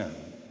sit down,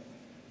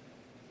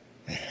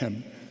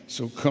 I'm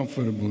so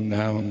comfortable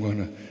now I'm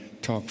going to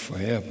talk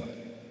forever.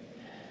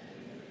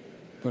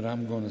 But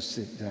I'm going to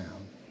sit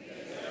down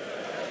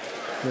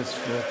just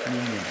for a few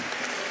minutes.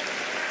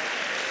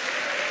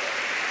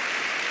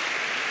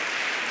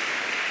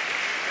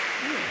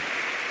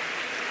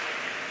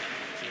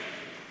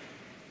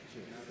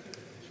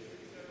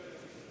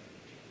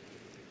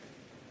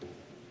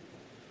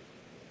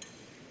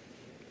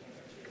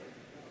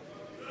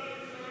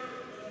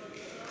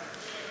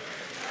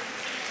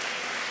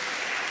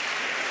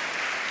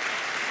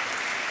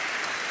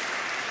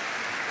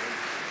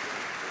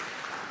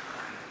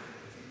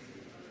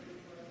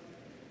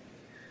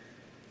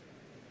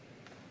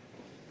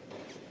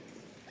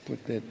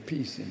 Put that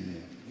piece in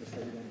there.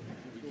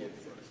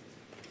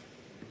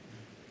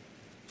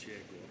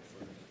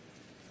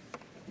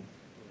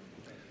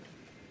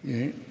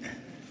 Yeah.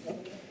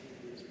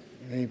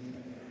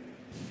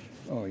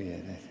 Oh, yeah.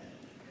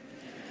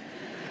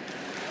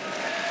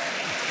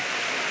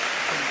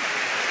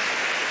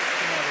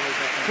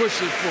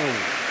 Push it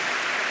forward.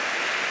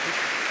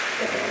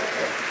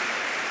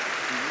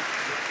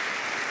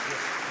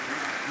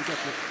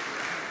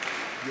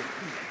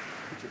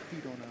 Put your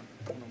feet on them.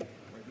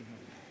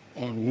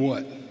 On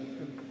what? And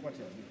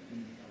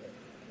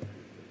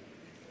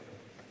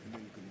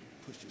then you can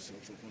push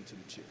yourself up onto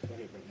the chair. Go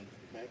ahead, brother.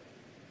 Back.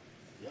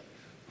 Yep.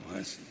 Oh, I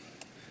see.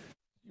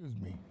 Excuse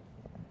me.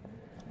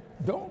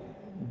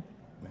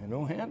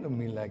 Don't handle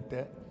me like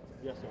that.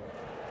 Yes, sir.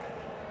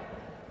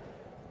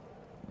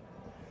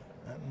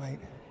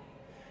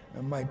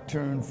 I might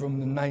turn from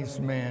the nice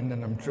man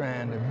that I'm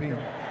trying to be. There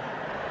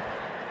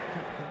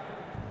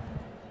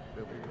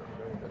we go.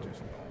 I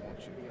just don't want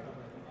you to.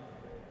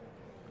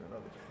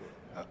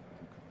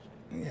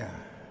 Yeah.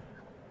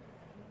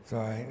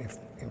 Sorry,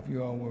 if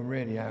you all were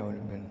ready, I would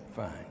have been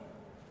fine.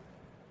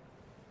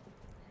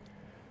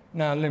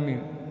 Now let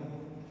me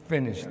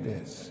finish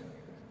this.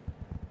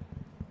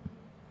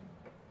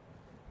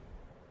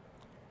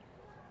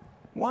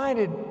 Why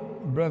did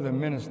Brother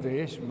Minister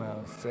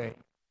Ishmael say,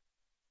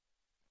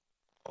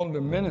 all the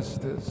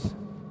ministers,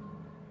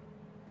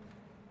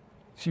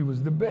 she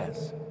was the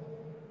best?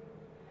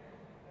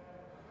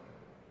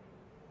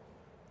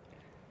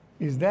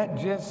 Is that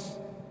just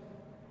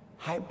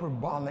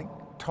hyperbolic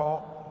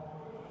talk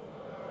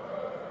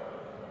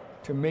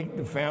to make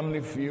the family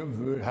feel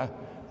good?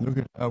 Look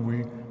at how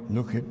we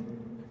look at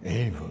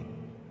Ava.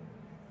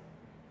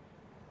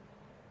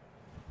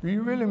 Do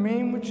you really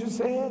mean what you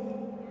said?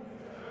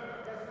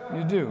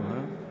 You do,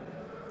 huh?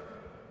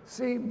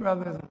 See,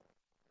 brothers,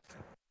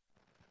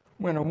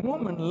 when a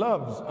woman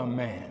loves a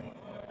man,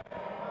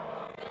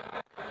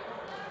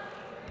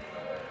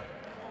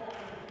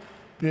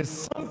 there's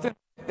something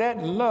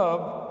that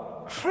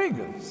love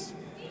triggers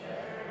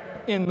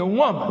in the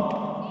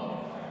woman.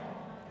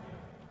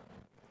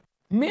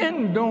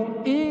 Men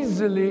don't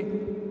easily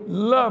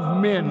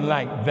love men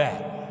like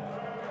that.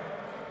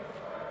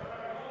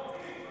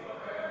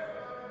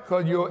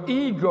 Because your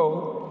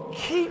ego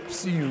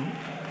keeps you.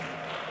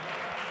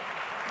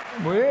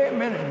 Wait a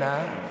minute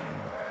now.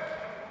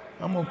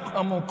 I'm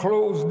gonna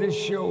close this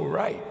show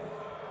right.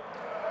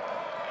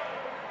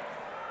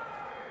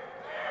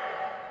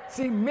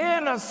 See,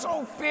 men are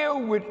so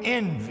filled with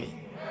envy.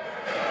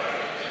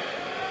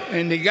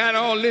 And they got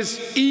all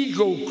this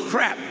ego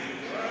crap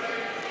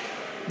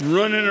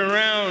running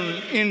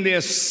around in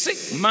their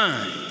sick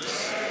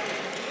minds.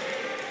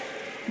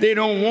 They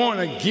don't want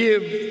to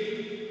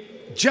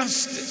give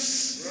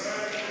justice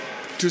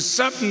to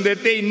something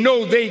that they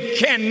know they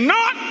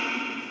cannot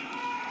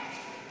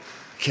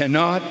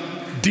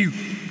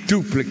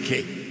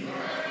duplicate.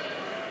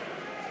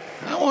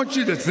 I want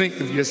you to think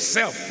of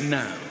yourself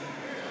now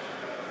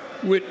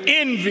with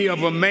envy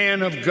of a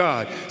man of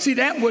God. See,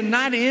 that was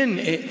not in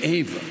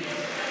Ava.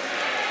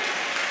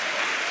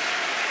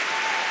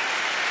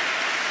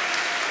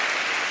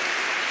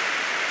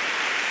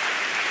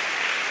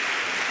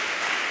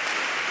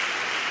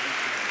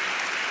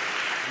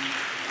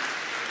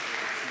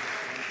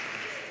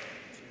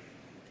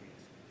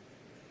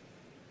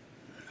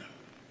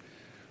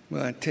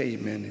 Well, I tell you,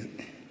 man,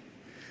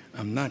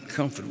 I'm not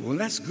comfortable. Well,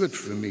 that's good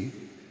for me,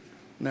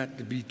 not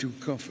to be too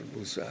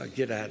comfortable, so I'll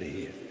get out of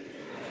here.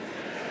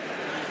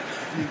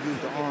 You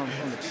use the arms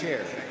on the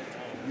chair.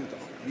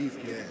 Use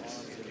the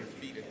yes. Your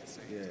feet at the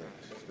same time.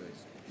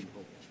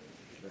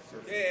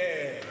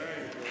 Yeah.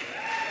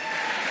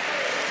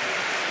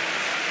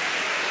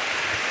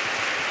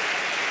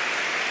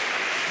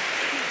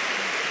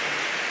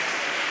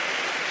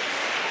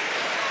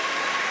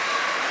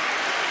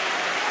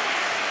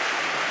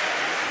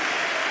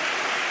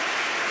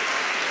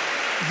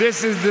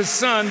 This is the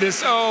son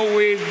that's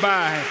always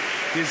by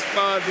his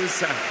father's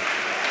side.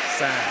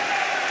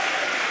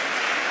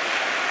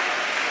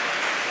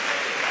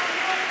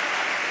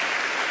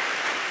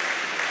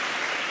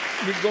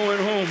 We're going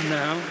home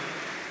now.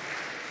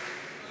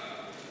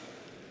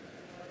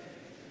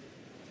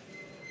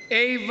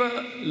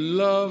 Ava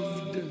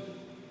loved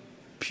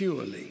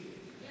purely.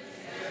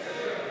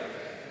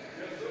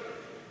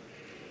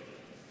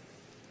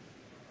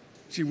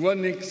 She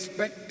wasn't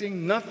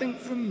expecting nothing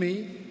from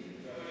me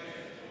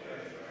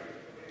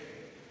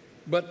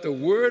but the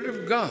Word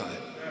of God,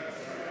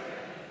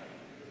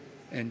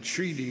 and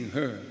treating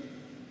her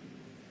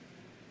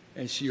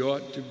as she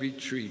ought to be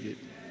treated.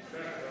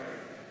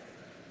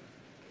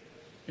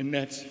 And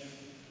that's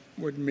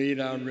what made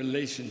our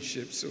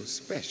relationship so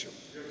special.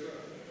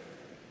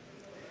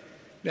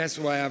 That's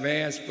why I've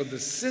asked for the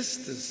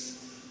sisters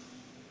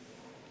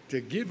to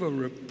give a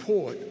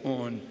report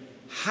on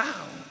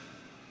how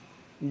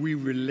we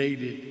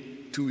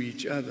related to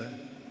each other,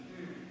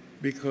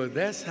 because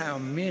that's how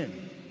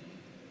men,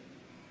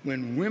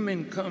 when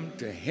women come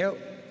to help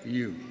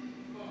you,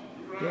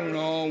 don't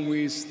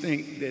always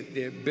think that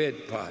they're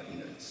bed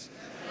partners.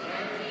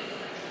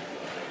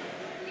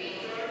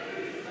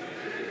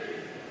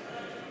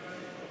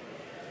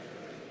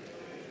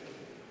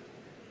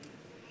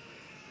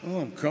 Oh,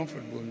 I'm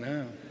comfortable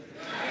now.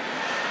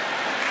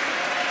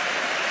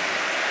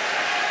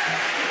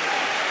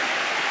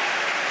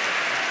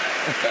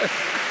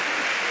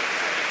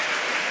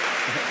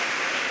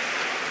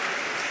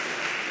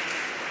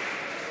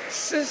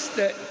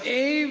 Sister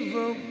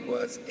Ava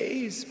was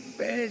a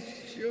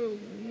special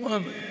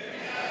woman.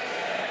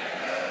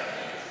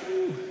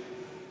 Ooh.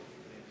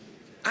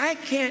 I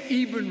can't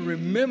even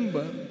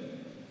remember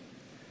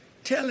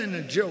telling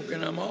a joke,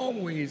 and I'm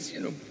always,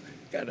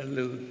 got a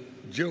little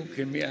joke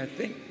in me. I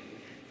think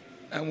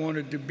I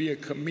wanted to be a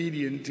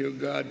comedian until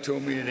God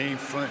told me it ain't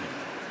funny.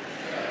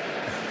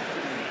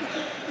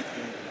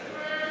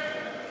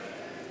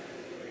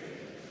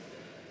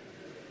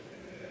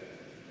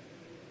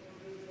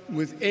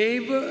 With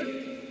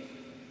Ava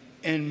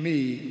and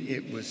me,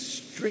 it was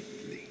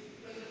strictly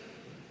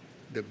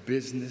the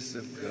business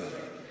of God.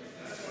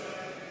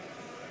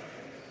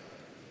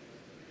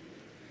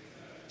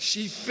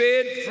 She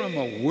fed from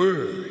a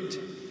word,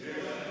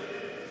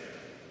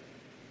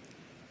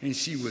 and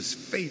she was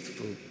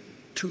faithful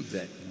to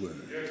that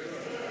word.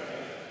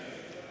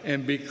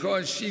 And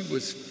because she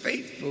was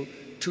faithful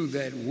to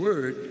that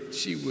word,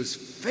 she was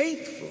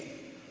faithful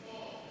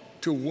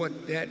to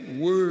what that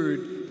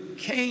word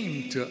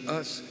came to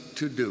us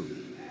to do,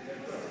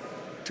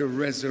 to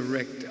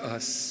resurrect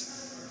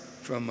us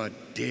from a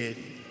dead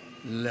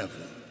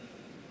level.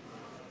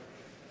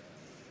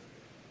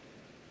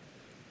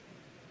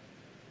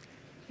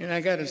 And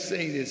I got to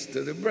say this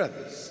to the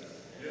brothers.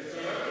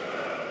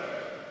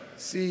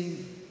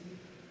 See,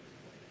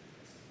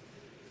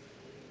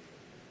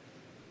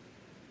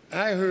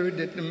 I heard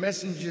that the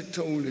messenger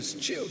told his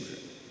children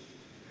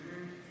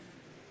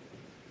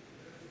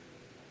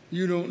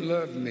you don't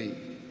love me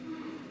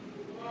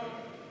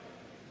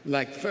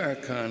like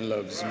Farrakhan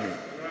loves me.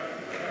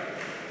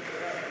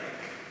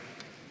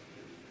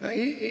 Now,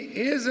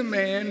 here's a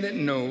man that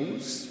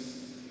knows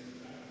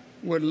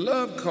what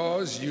love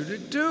calls you to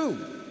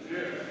do.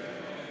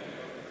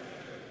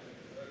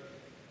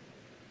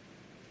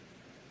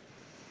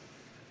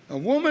 A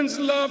woman's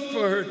love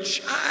for her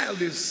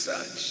child is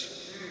such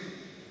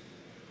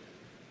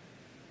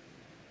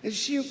that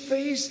she'll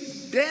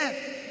face death,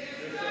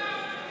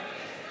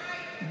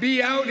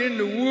 be out in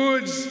the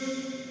woods,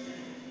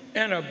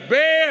 and a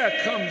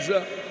bear comes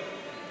up,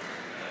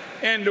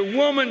 and the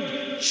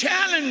woman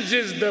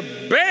challenges the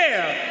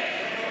bear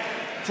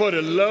for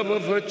the love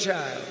of her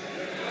child.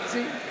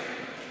 See,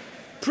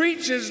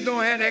 preachers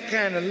don't have that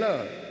kind of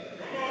love.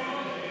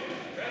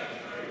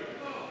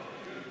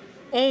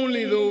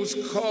 Only those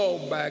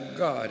called by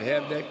God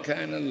have that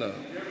kind of love.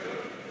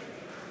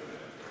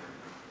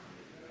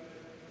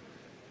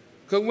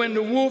 Because when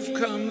the wolf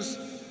comes,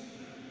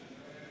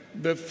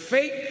 the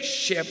fake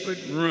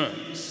shepherd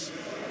runs.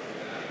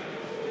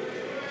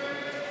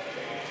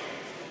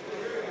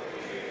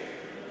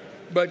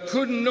 But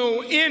couldn't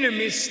no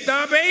enemy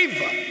stop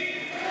Ava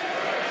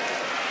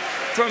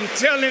from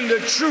telling the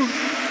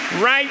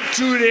truth right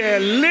to their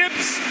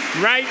lips,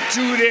 right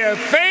to their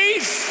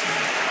face?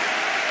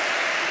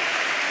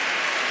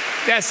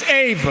 That's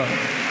Ava.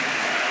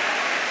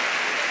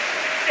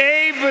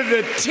 Ava,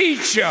 the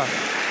teacher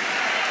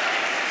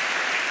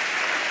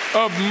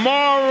of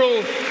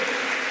moral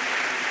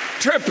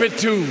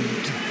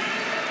turpitude.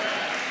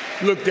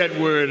 Look that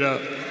word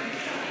up.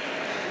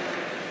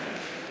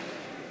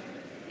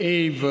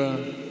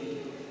 Ava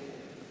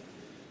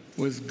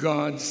was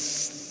God's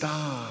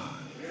star.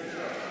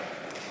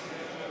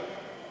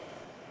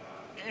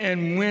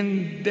 And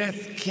when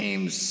death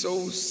came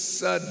so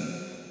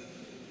sudden,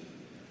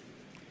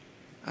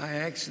 I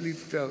actually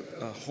felt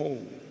a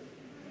hole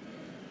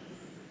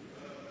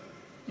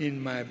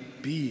in my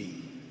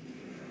being.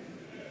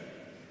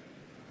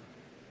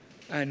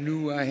 I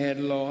knew I had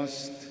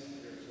lost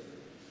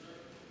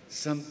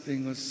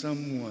something or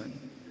someone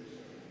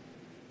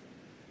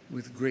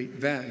with great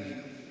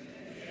value.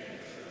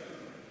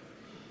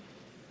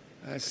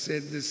 I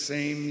said the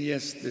same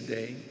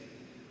yesterday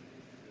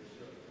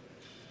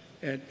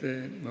at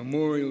the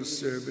memorial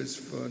service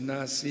for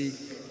Nasi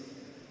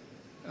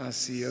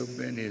Asiel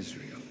Ben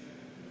Israel.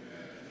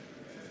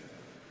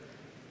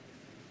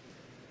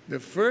 The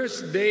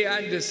first day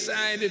I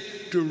decided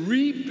to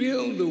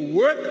rebuild the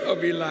work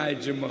of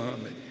Elijah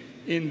Muhammad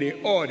in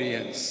the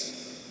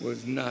audience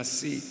was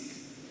Nasi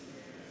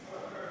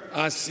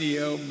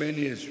Asiel Ben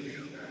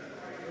Israel.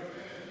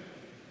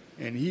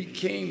 And he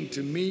came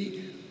to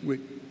me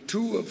with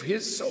 2 of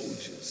his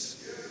soldiers.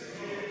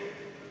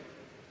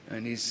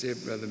 And he said,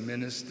 "Brother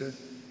Minister,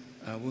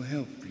 I will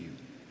help you."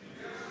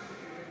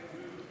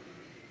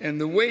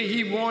 And the way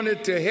he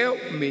wanted to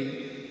help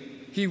me,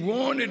 he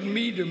wanted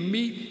me to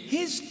meet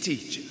his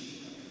teacher.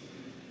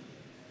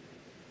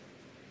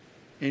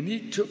 And he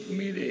took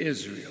me to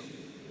Israel.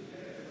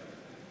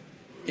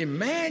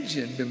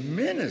 Imagine the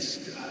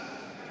minister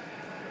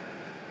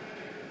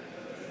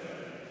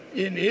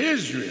in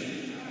Israel.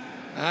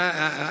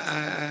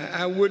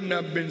 I wouldn't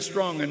have been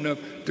strong enough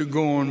to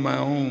go on my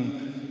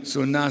own.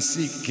 So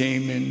Nasik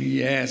came and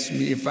he asked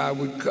me if I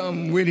would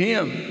come with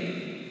him.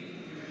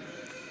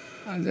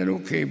 I said,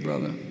 "Okay,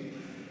 brother."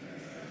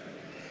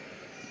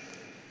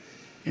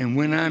 And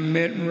when I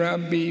met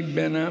Rabbi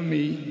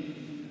Ben-Ami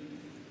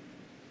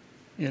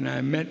and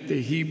I met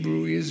the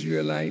Hebrew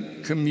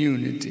Israelite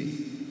community,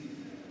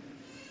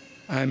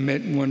 I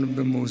met one of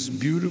the most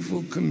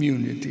beautiful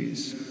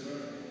communities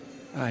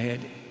I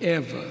had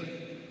ever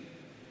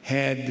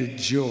had the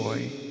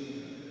joy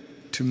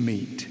to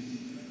meet.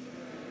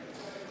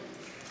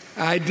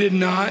 I did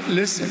not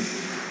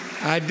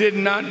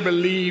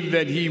believe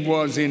that he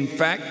was in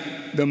fact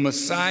the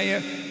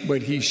Messiah,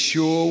 but he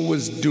sure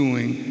was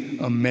doing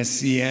a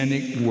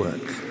messianic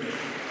work.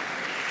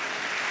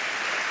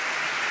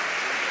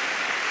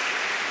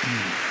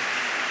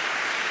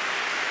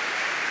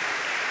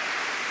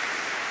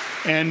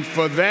 And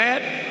for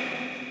that,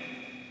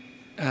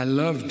 I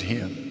loved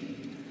him.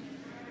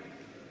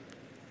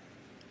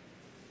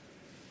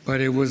 But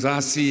it was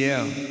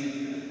Asiel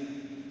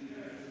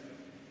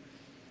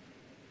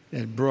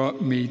that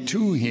brought me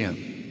to him.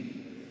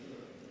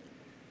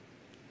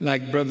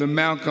 Like Brother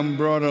Malcolm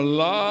brought a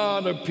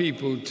lot of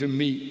people to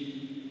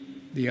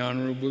meet the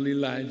Honorable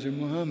Elijah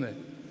Muhammad.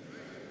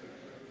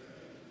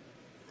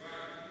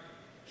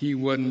 He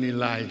wasn't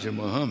Elijah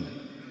Muhammad,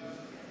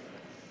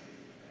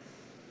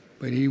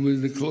 but he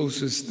was the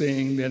closest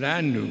thing that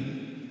I knew.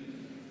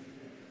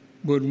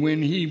 But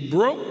when he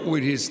broke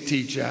with his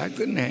teacher, I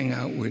couldn't hang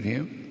out with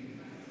him.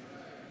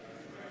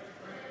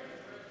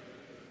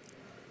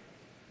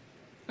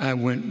 I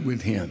went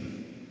with him.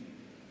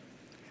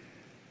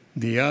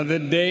 The other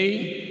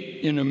day,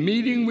 in a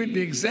meeting with the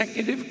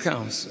Executive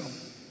Council,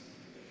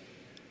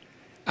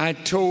 I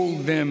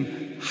told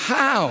them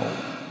how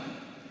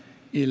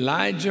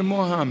Elijah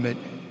Muhammad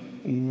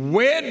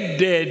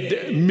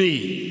wedded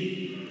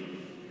me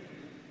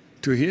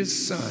to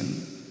his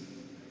son,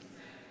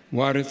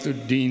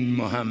 Warithuddin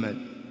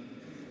Muhammad.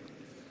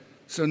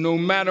 So no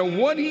matter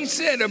what he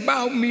said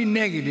about me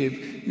negative,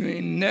 you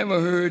ain't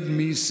never heard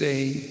me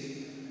say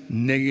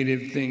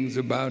negative things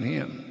about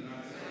him.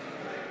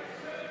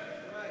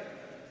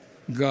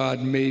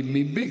 God made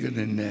me bigger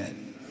than that.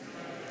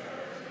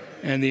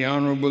 And the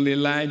Honorable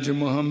Elijah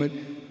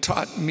Muhammad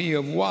taught me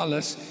of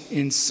Wallace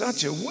in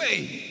such a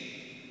way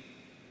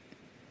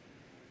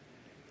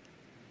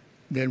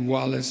that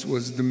Wallace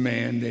was the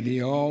man that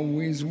he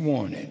always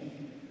wanted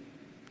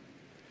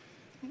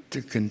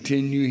to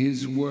continue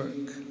his work.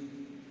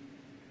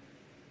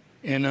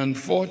 And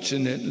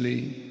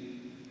unfortunately,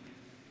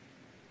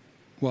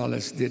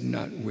 Wallace did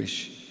not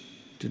wish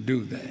to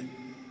do that.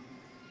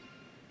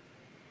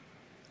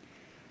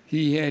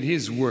 He had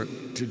his work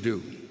to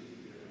do.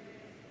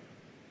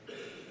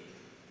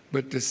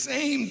 But the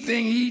same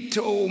thing he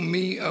told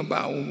me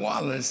about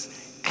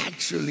Wallace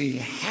actually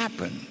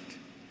happened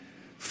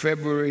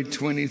February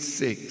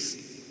 26,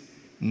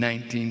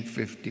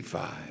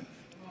 1955.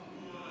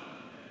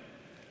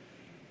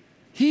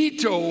 He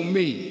told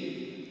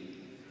me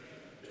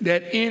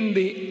that in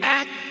the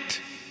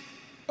act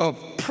of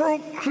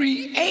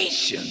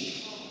procreation,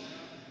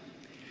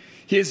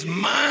 his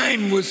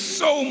mind was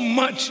so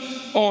much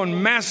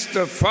on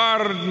Master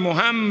Fard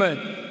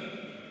Muhammad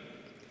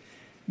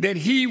that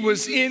he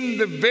was in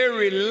the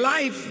very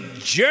life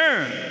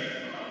germ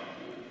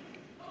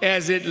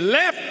as it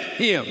left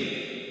him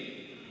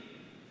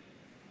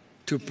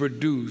to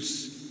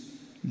produce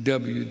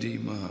W.D.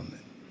 Muhammad.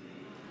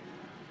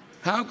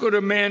 How could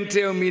a man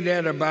tell me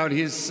that about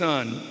his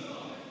son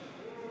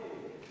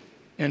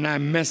and I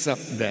mess up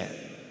that?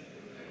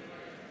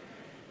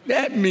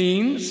 That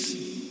means,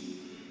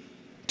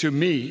 to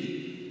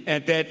me,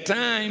 at that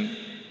time,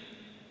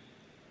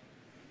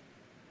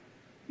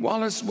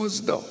 Wallace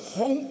was the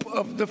hope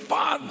of the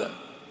Father.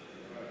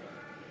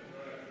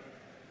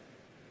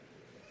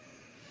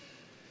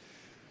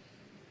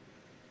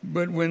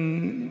 But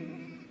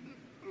when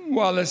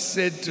Wallace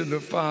said to the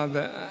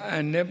Father,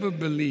 I never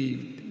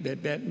believed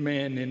that that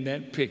man in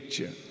that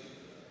picture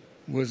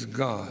was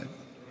God,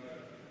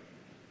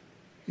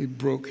 it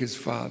broke his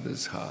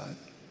father's heart.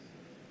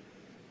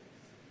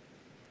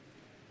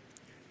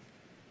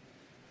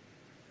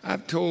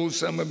 I've told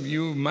some of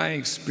you my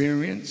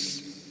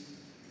experience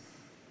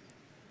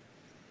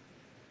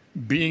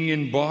being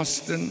in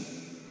Boston,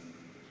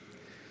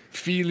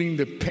 feeling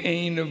the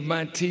pain of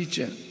my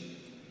teacher.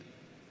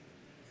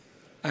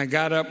 I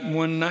got up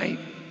one night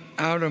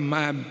out of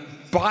my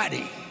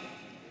body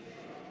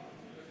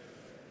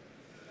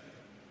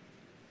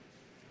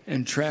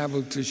and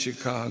traveled to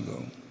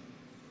Chicago.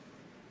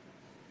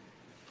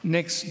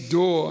 Next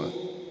door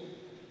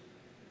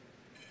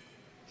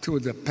to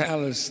the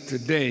palace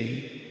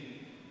today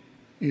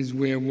is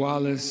where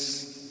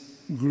Wallace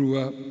grew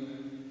up,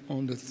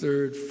 on the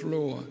 3rd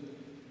floor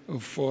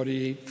of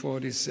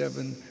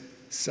 4847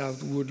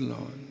 South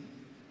Woodlawn.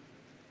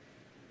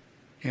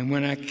 And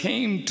when I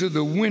came to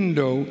the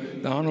window,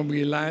 the Honorable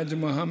Elijah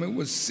Muhammad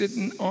was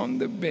sitting on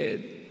the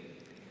bed,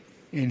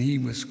 and he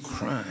was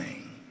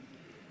crying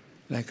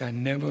like I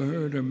never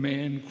heard a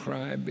man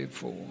cry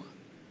before.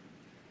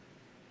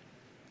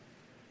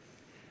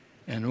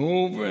 And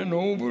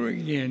over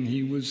again,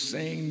 he was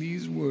saying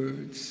these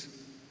words,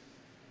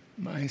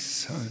 my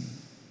son,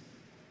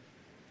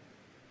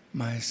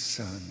 my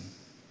son,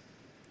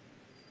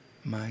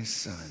 my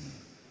son.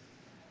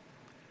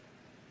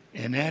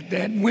 And at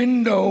that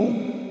window,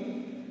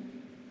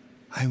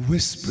 I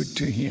whispered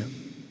to him,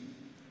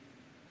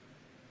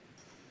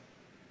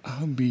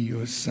 I'll be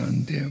your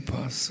son, dear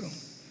apostle.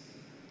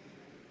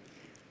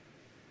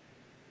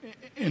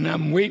 And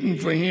I'm waiting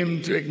for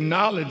him to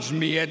acknowledge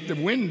me at the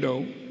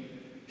window.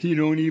 He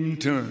don't even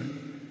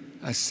turn.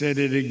 I said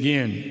it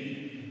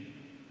again.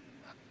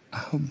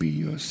 I'll be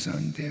your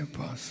son, dear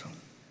apostle.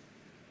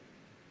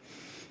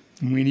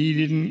 And when he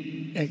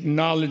didn't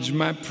acknowledge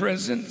my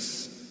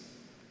presence,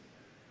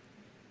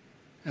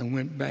 I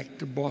went back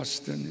to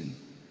Boston and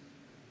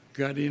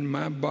got in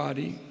my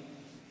body.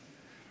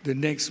 The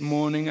next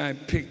morning, I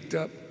picked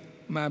up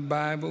my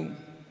Bible,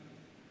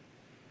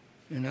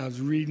 and I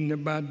was reading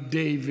about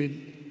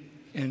David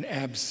and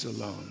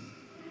Absalom.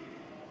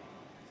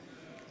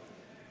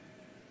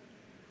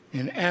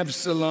 And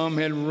Absalom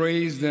had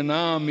raised an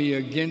army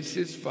against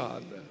his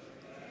father.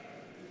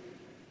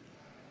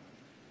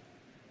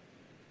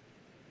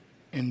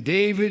 And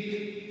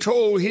David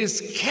told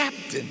his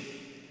captain,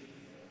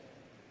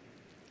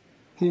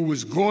 who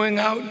was going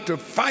out to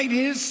fight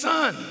his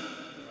son,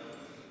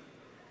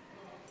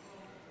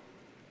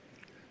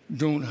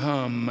 don't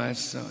harm my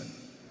son.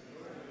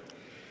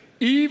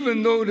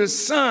 Even though the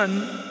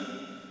son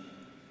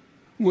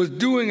was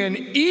doing an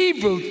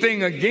evil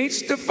thing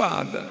against the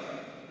father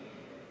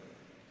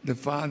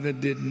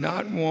did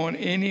not want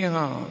any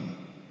harm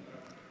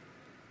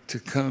to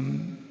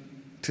come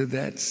to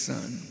that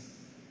son.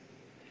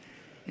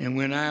 And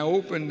when I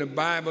opened the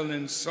Bible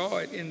and saw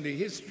it in the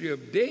history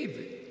of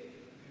David,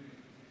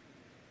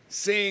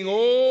 saying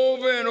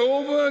over and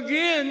over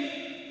again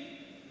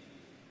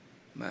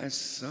My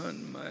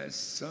son, my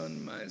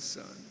son, my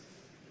son.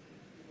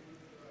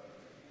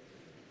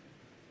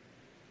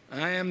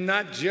 I am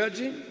not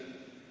judging,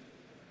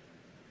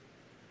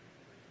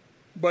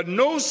 but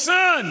no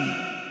son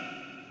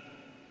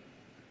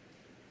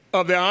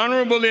of the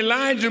Honorable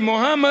Elijah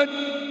Muhammad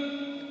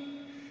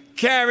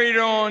carried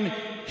on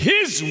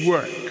his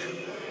work.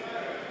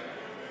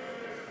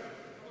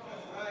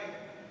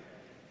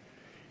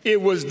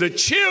 It was the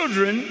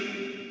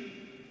children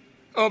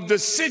of the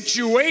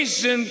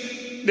situation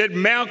that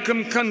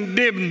Malcolm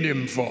condemned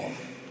him for.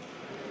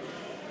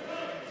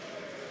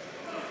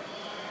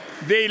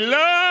 They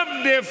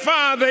loved their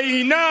father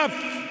enough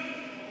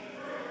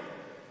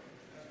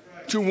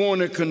to want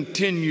to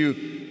continue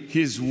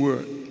his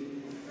work.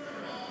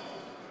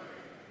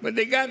 But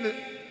they got a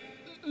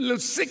little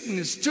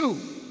sickness too,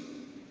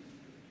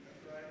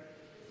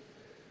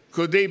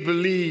 because they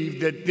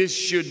believed that this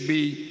should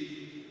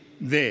be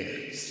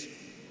theirs.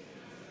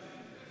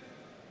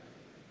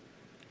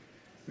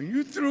 When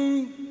you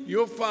threw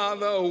your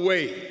father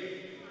away,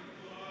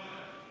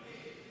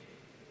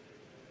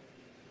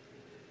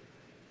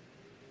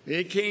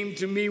 they came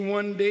to me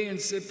one day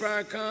and said,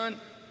 Farrakhan,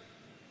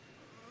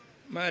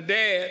 my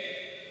dad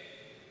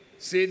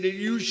said that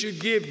you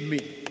should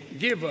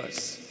give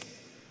us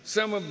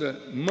some of the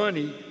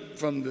money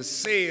from the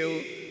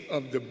sale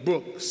of the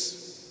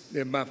books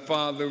that my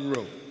father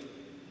wrote.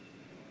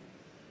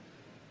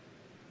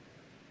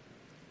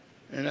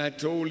 And I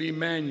told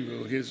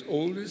Emmanuel, his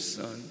oldest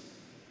son,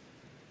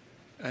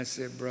 I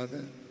said,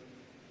 brother,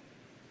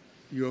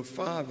 your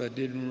father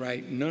didn't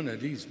write none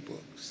of these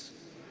books.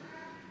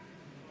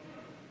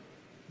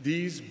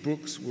 These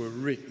books were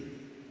written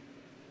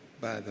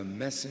by the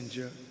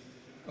messenger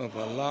of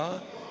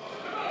Allah.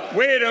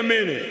 Wait a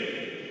minute.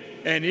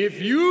 And if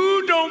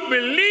you don't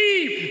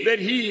believe that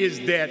he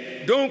is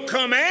that, don't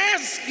come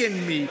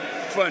asking me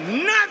for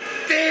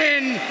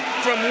nothing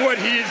from what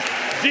he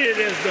did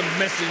as the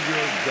messenger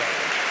of God.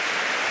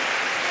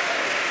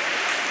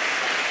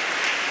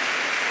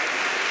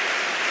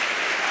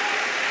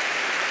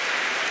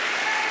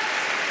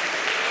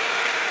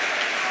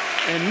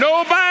 And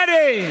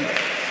nobody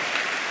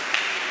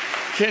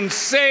can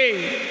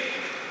say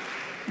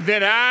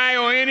that I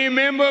or any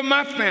member of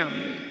my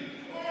family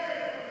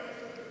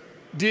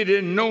did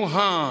it no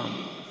harm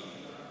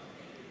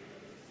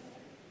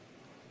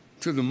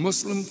to the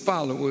Muslim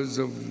followers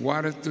of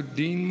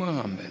Warathuddin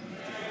Muhammad.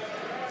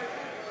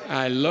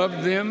 I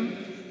love them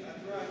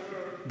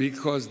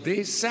because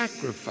they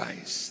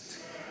sacrificed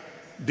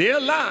their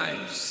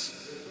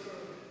lives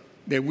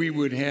that we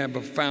would have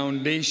a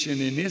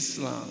foundation in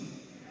Islam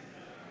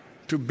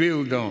to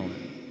build on.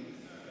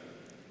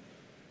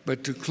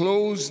 But to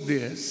close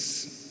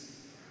this,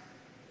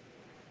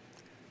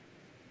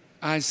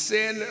 I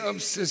said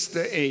of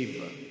Sister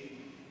Ava,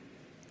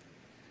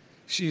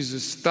 she's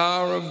a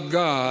star of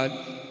God, ...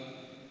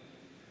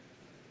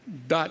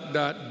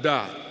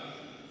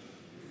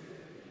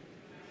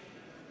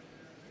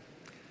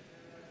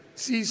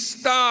 See,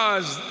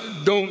 stars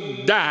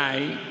don't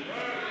die.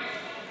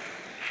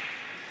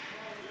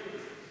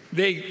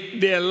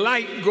 Their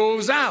light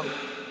goes out.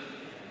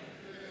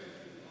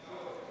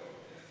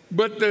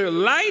 But the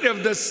light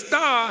of the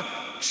star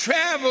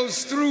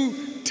travels through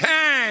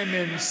time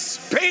and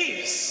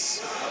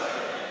space.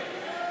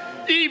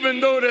 Even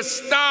though the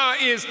star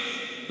is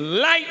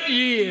light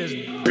years,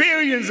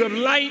 billions of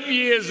light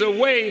years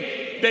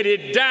away that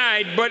it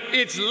died, but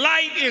its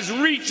light is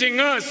reaching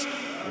us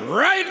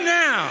right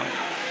now.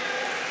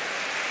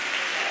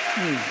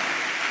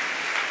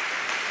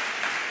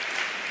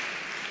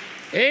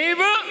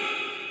 Ava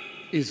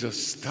is a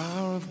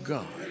star of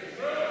God.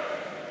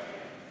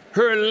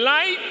 Her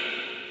light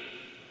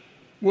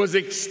was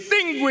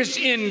extinguished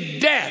in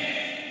death.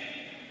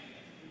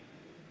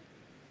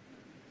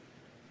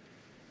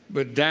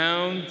 But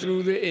down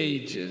through the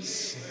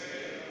ages,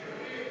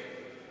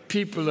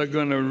 people are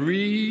going to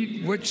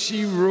read what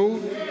she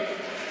wrote,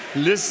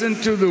 listen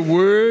to the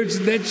words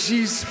that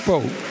she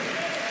spoke,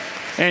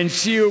 and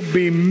she'll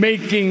be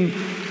making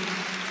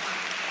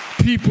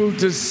people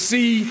to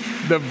see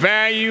the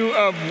value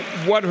of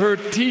what her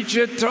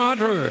teacher taught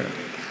her.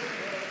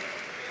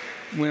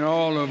 When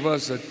all of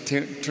us are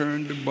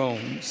turned to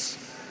bones.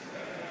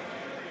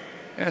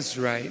 That's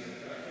right.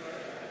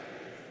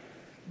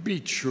 Be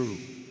true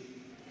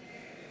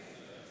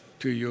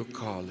to your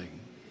calling.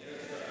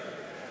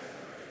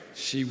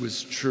 She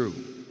was true.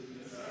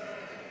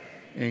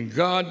 And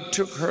God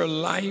took her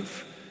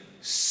life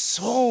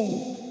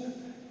so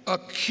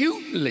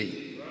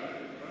acutely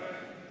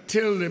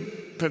till the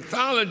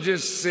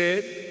pathologist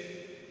said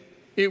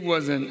it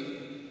was an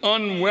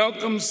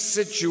unwelcome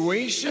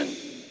situation,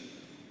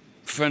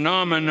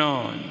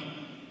 phenomenon,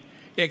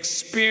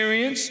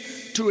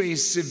 experienced to a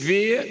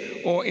severe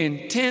or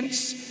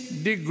intense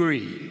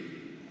degree.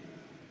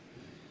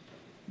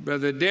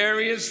 Brother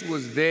Darius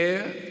was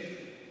there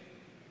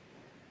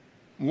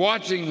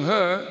watching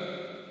her,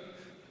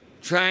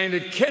 trying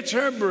to catch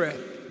her breath.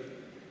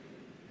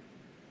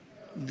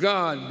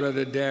 God,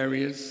 Brother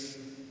Darius,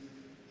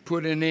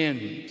 put an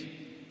end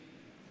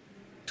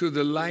to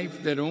the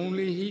life that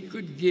only he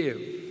could give,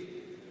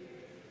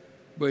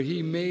 but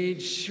he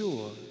made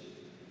sure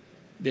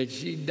that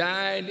she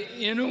died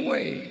in a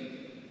way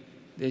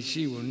that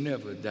she will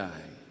never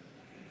die.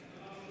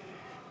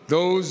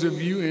 Those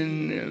of you,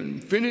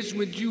 and finish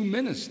with you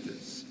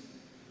ministers,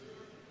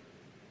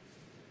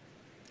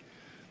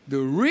 the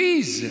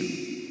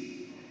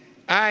reason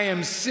I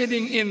am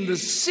sitting in the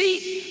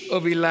seat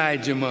of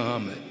Elijah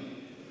Muhammad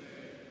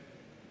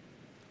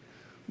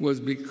was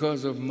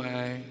because of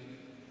my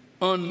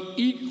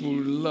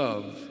unequaled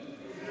love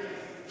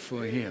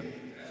for him.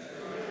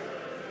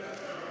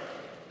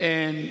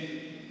 And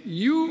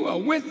you are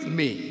with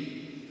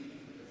me,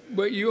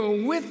 but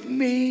your with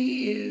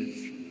me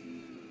is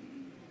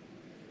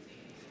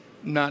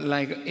not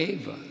like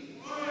Ava.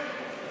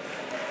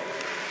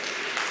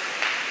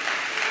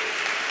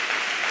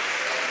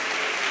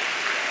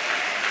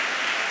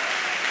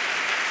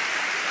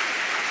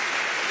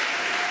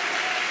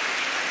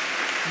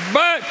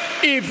 But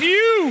if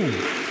you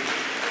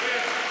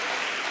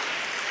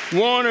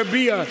want to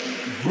be a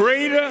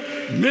greater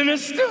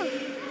minister,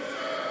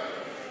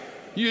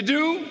 you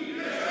do?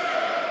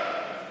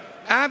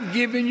 I've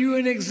given you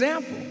an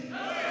example.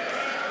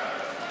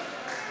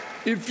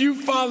 If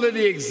you follow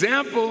the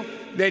example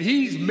that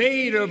he's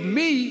made of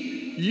me,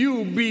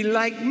 you'll be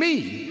like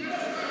me.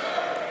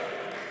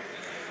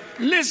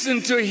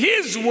 Listen to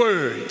his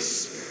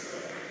words.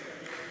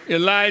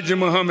 Elijah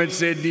Muhammad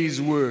said these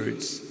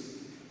words.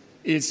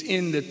 It's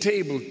in the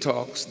table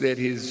talks that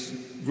his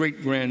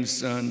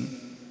great-grandson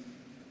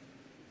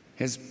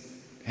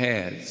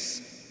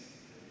has.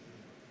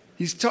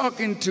 He's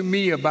talking to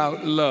me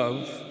about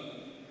love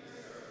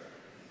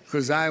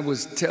because I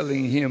was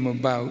telling him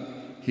about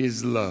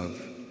his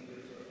love.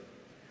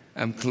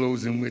 I'm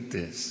closing with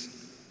this.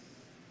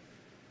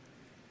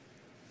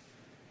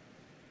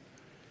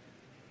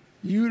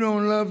 You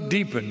don't love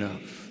deep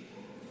enough.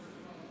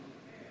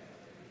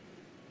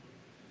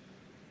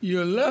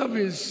 Your love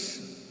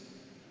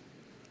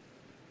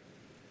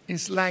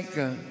it's like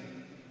a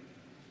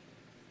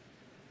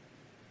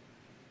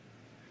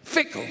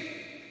fickle.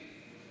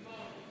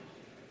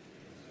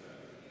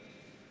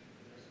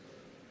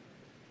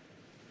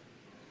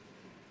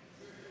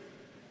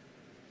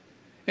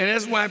 And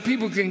that's why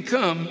people can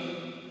come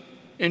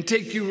and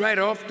take you right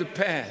off the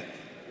path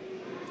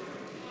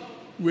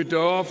with the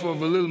offer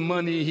of a little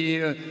money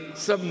here,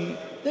 something.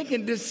 They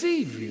can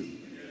deceive you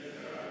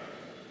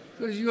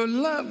because your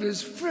love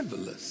is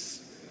frivolous.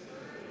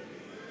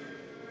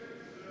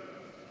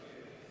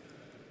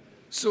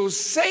 So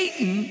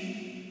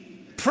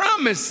Satan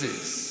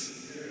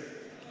promises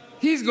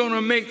he's going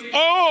to make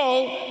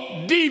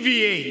all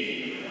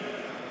deviate.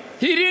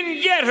 He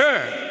didn't get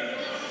her.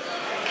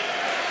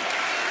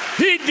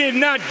 He did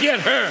not get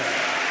her.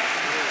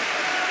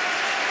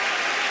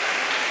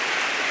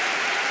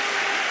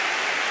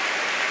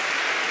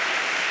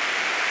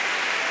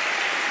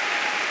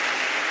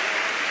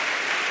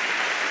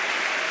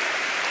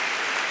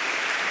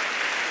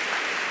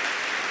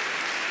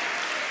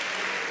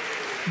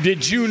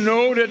 Did you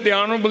know that the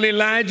Honorable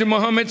Elijah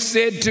Muhammad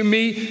said to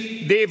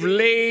me, they've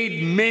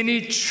laid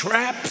many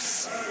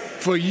traps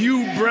for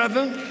you,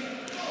 brother?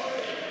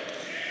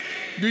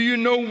 Do you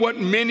know what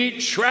many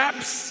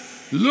traps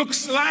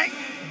looks like?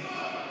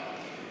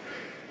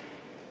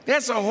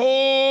 That's a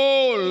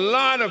whole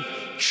lot of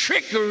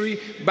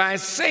trickery by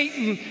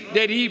Satan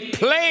that he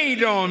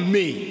played on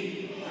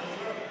me.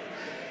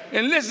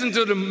 And listen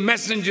to the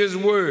messenger's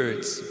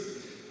words.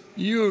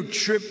 You'll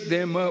trip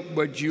them up,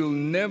 but you'll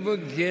never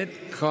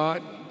get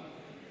caught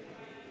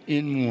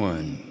in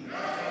one.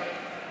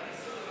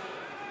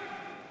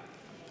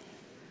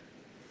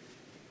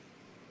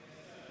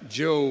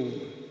 Job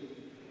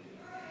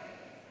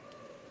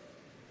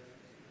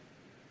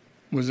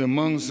was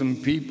among some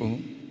people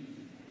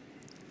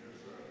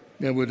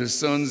that were the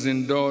sons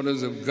and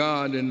daughters of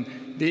God, and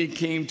they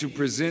came to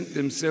present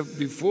themselves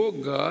before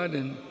God,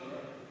 and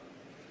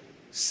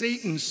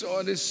Satan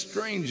saw this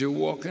stranger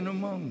walking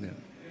among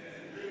them.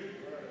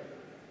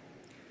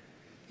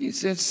 He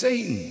said,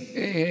 Satan,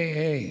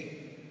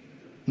 hey.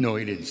 No,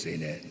 he didn't say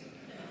that.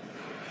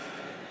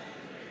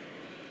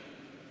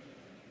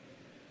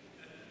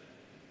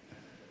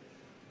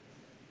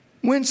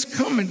 Whence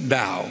comest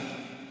thou?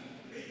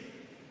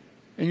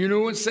 And you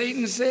know what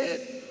Satan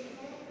said?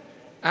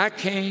 I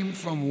came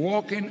from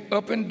walking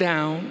up and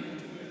down,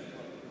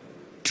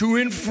 to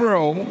and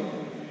fro,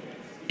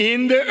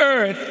 in the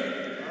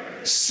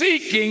earth,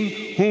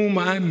 seeking whom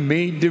I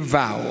may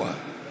devour.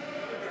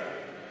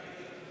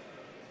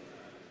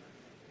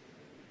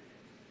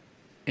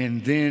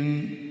 And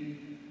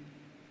then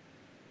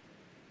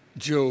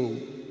Job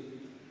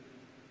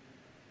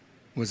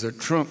was a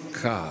trump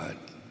card.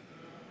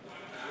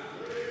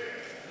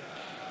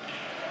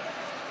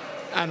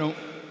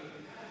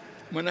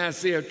 When I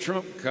say a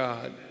trump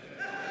card,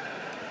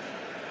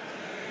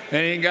 it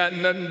ain't got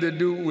nothing to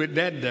do with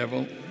that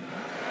devil.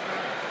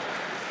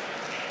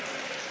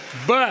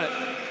 But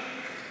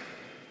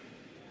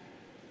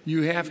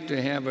you have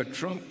to have a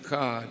trump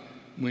card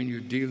when you're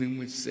dealing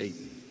with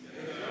Satan.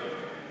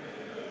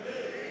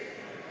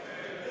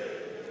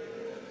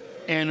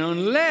 And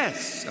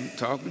unless, I'm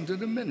talking to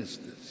the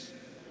ministers,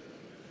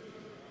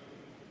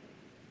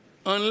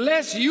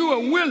 unless you are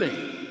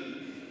willing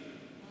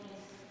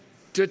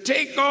to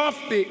take off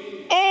the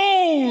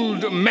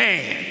old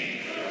man,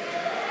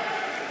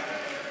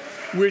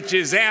 which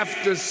is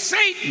after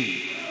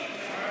Satan,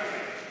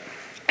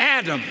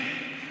 Adam,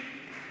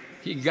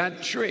 he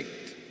got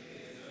tricked,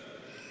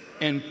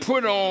 and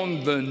put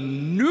on the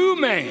new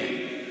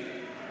man,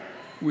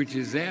 which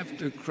is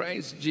after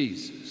Christ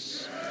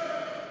Jesus,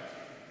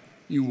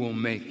 you won't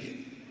make it.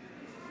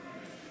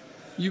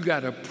 You got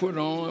to put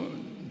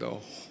on the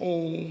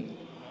whole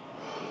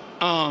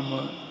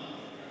armor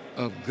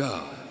of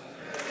God.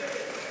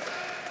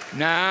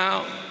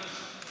 Now,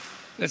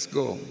 let's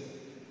go.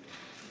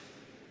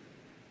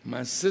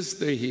 My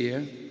sister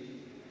here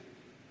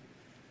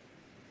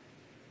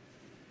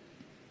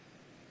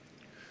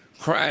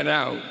cried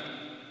out,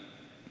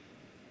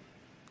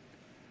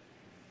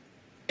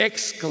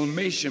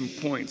 exclamation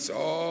points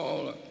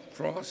all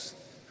across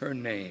her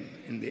name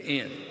in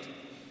the end.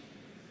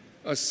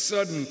 A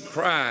sudden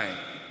cry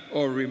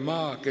or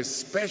remark,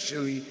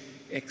 especially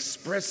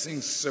expressing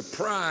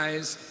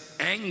surprise,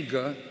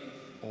 anger,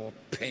 or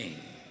pain.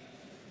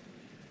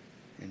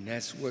 And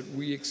that's what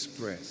we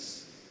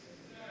expressed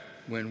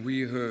when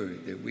we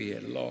heard that we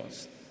had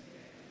lost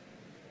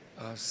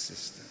our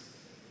sister.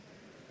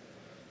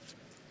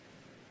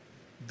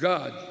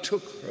 God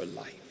took her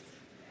life.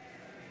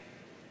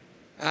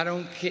 I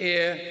don't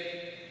care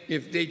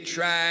if they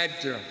tried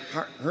to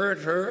hurt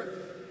her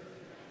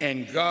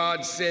and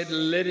God said,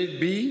 let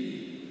it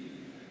be.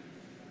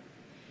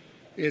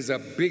 There's a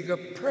bigger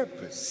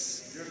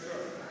purpose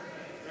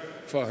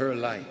for her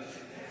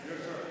life.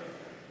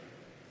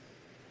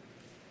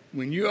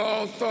 When you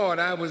all thought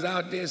I was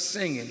out there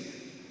singing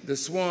the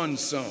swan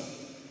song,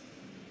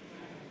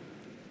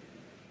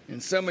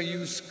 and some of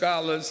you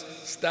scholars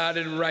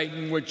started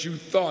writing what you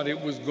thought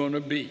it was going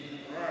to be.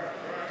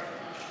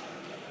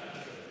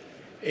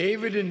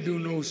 Ava didn't do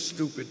no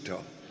stupid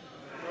talk.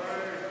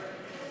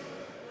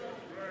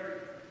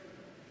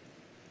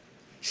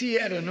 She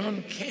had an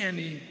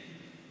uncanny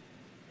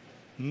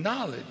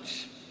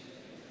knowledge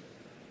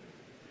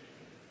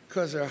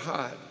because her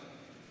heart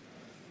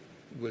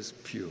was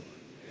pure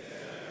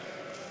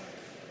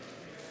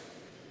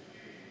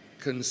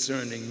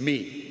concerning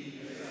me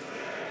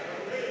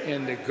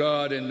and the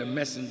God and the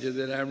messenger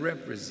that I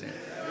represent.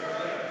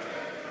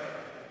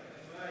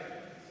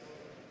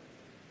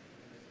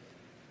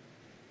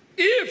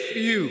 If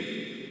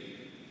you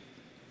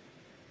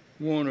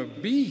want to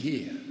be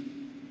here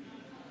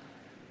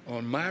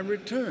on my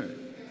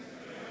return,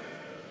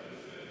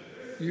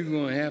 you're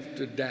going to have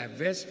to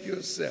divest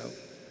yourself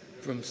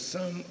from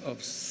some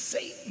of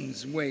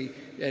Satan's way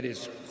that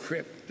is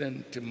crept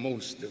into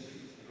most of you.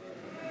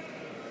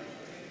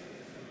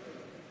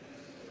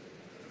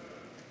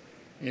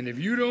 And if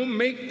you don't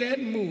make that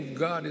move,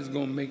 God is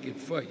going to make it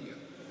for you.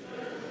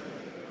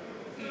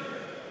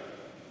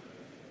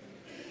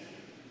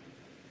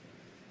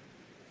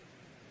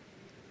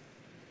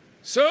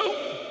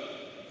 So,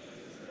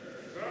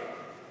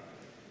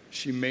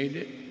 she made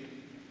it.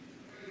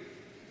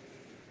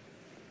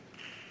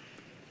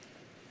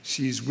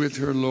 She's with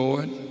her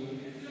Lord.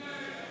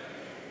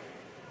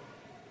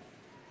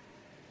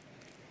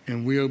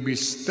 And we'll be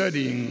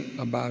studying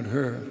about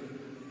her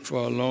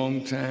for a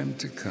long time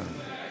to come.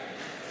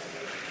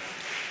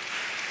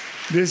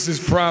 This is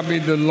probably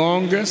the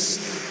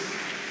longest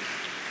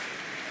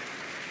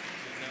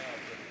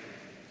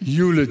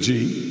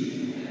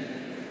eulogy,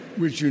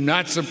 which you're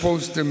not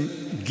supposed to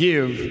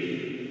give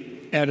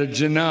at a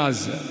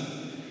Janazah.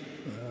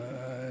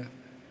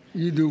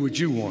 You do what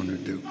you want to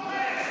do.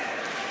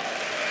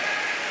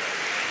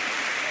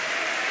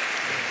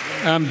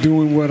 I'm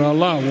doing what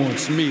Allah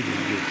wants me to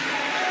do.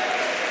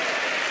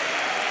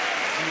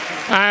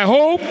 I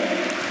hope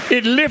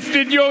it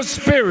lifted your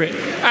spirit.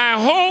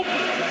 I hope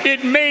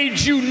it made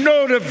you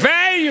know the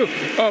value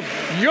of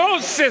your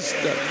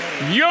sister,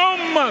 your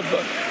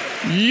mother,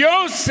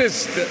 your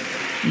sister,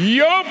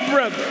 your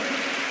brother,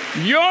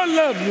 your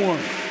loved one.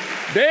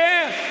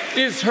 There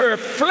is her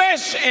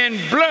flesh and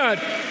blood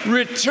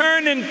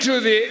returning to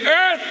the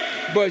earth,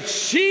 but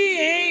she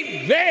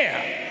ain't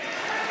there.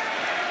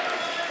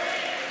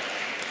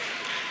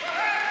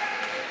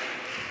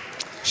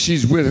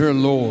 She's with her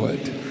Lord.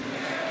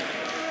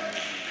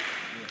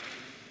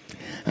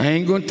 I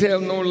ain't going to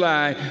tell no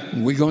lie.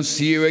 We're going to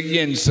see her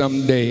again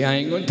someday. I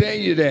ain't going to tell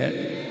you that.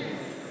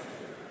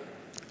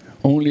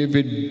 Only if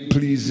it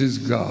pleases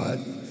God.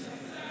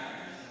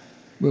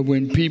 But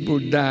when people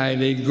die,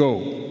 they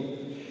go.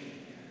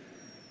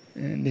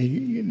 And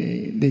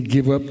they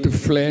give up the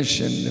flesh,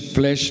 and the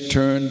flesh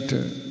turns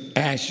to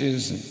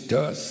ashes and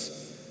dust.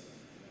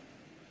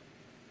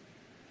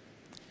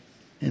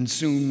 And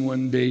soon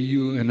one day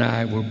you and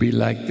I will be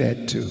like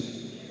that too.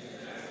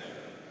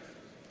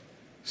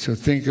 So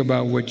think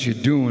about what you're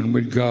doing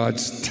with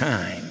God's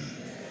time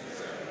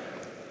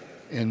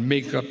and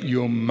make up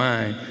your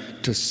mind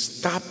to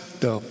stop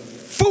the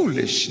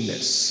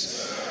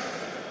foolishness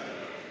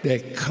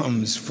that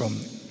comes from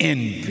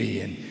envy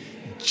and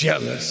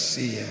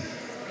jealousy and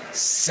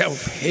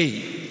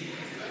self-hate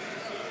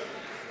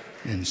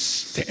and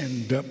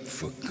stand up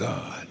for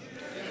God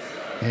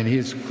and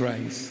his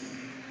Christ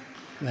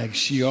like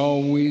she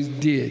always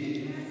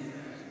did.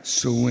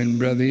 So when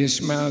Brother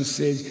Ishmael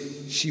said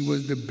she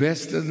was the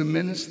best of the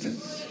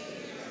ministers,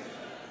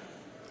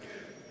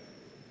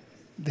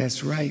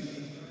 that's right.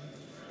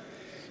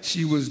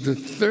 She was the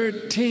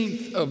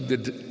 13th of the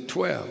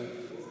 12.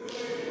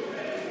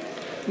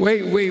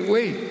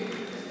 Wait.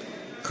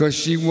 Because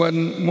she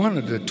wasn't one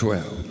of the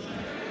 12.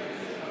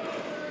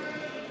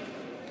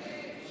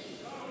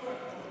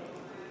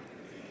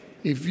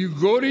 If you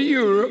go to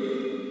Europe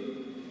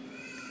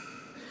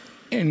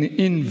and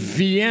in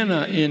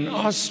Vienna, in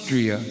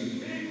Austria,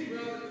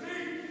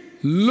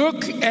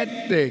 look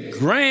at the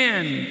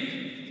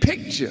grand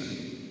picture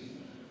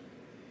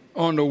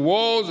on the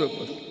walls of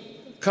a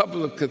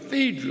couple of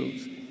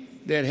cathedrals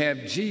that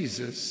have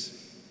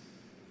Jesus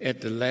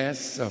at the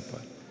Last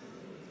Supper.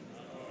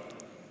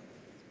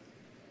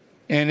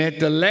 And at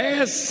the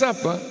Last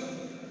Supper,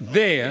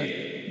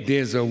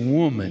 there's a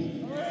woman.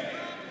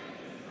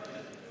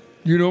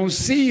 You don't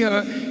see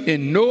her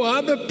in no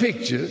other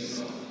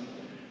pictures,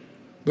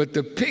 but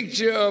the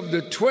picture of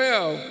the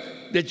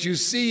 12 that you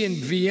see in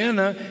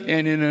Vienna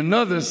and in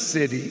another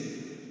city,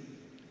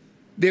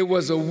 there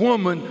was a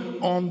woman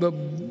on the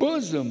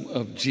bosom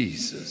of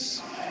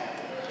Jesus.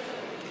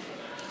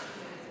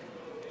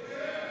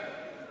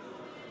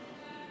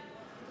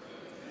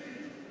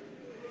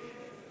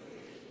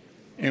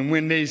 And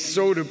when they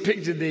saw the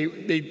picture,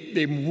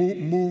 they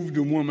moved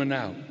the woman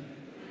out.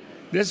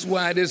 That's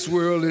why this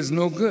world is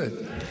no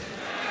good.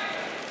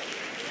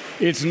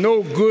 It's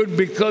no good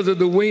because of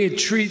the way it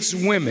treats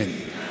women.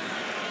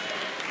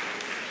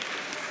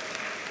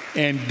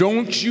 And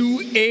don't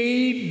you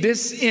aid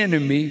this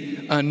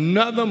enemy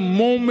another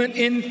moment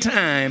in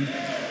time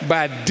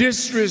by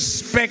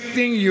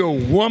disrespecting your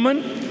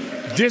woman,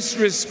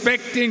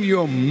 disrespecting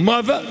your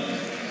mother,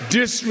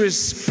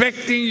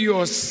 disrespecting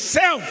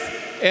yourself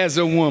as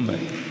a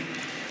woman.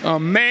 A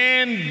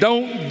man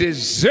don't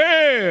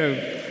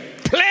deserve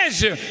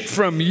pleasure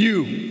from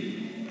you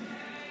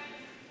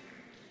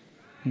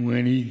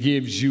when he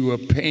gives you a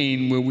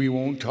pain where we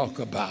won't talk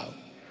about.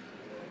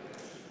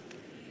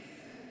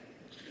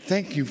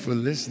 Thank you for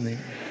listening.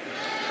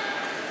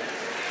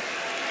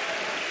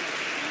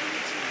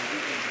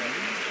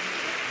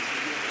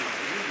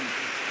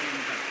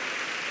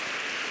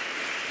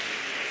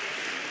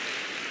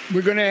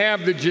 We're going to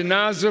have the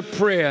Janazah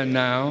prayer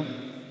now.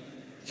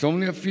 It's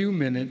only a few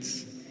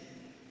minutes.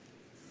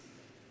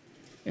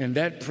 And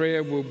that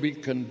prayer will be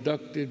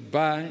conducted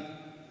by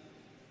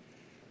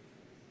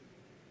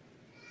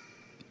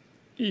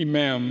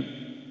Imam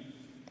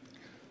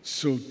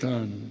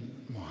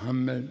Sultan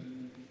Muhammad,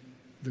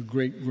 the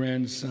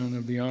great-grandson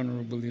of the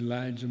Honorable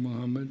Elijah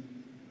Muhammad.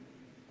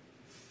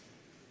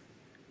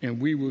 And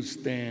we will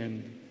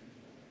stand,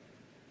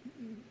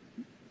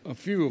 a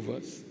few of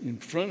us, in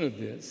front of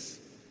this.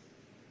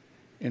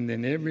 And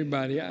then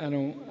everybody, I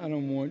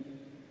don't want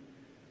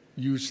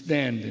you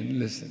standing,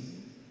 listen.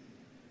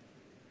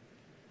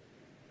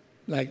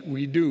 Like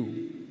we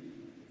do.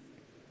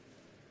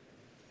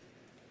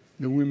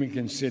 The women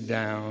can sit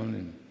down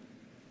and,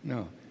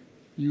 no,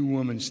 you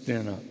women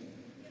stand up.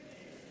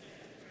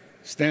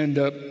 Stand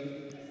up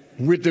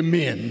with the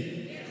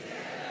men.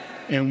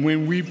 And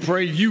when we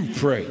pray, you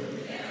pray.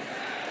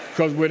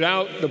 Because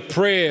without the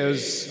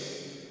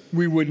prayers,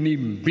 we wouldn't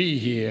even be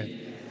here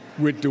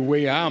with the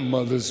way our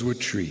mothers were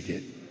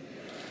treated.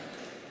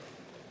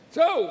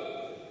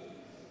 So,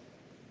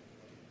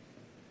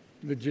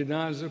 the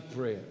Janazah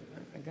prayer.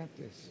 I got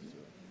this.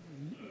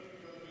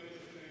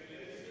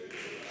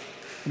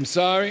 I'm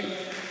sorry.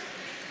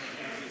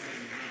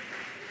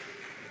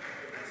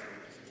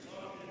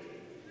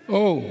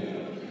 Oh,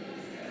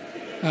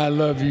 I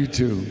love you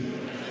too.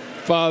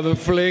 Father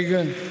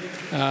Flager,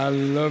 I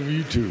love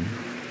you too.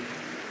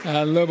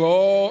 I love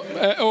all.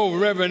 Oh,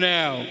 Reverend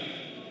Al.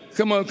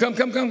 Come on, come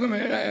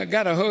here. I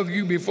got to hug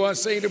you before I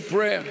say the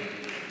prayer.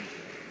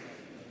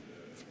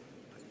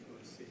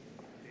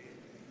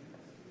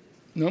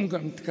 No,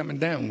 I'm coming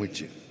down with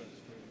you.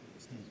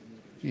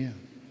 Yeah.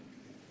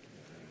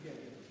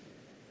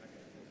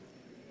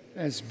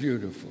 That's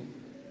beautiful.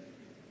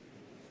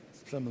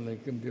 Assalamu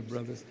alaikum, dear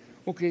brothers.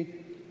 Okay,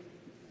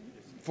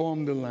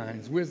 form the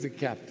lines. Where's the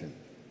captain?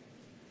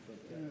 We're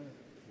going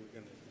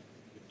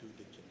to do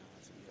the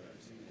Janazah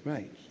first.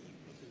 Right.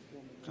 He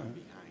will come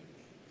behind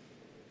me.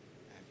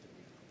 After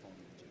we perform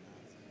the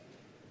Janazah,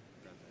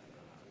 Brother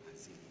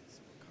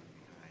Aziz will come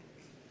behind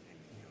me and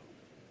he'll...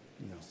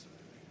 No,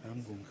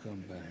 I'm going to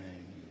come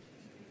behind you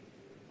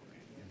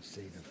and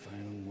say the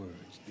final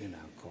words, then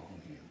I'll call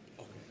him.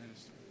 Okay.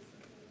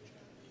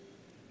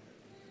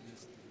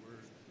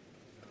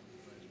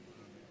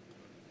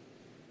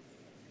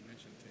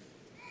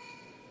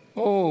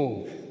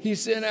 Oh, he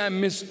said I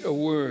missed a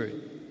word.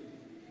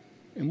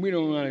 And we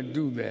don't want to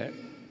do that.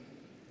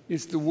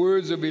 It's the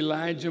words of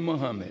Elijah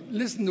Muhammad.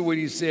 Listen to what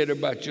he said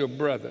about your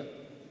brother.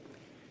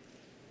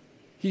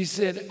 He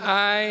said,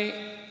 I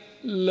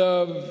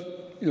love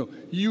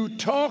you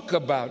talk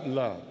about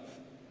love.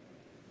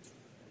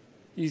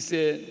 He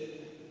said,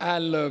 I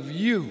love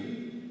you.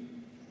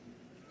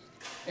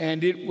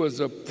 And it was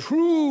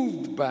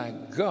approved by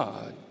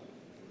God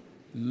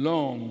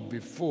long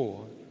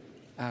before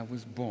I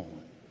was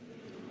born.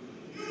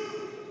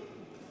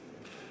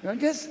 Now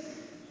just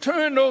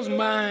turn those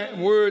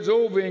words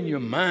over in your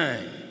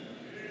mind.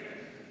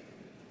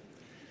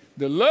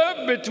 The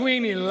love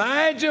between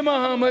Elijah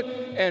Muhammad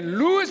and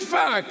Louis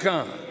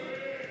Farrakhan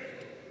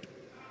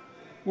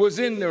was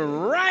in the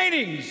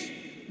writings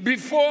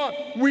before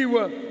we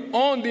were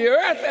on the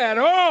earth at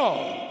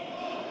all.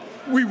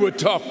 We were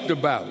talked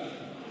about.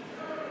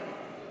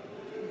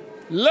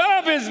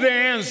 Love is the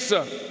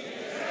answer.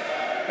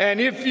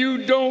 And if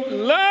you don't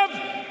love,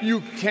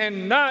 you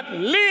cannot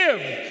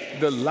live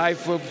the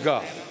life of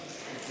God.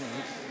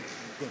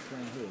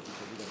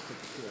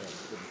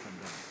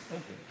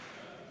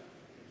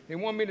 They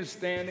want me to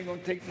stand. They're going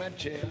to take my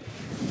chair.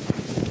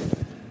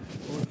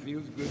 Oh, it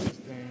feels good to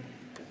stand.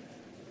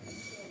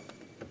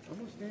 I'm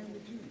going to stand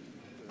with you.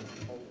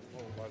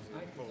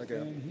 I can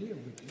stand here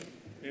with you.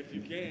 If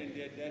you can,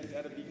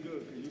 that'll be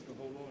good, because you can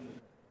hold on to it.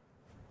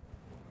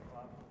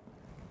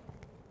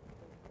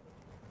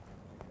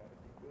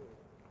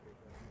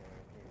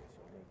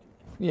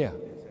 Yeah.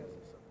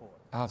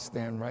 I'll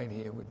stand right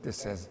here with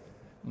this as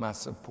my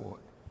support.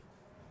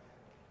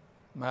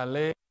 My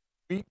leg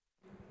is weak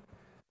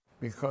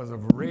because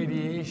of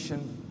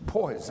radiation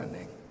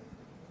poisoning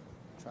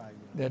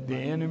that the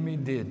enemy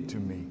did to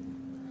me.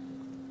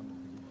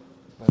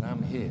 But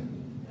I'm here.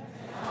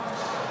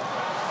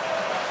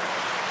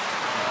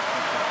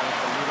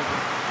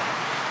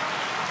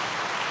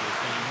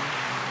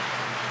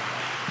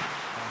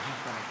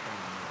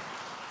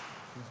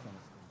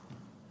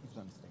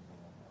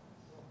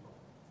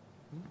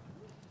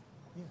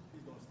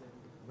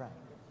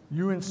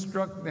 You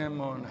instruct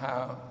them on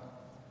how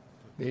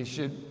they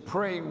should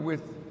pray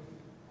with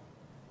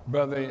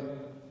Brother.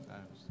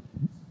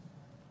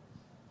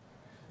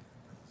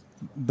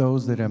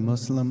 Those that are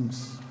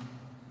Muslims,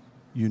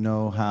 you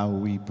know how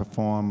we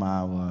perform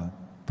our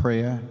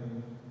prayer,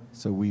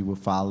 so we will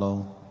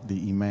follow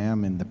the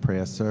Imam in the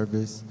prayer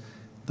service.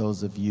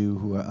 Those of you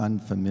who are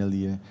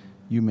unfamiliar,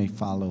 you may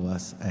follow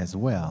us as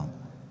well.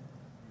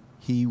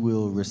 He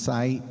will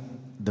recite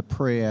the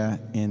prayer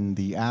in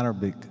the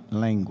Arabic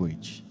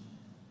language,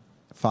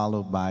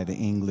 followed by the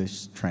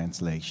English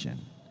translation.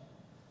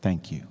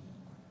 Thank you.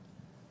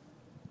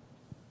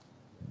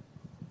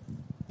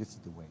 This is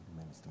the way the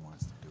minister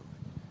wants to do it.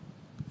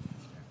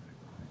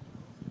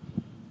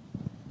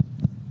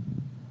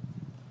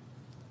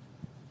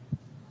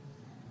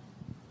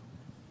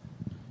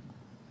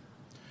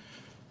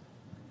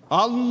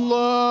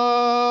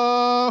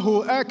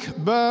 Allahu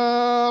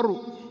Akbar.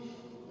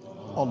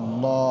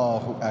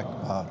 Allahu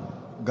Akbar.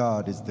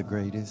 God is the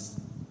greatest.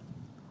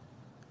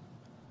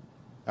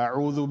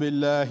 أعوذ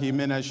بالله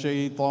من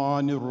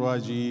الشيطان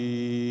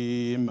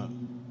الرجيم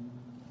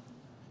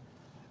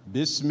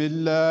بسم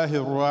الله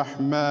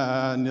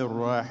الرحمن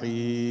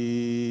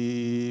الرحيم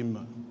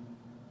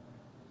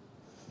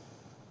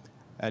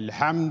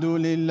الحمد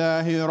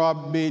لله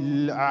رب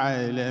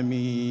العالمين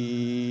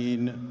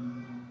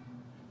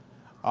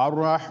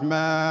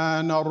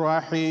الرحمن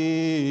الرحيم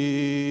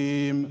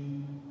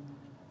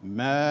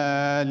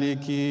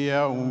مالك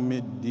يوم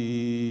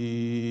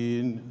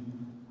الدين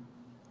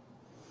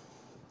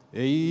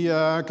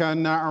إياك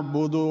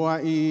نعبد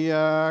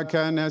وإياك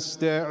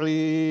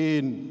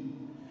نستعين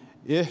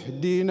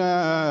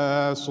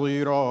اهدنا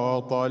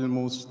صراط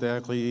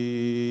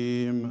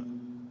المستقيم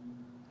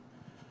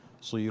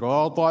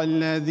صراط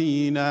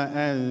الذين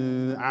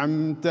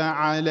أنعمت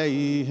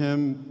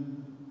عليهم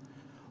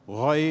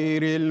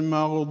غير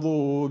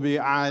المغضوب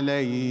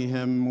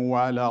عليهم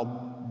ولا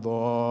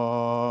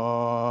الضالين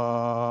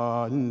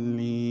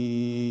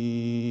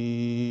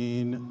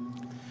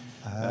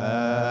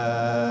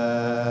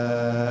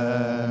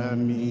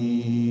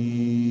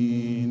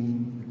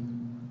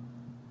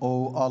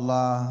O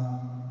Allah,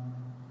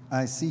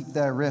 I seek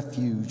thy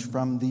refuge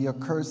from the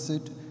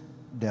accursed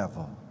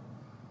devil.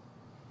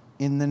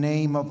 In the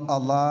name of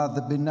Allah,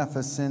 the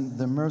Beneficent,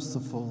 the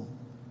Merciful,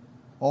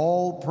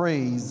 all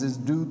praise is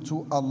due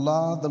to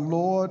Allah, the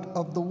Lord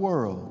of the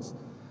worlds,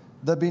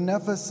 the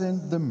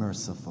Beneficent, the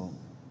Merciful,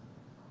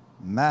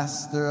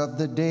 Master of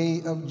the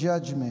Day of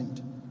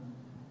Judgment.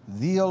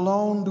 Thee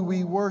alone do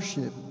we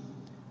worship,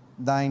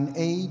 thine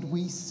aid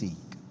we seek.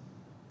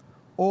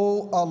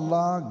 O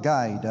Allah,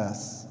 guide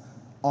us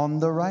on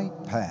the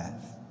right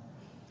path,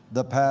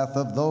 the path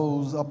of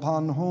those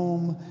upon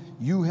whom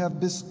you have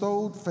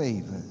bestowed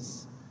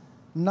favors,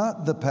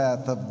 not the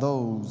path of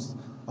those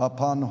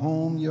upon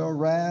whom your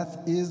wrath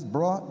is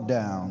brought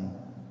down,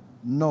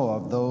 nor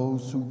of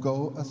those who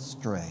go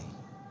astray.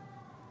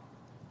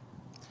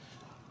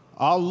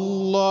 Allahu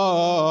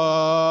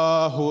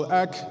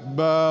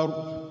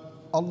Akbar.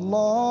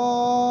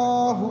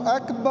 Allahu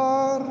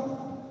Akbar.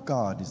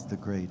 God is the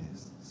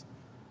greatest.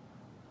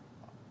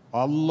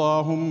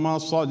 اللهم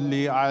صل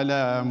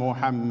على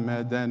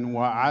محمد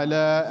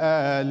وعلى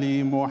آل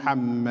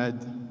محمد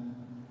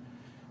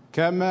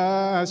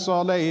كما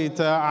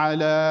صليت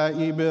على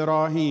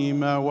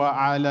إبراهيم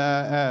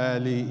وعلى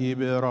آل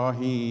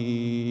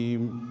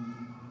إبراهيم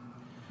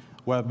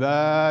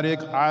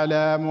وبارك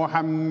على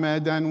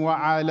محمد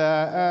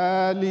وعلى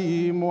آل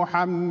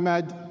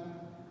محمد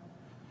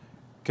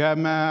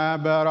كما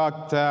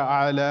باركت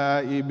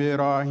على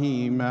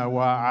إبراهيم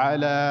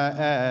وعلى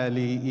آل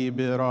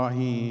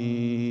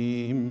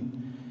إبراهيم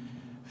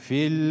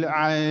في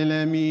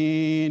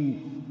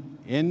العالمين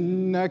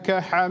إنك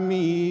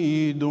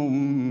حميد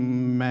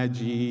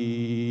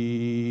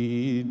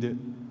مجيد.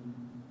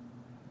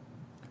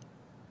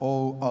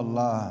 O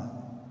Allah,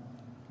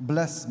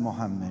 bless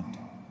Muhammad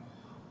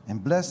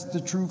and bless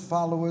the true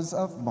followers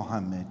of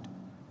Muhammad,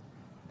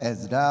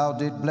 as thou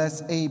did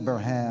bless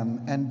Abraham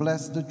and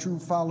bless the true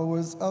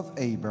followers of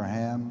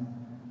Abraham,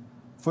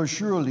 for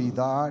surely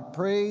thou art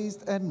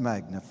praised and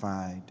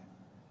magnified.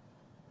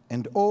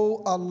 And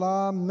O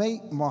Allah,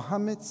 make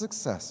Muhammad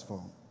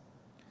successful,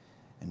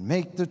 and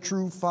make the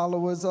true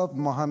followers of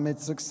Muhammad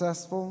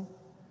successful,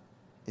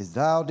 as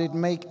thou did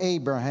make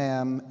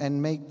Abraham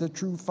and make the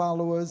true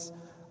followers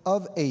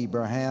of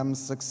Abraham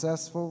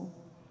successful,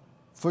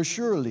 for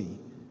surely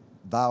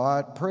thou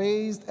art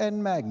praised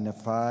and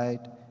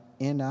magnified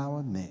in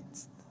our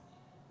midst.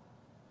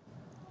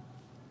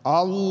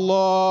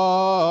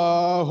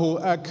 Allahu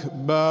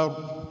Akbar.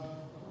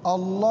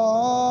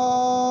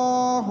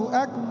 Allahu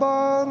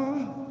Akbar.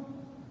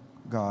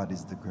 God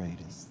is the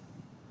greatest.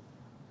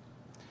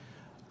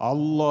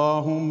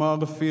 اللهم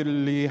اغفر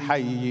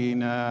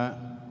لحينا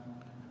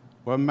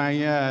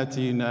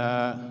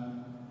ومياتنا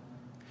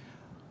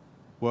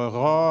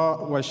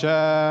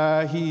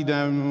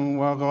وشاهدا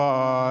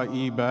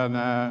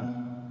وغائبنا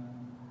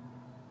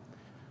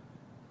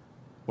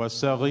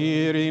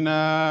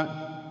وصغيرنا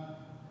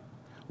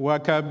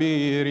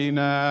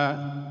وكبيرنا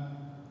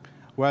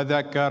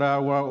وذكر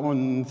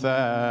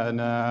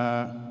وأنثانا.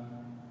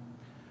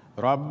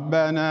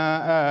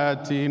 ربنا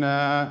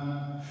آتنا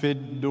في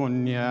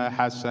الدنيا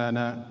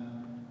حسنة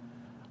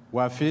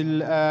وفي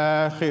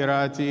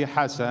الآخرة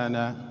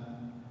حسنة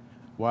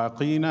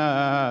وقنا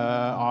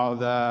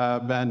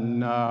عذاب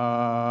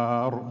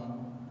النار.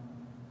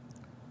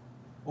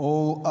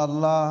 O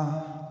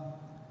Allah,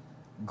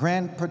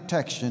 grant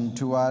protection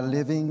to our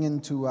living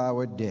and to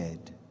our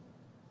dead,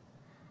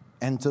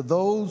 and to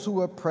those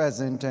who are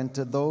present and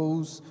to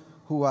those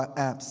who are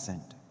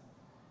absent,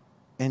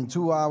 and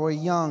to our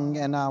young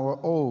and our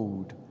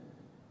old,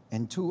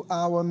 and to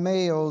our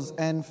males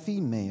and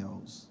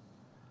females.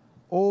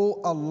 O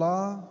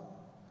Allah,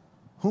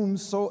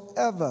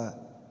 whomsoever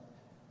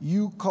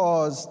you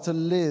cause to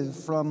live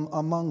from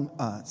among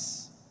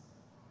us,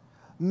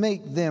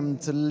 make them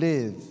to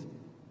live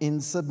in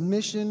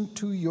submission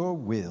to your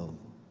will.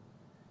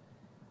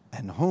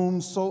 And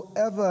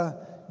whomsoever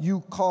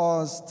you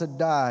cause to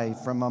die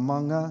from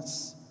among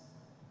us,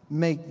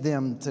 make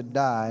them to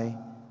die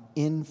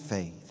in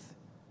faith.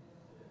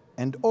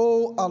 And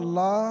O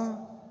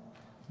Allah,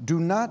 do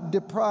not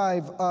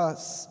deprive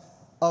us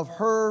of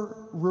her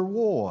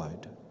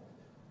reward,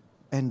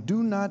 and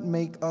do not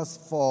make us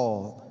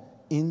fall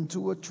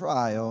into a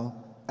trial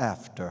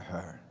after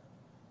her.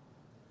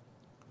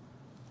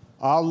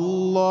 Allahu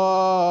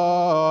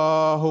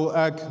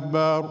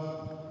Akbar.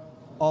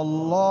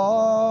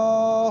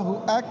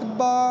 Allahu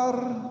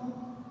Akbar.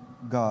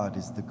 God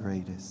is the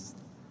greatest.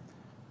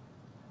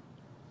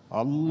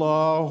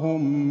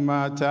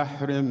 Allahumma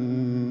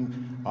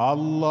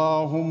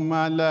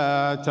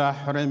la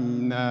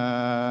tahrimna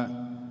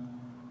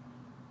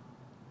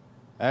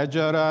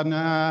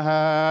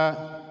ajranaha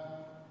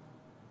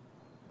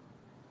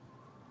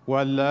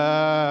wa la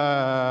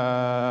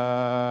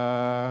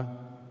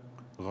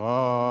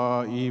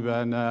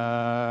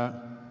ghaibana.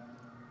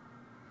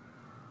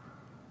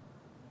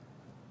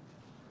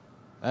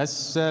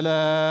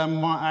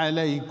 Assalamu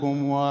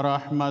alaikum wa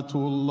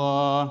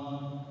rahmatullah.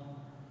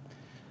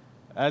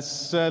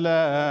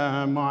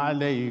 Assalamu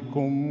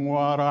alaikum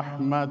wa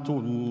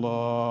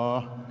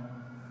rahmatullah.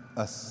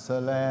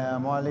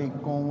 Assalamu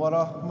alaikum wa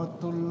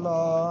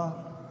rahmatullah.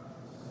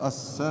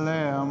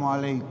 Assalamu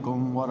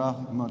alaikum wa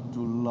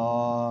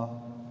rahmatullah.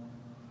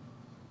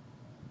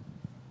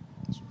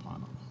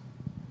 Subhanallah.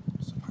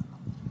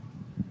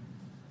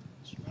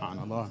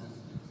 Subhanallah.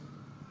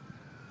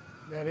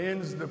 That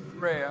ends the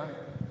prayer.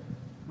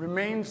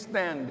 Remain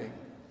standing.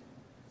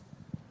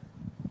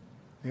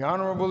 The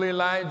Honorable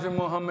Elijah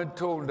Muhammad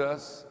told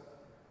us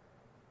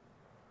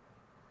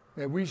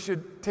that we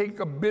should take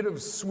a bit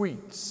of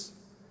sweets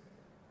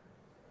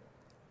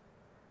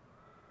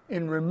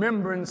in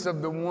remembrance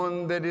of the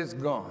one that is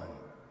gone.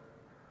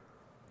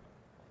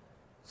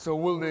 So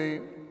will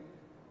the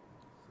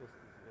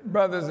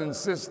brothers and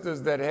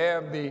sisters that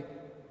have the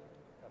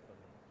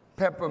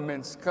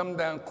peppermints come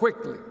down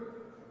quickly,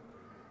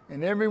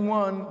 and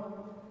everyone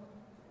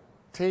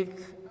take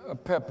a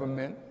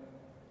peppermint.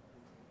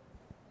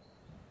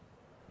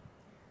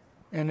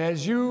 And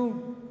as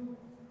you,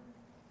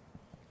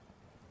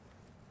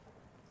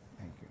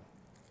 thank you,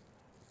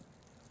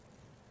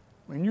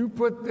 when you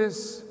put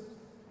this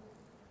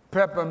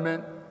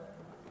peppermint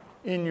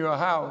in your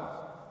house,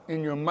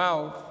 in your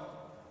mouth,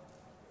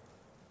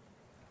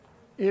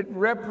 it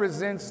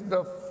represents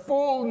the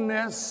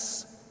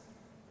fullness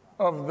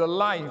of the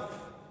life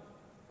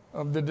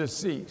of the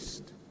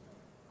deceased.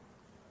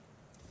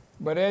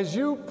 But as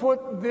you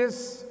put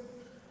this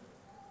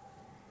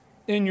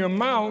in your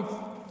mouth,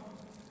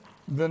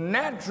 the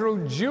natural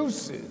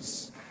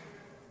juices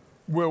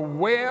will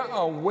wear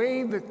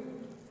away the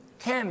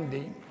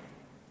candy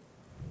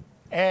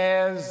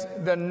as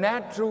the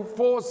natural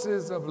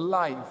forces of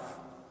life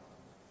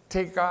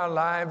take our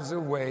lives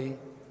away,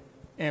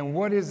 and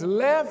what is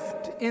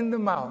left in the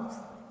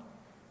mouth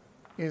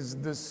is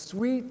the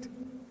sweet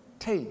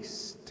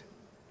taste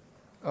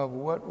of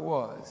what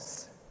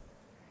was.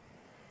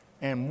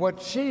 And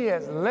what she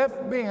has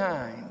left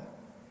behind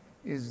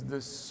is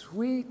the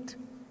sweet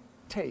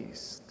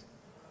taste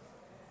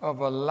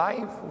of a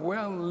life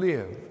well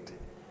lived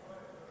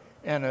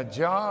and a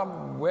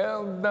job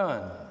well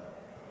done,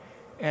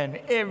 and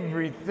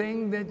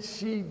everything that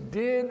she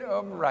did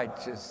of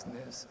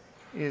righteousness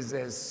is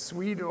as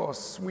sweet or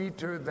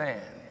sweeter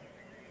than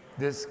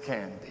this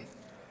candy.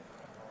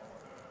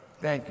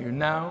 Thank you.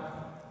 Now,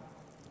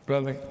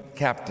 Brother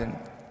Captain.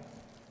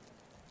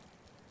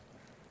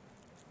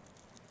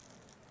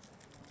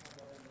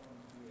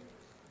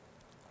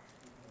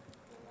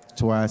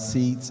 To our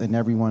seats, and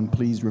everyone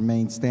please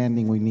remain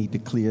standing. We need to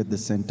clear the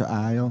center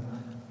aisle.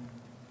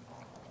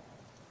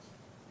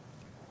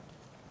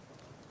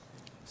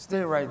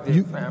 Stay right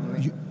there,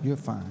 family. You're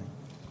fine.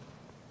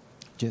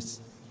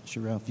 Just,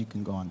 Sherelle, if you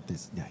can go on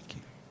this. Yeah, I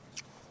can.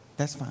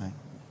 That's fine.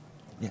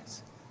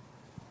 Yes.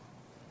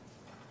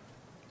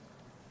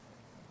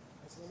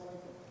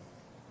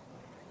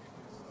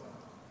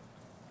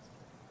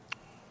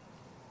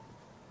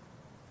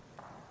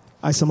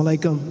 Assalamu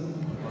alaikum.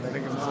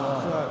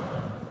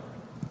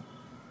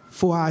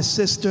 For our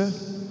sister,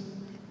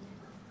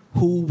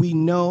 who we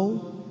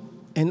know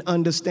and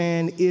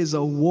understand is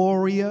a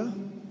warrior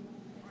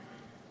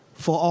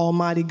for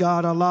Almighty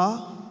God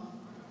Allah,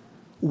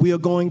 we are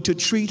going to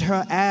treat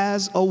her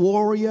as a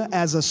warrior,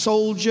 as a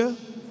soldier,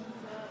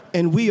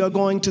 and we are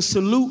going to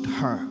salute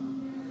her.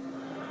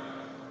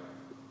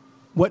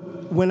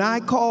 When I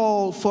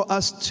call for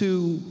us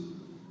to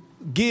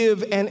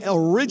give an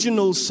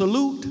original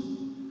salute,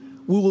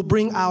 we will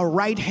bring our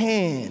right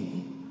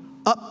hand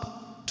up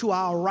to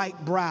our right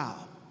brow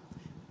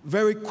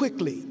very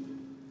quickly,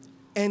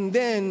 and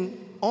then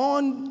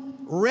on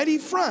ready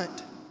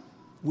front,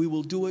 we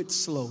will do it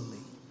slowly.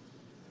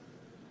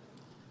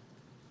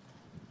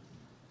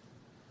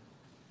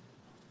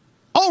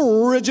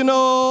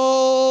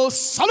 Original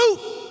salute.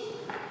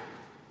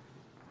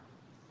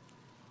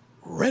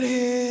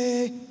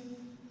 Ready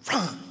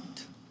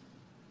front.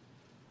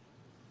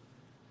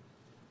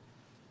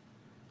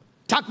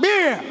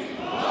 Takbir.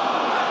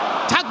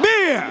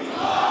 Takbir.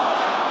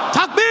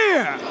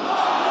 Takbir.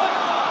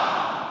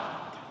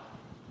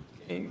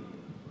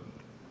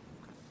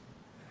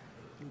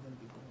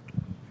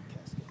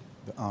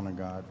 The honor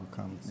guard will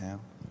come now.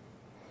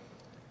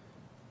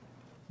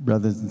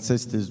 Brothers and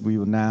sisters, we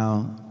will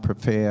now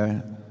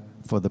prepare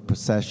for the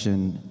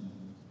procession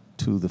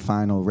to the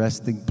final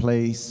resting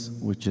place,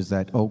 which is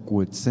at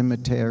Oakwood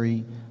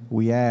Cemetery.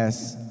 We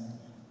ask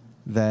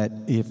that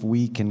if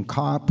we can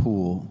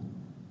carpool,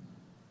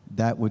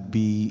 that would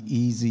be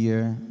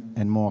easier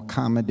and more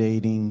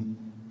accommodating,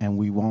 and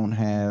we won't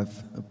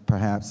have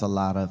perhaps a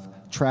lot of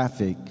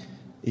traffic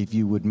if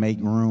you would make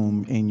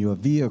room in your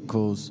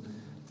vehicles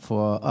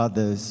for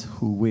others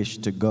who wish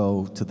to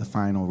go to the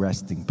final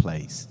resting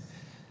place.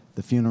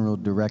 The funeral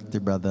director,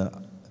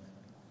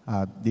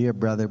 dear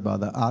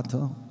brother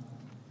Otto,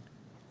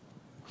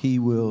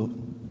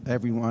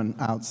 everyone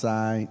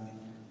outside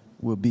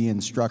will be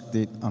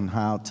instructed on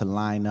how to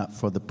line up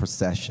for the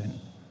procession.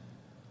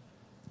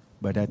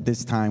 But at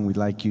this time, we'd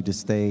like you to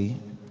stay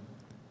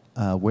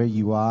where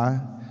you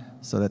are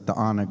so that the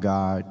honor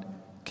guard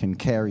can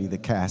carry the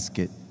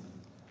casket.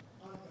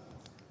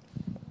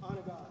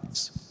 Honor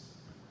guards.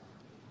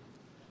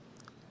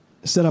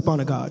 Set up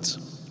honor guards.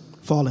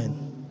 Fall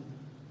in.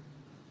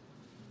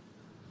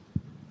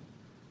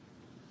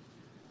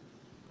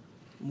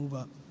 Move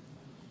up.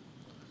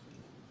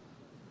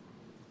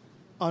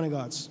 Honor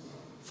guards,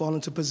 fall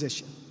into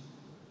position.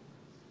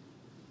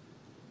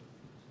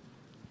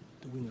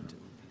 Do we need to?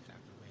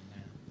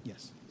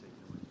 Yes.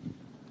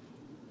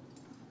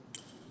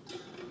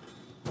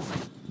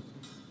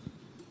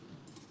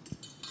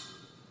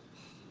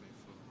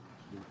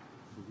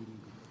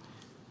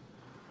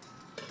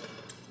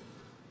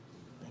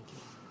 Thank you.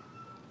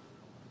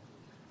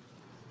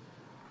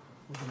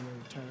 We're going to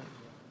return.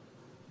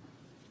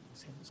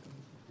 His hand is going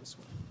this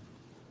way.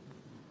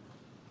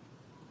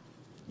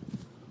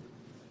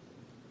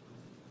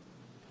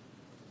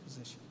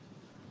 Position.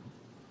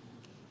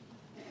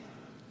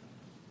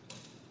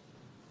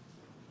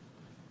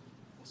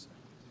 Yes, sir.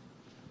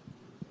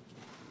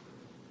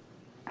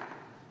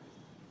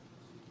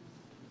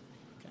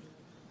 Okay.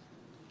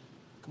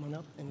 Come on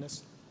up and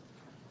let's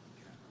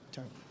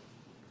turn.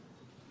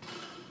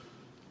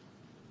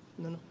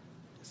 No.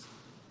 Yes.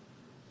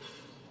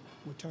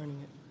 We're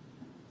turning it.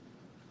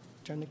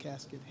 Turn the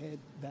casket, head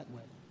that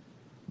way.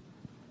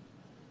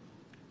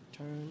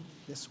 Turn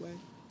this way,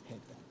 head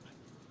that way.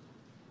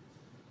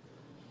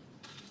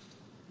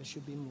 It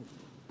should be moving.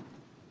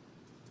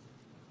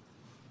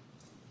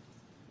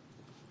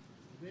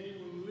 They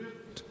will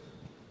lift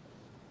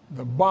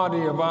the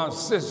body of our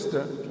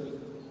sister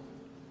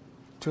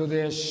to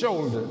their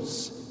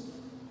shoulders,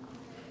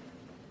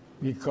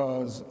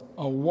 because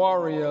a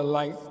warrior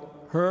like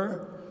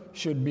her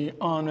should be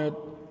honored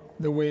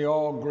the way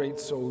all great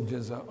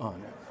soldiers are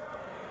honored.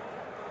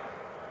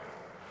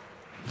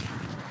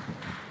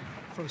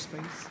 First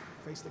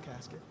face the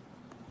casket.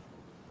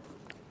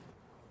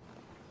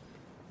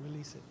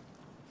 Release it.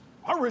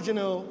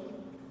 Original,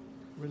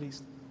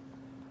 release.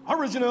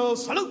 Original,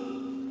 salute.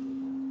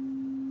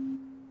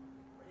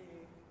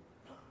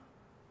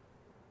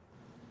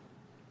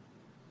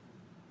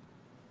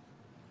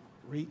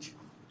 Reach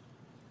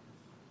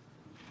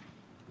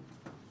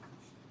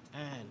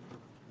and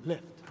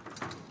lift.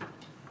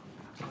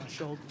 My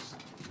shoulders.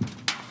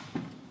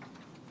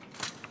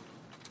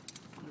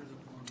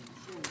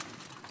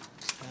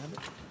 Have it.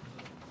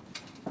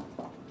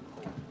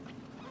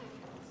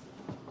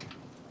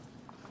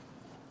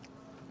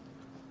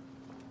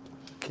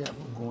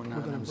 Careful going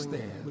down them stairs.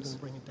 We're going to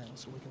bring it down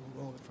so we can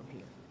roll it from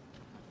here.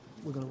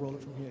 We're going to roll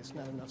it from here. It's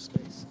not enough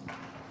space.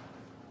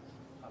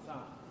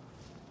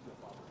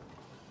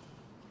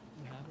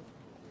 You have it?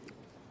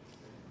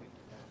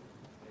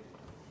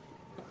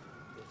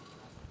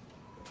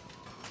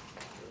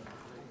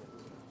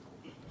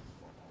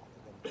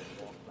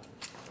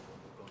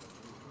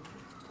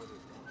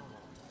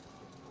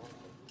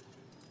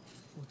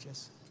 We'll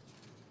just,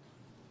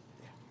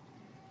 there.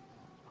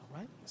 All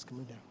right, it's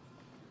coming down.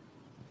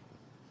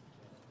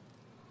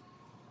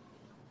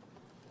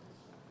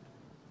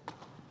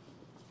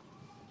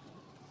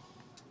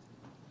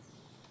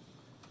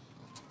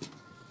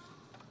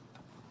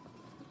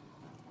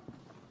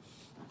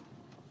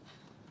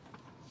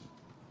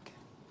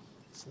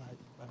 Slide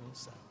right on the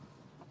side.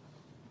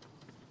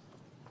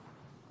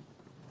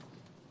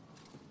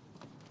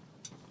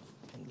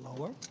 And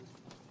lower.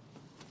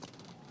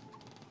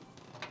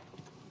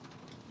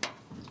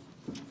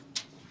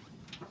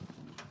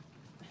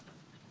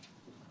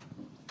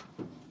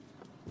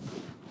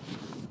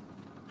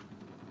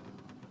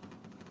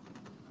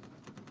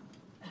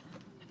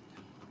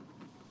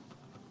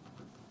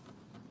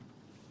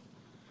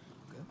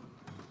 Good.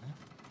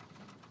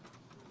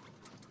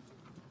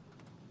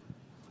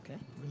 Okay,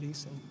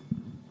 release and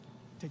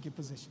take your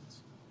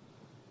positions.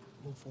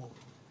 Move forward,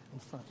 in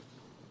front.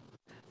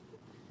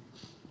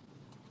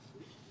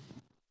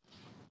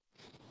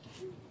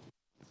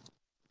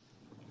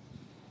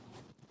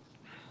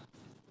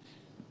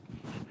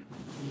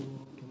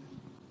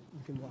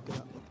 You can walk it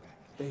up.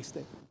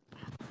 Stay.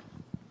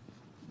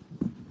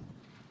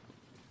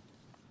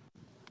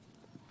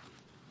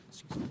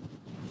 Excuse me.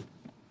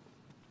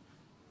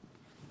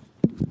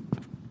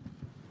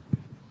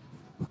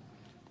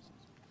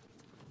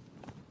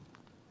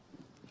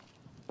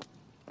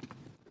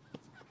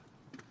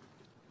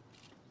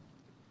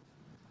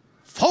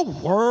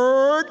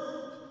 Forward.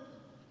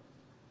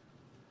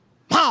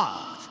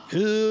 March.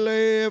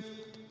 Left.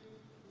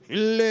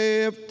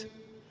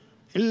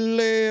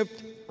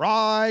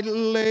 Right,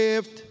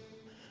 left.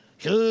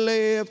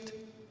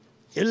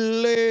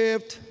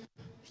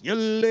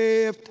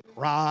 Left.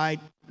 Right,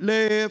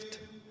 left.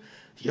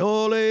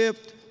 Your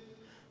left.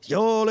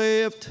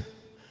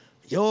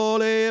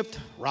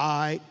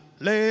 Right,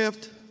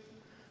 left.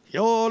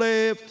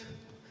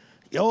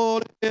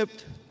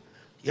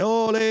 Your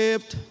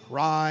left.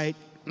 Right,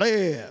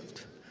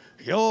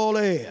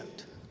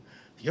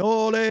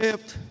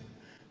 left.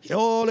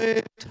 Your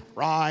left.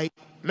 Right,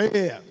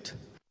 left.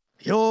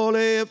 Your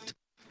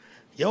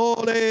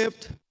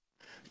left.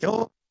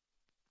 Your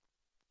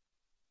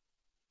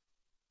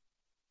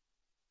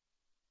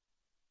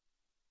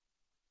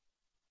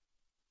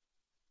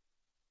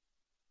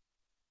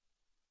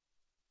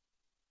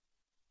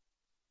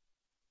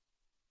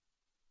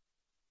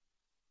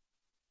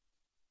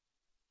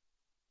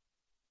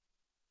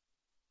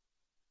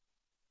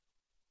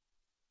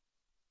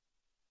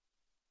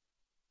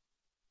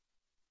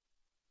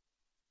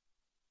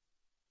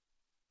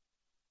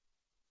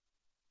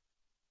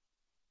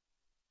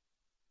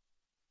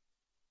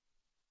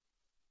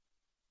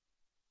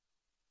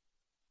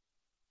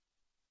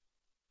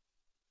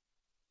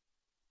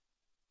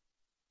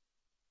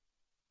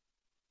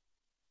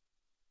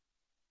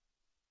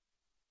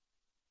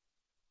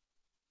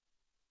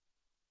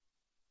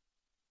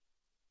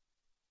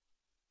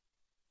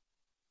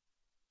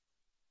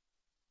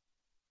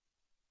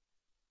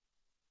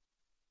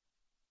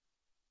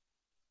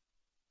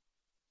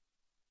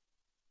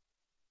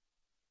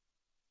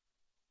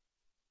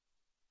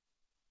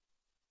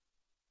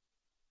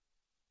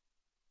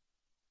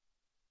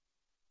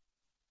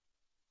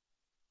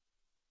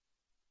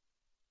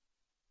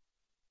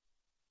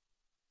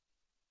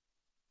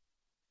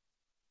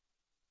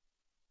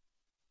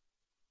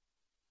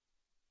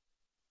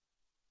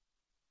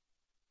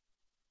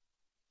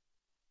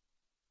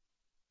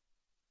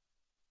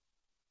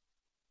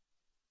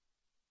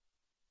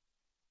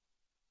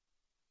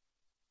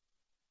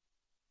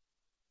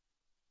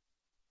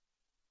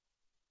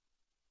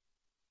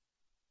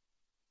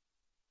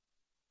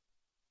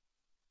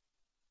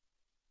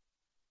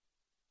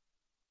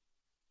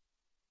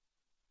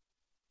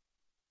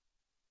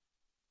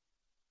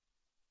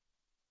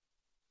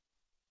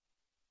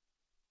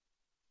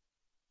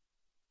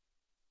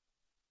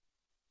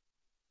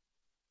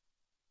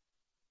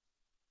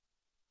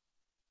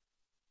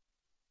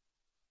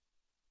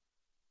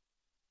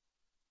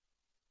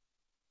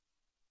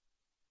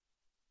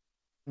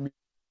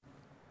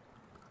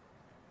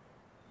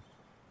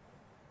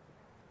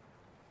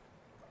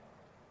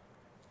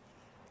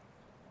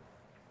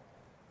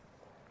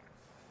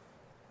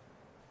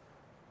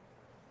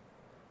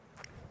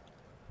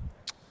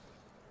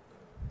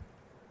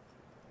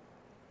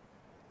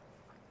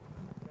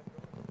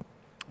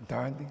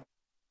tarde.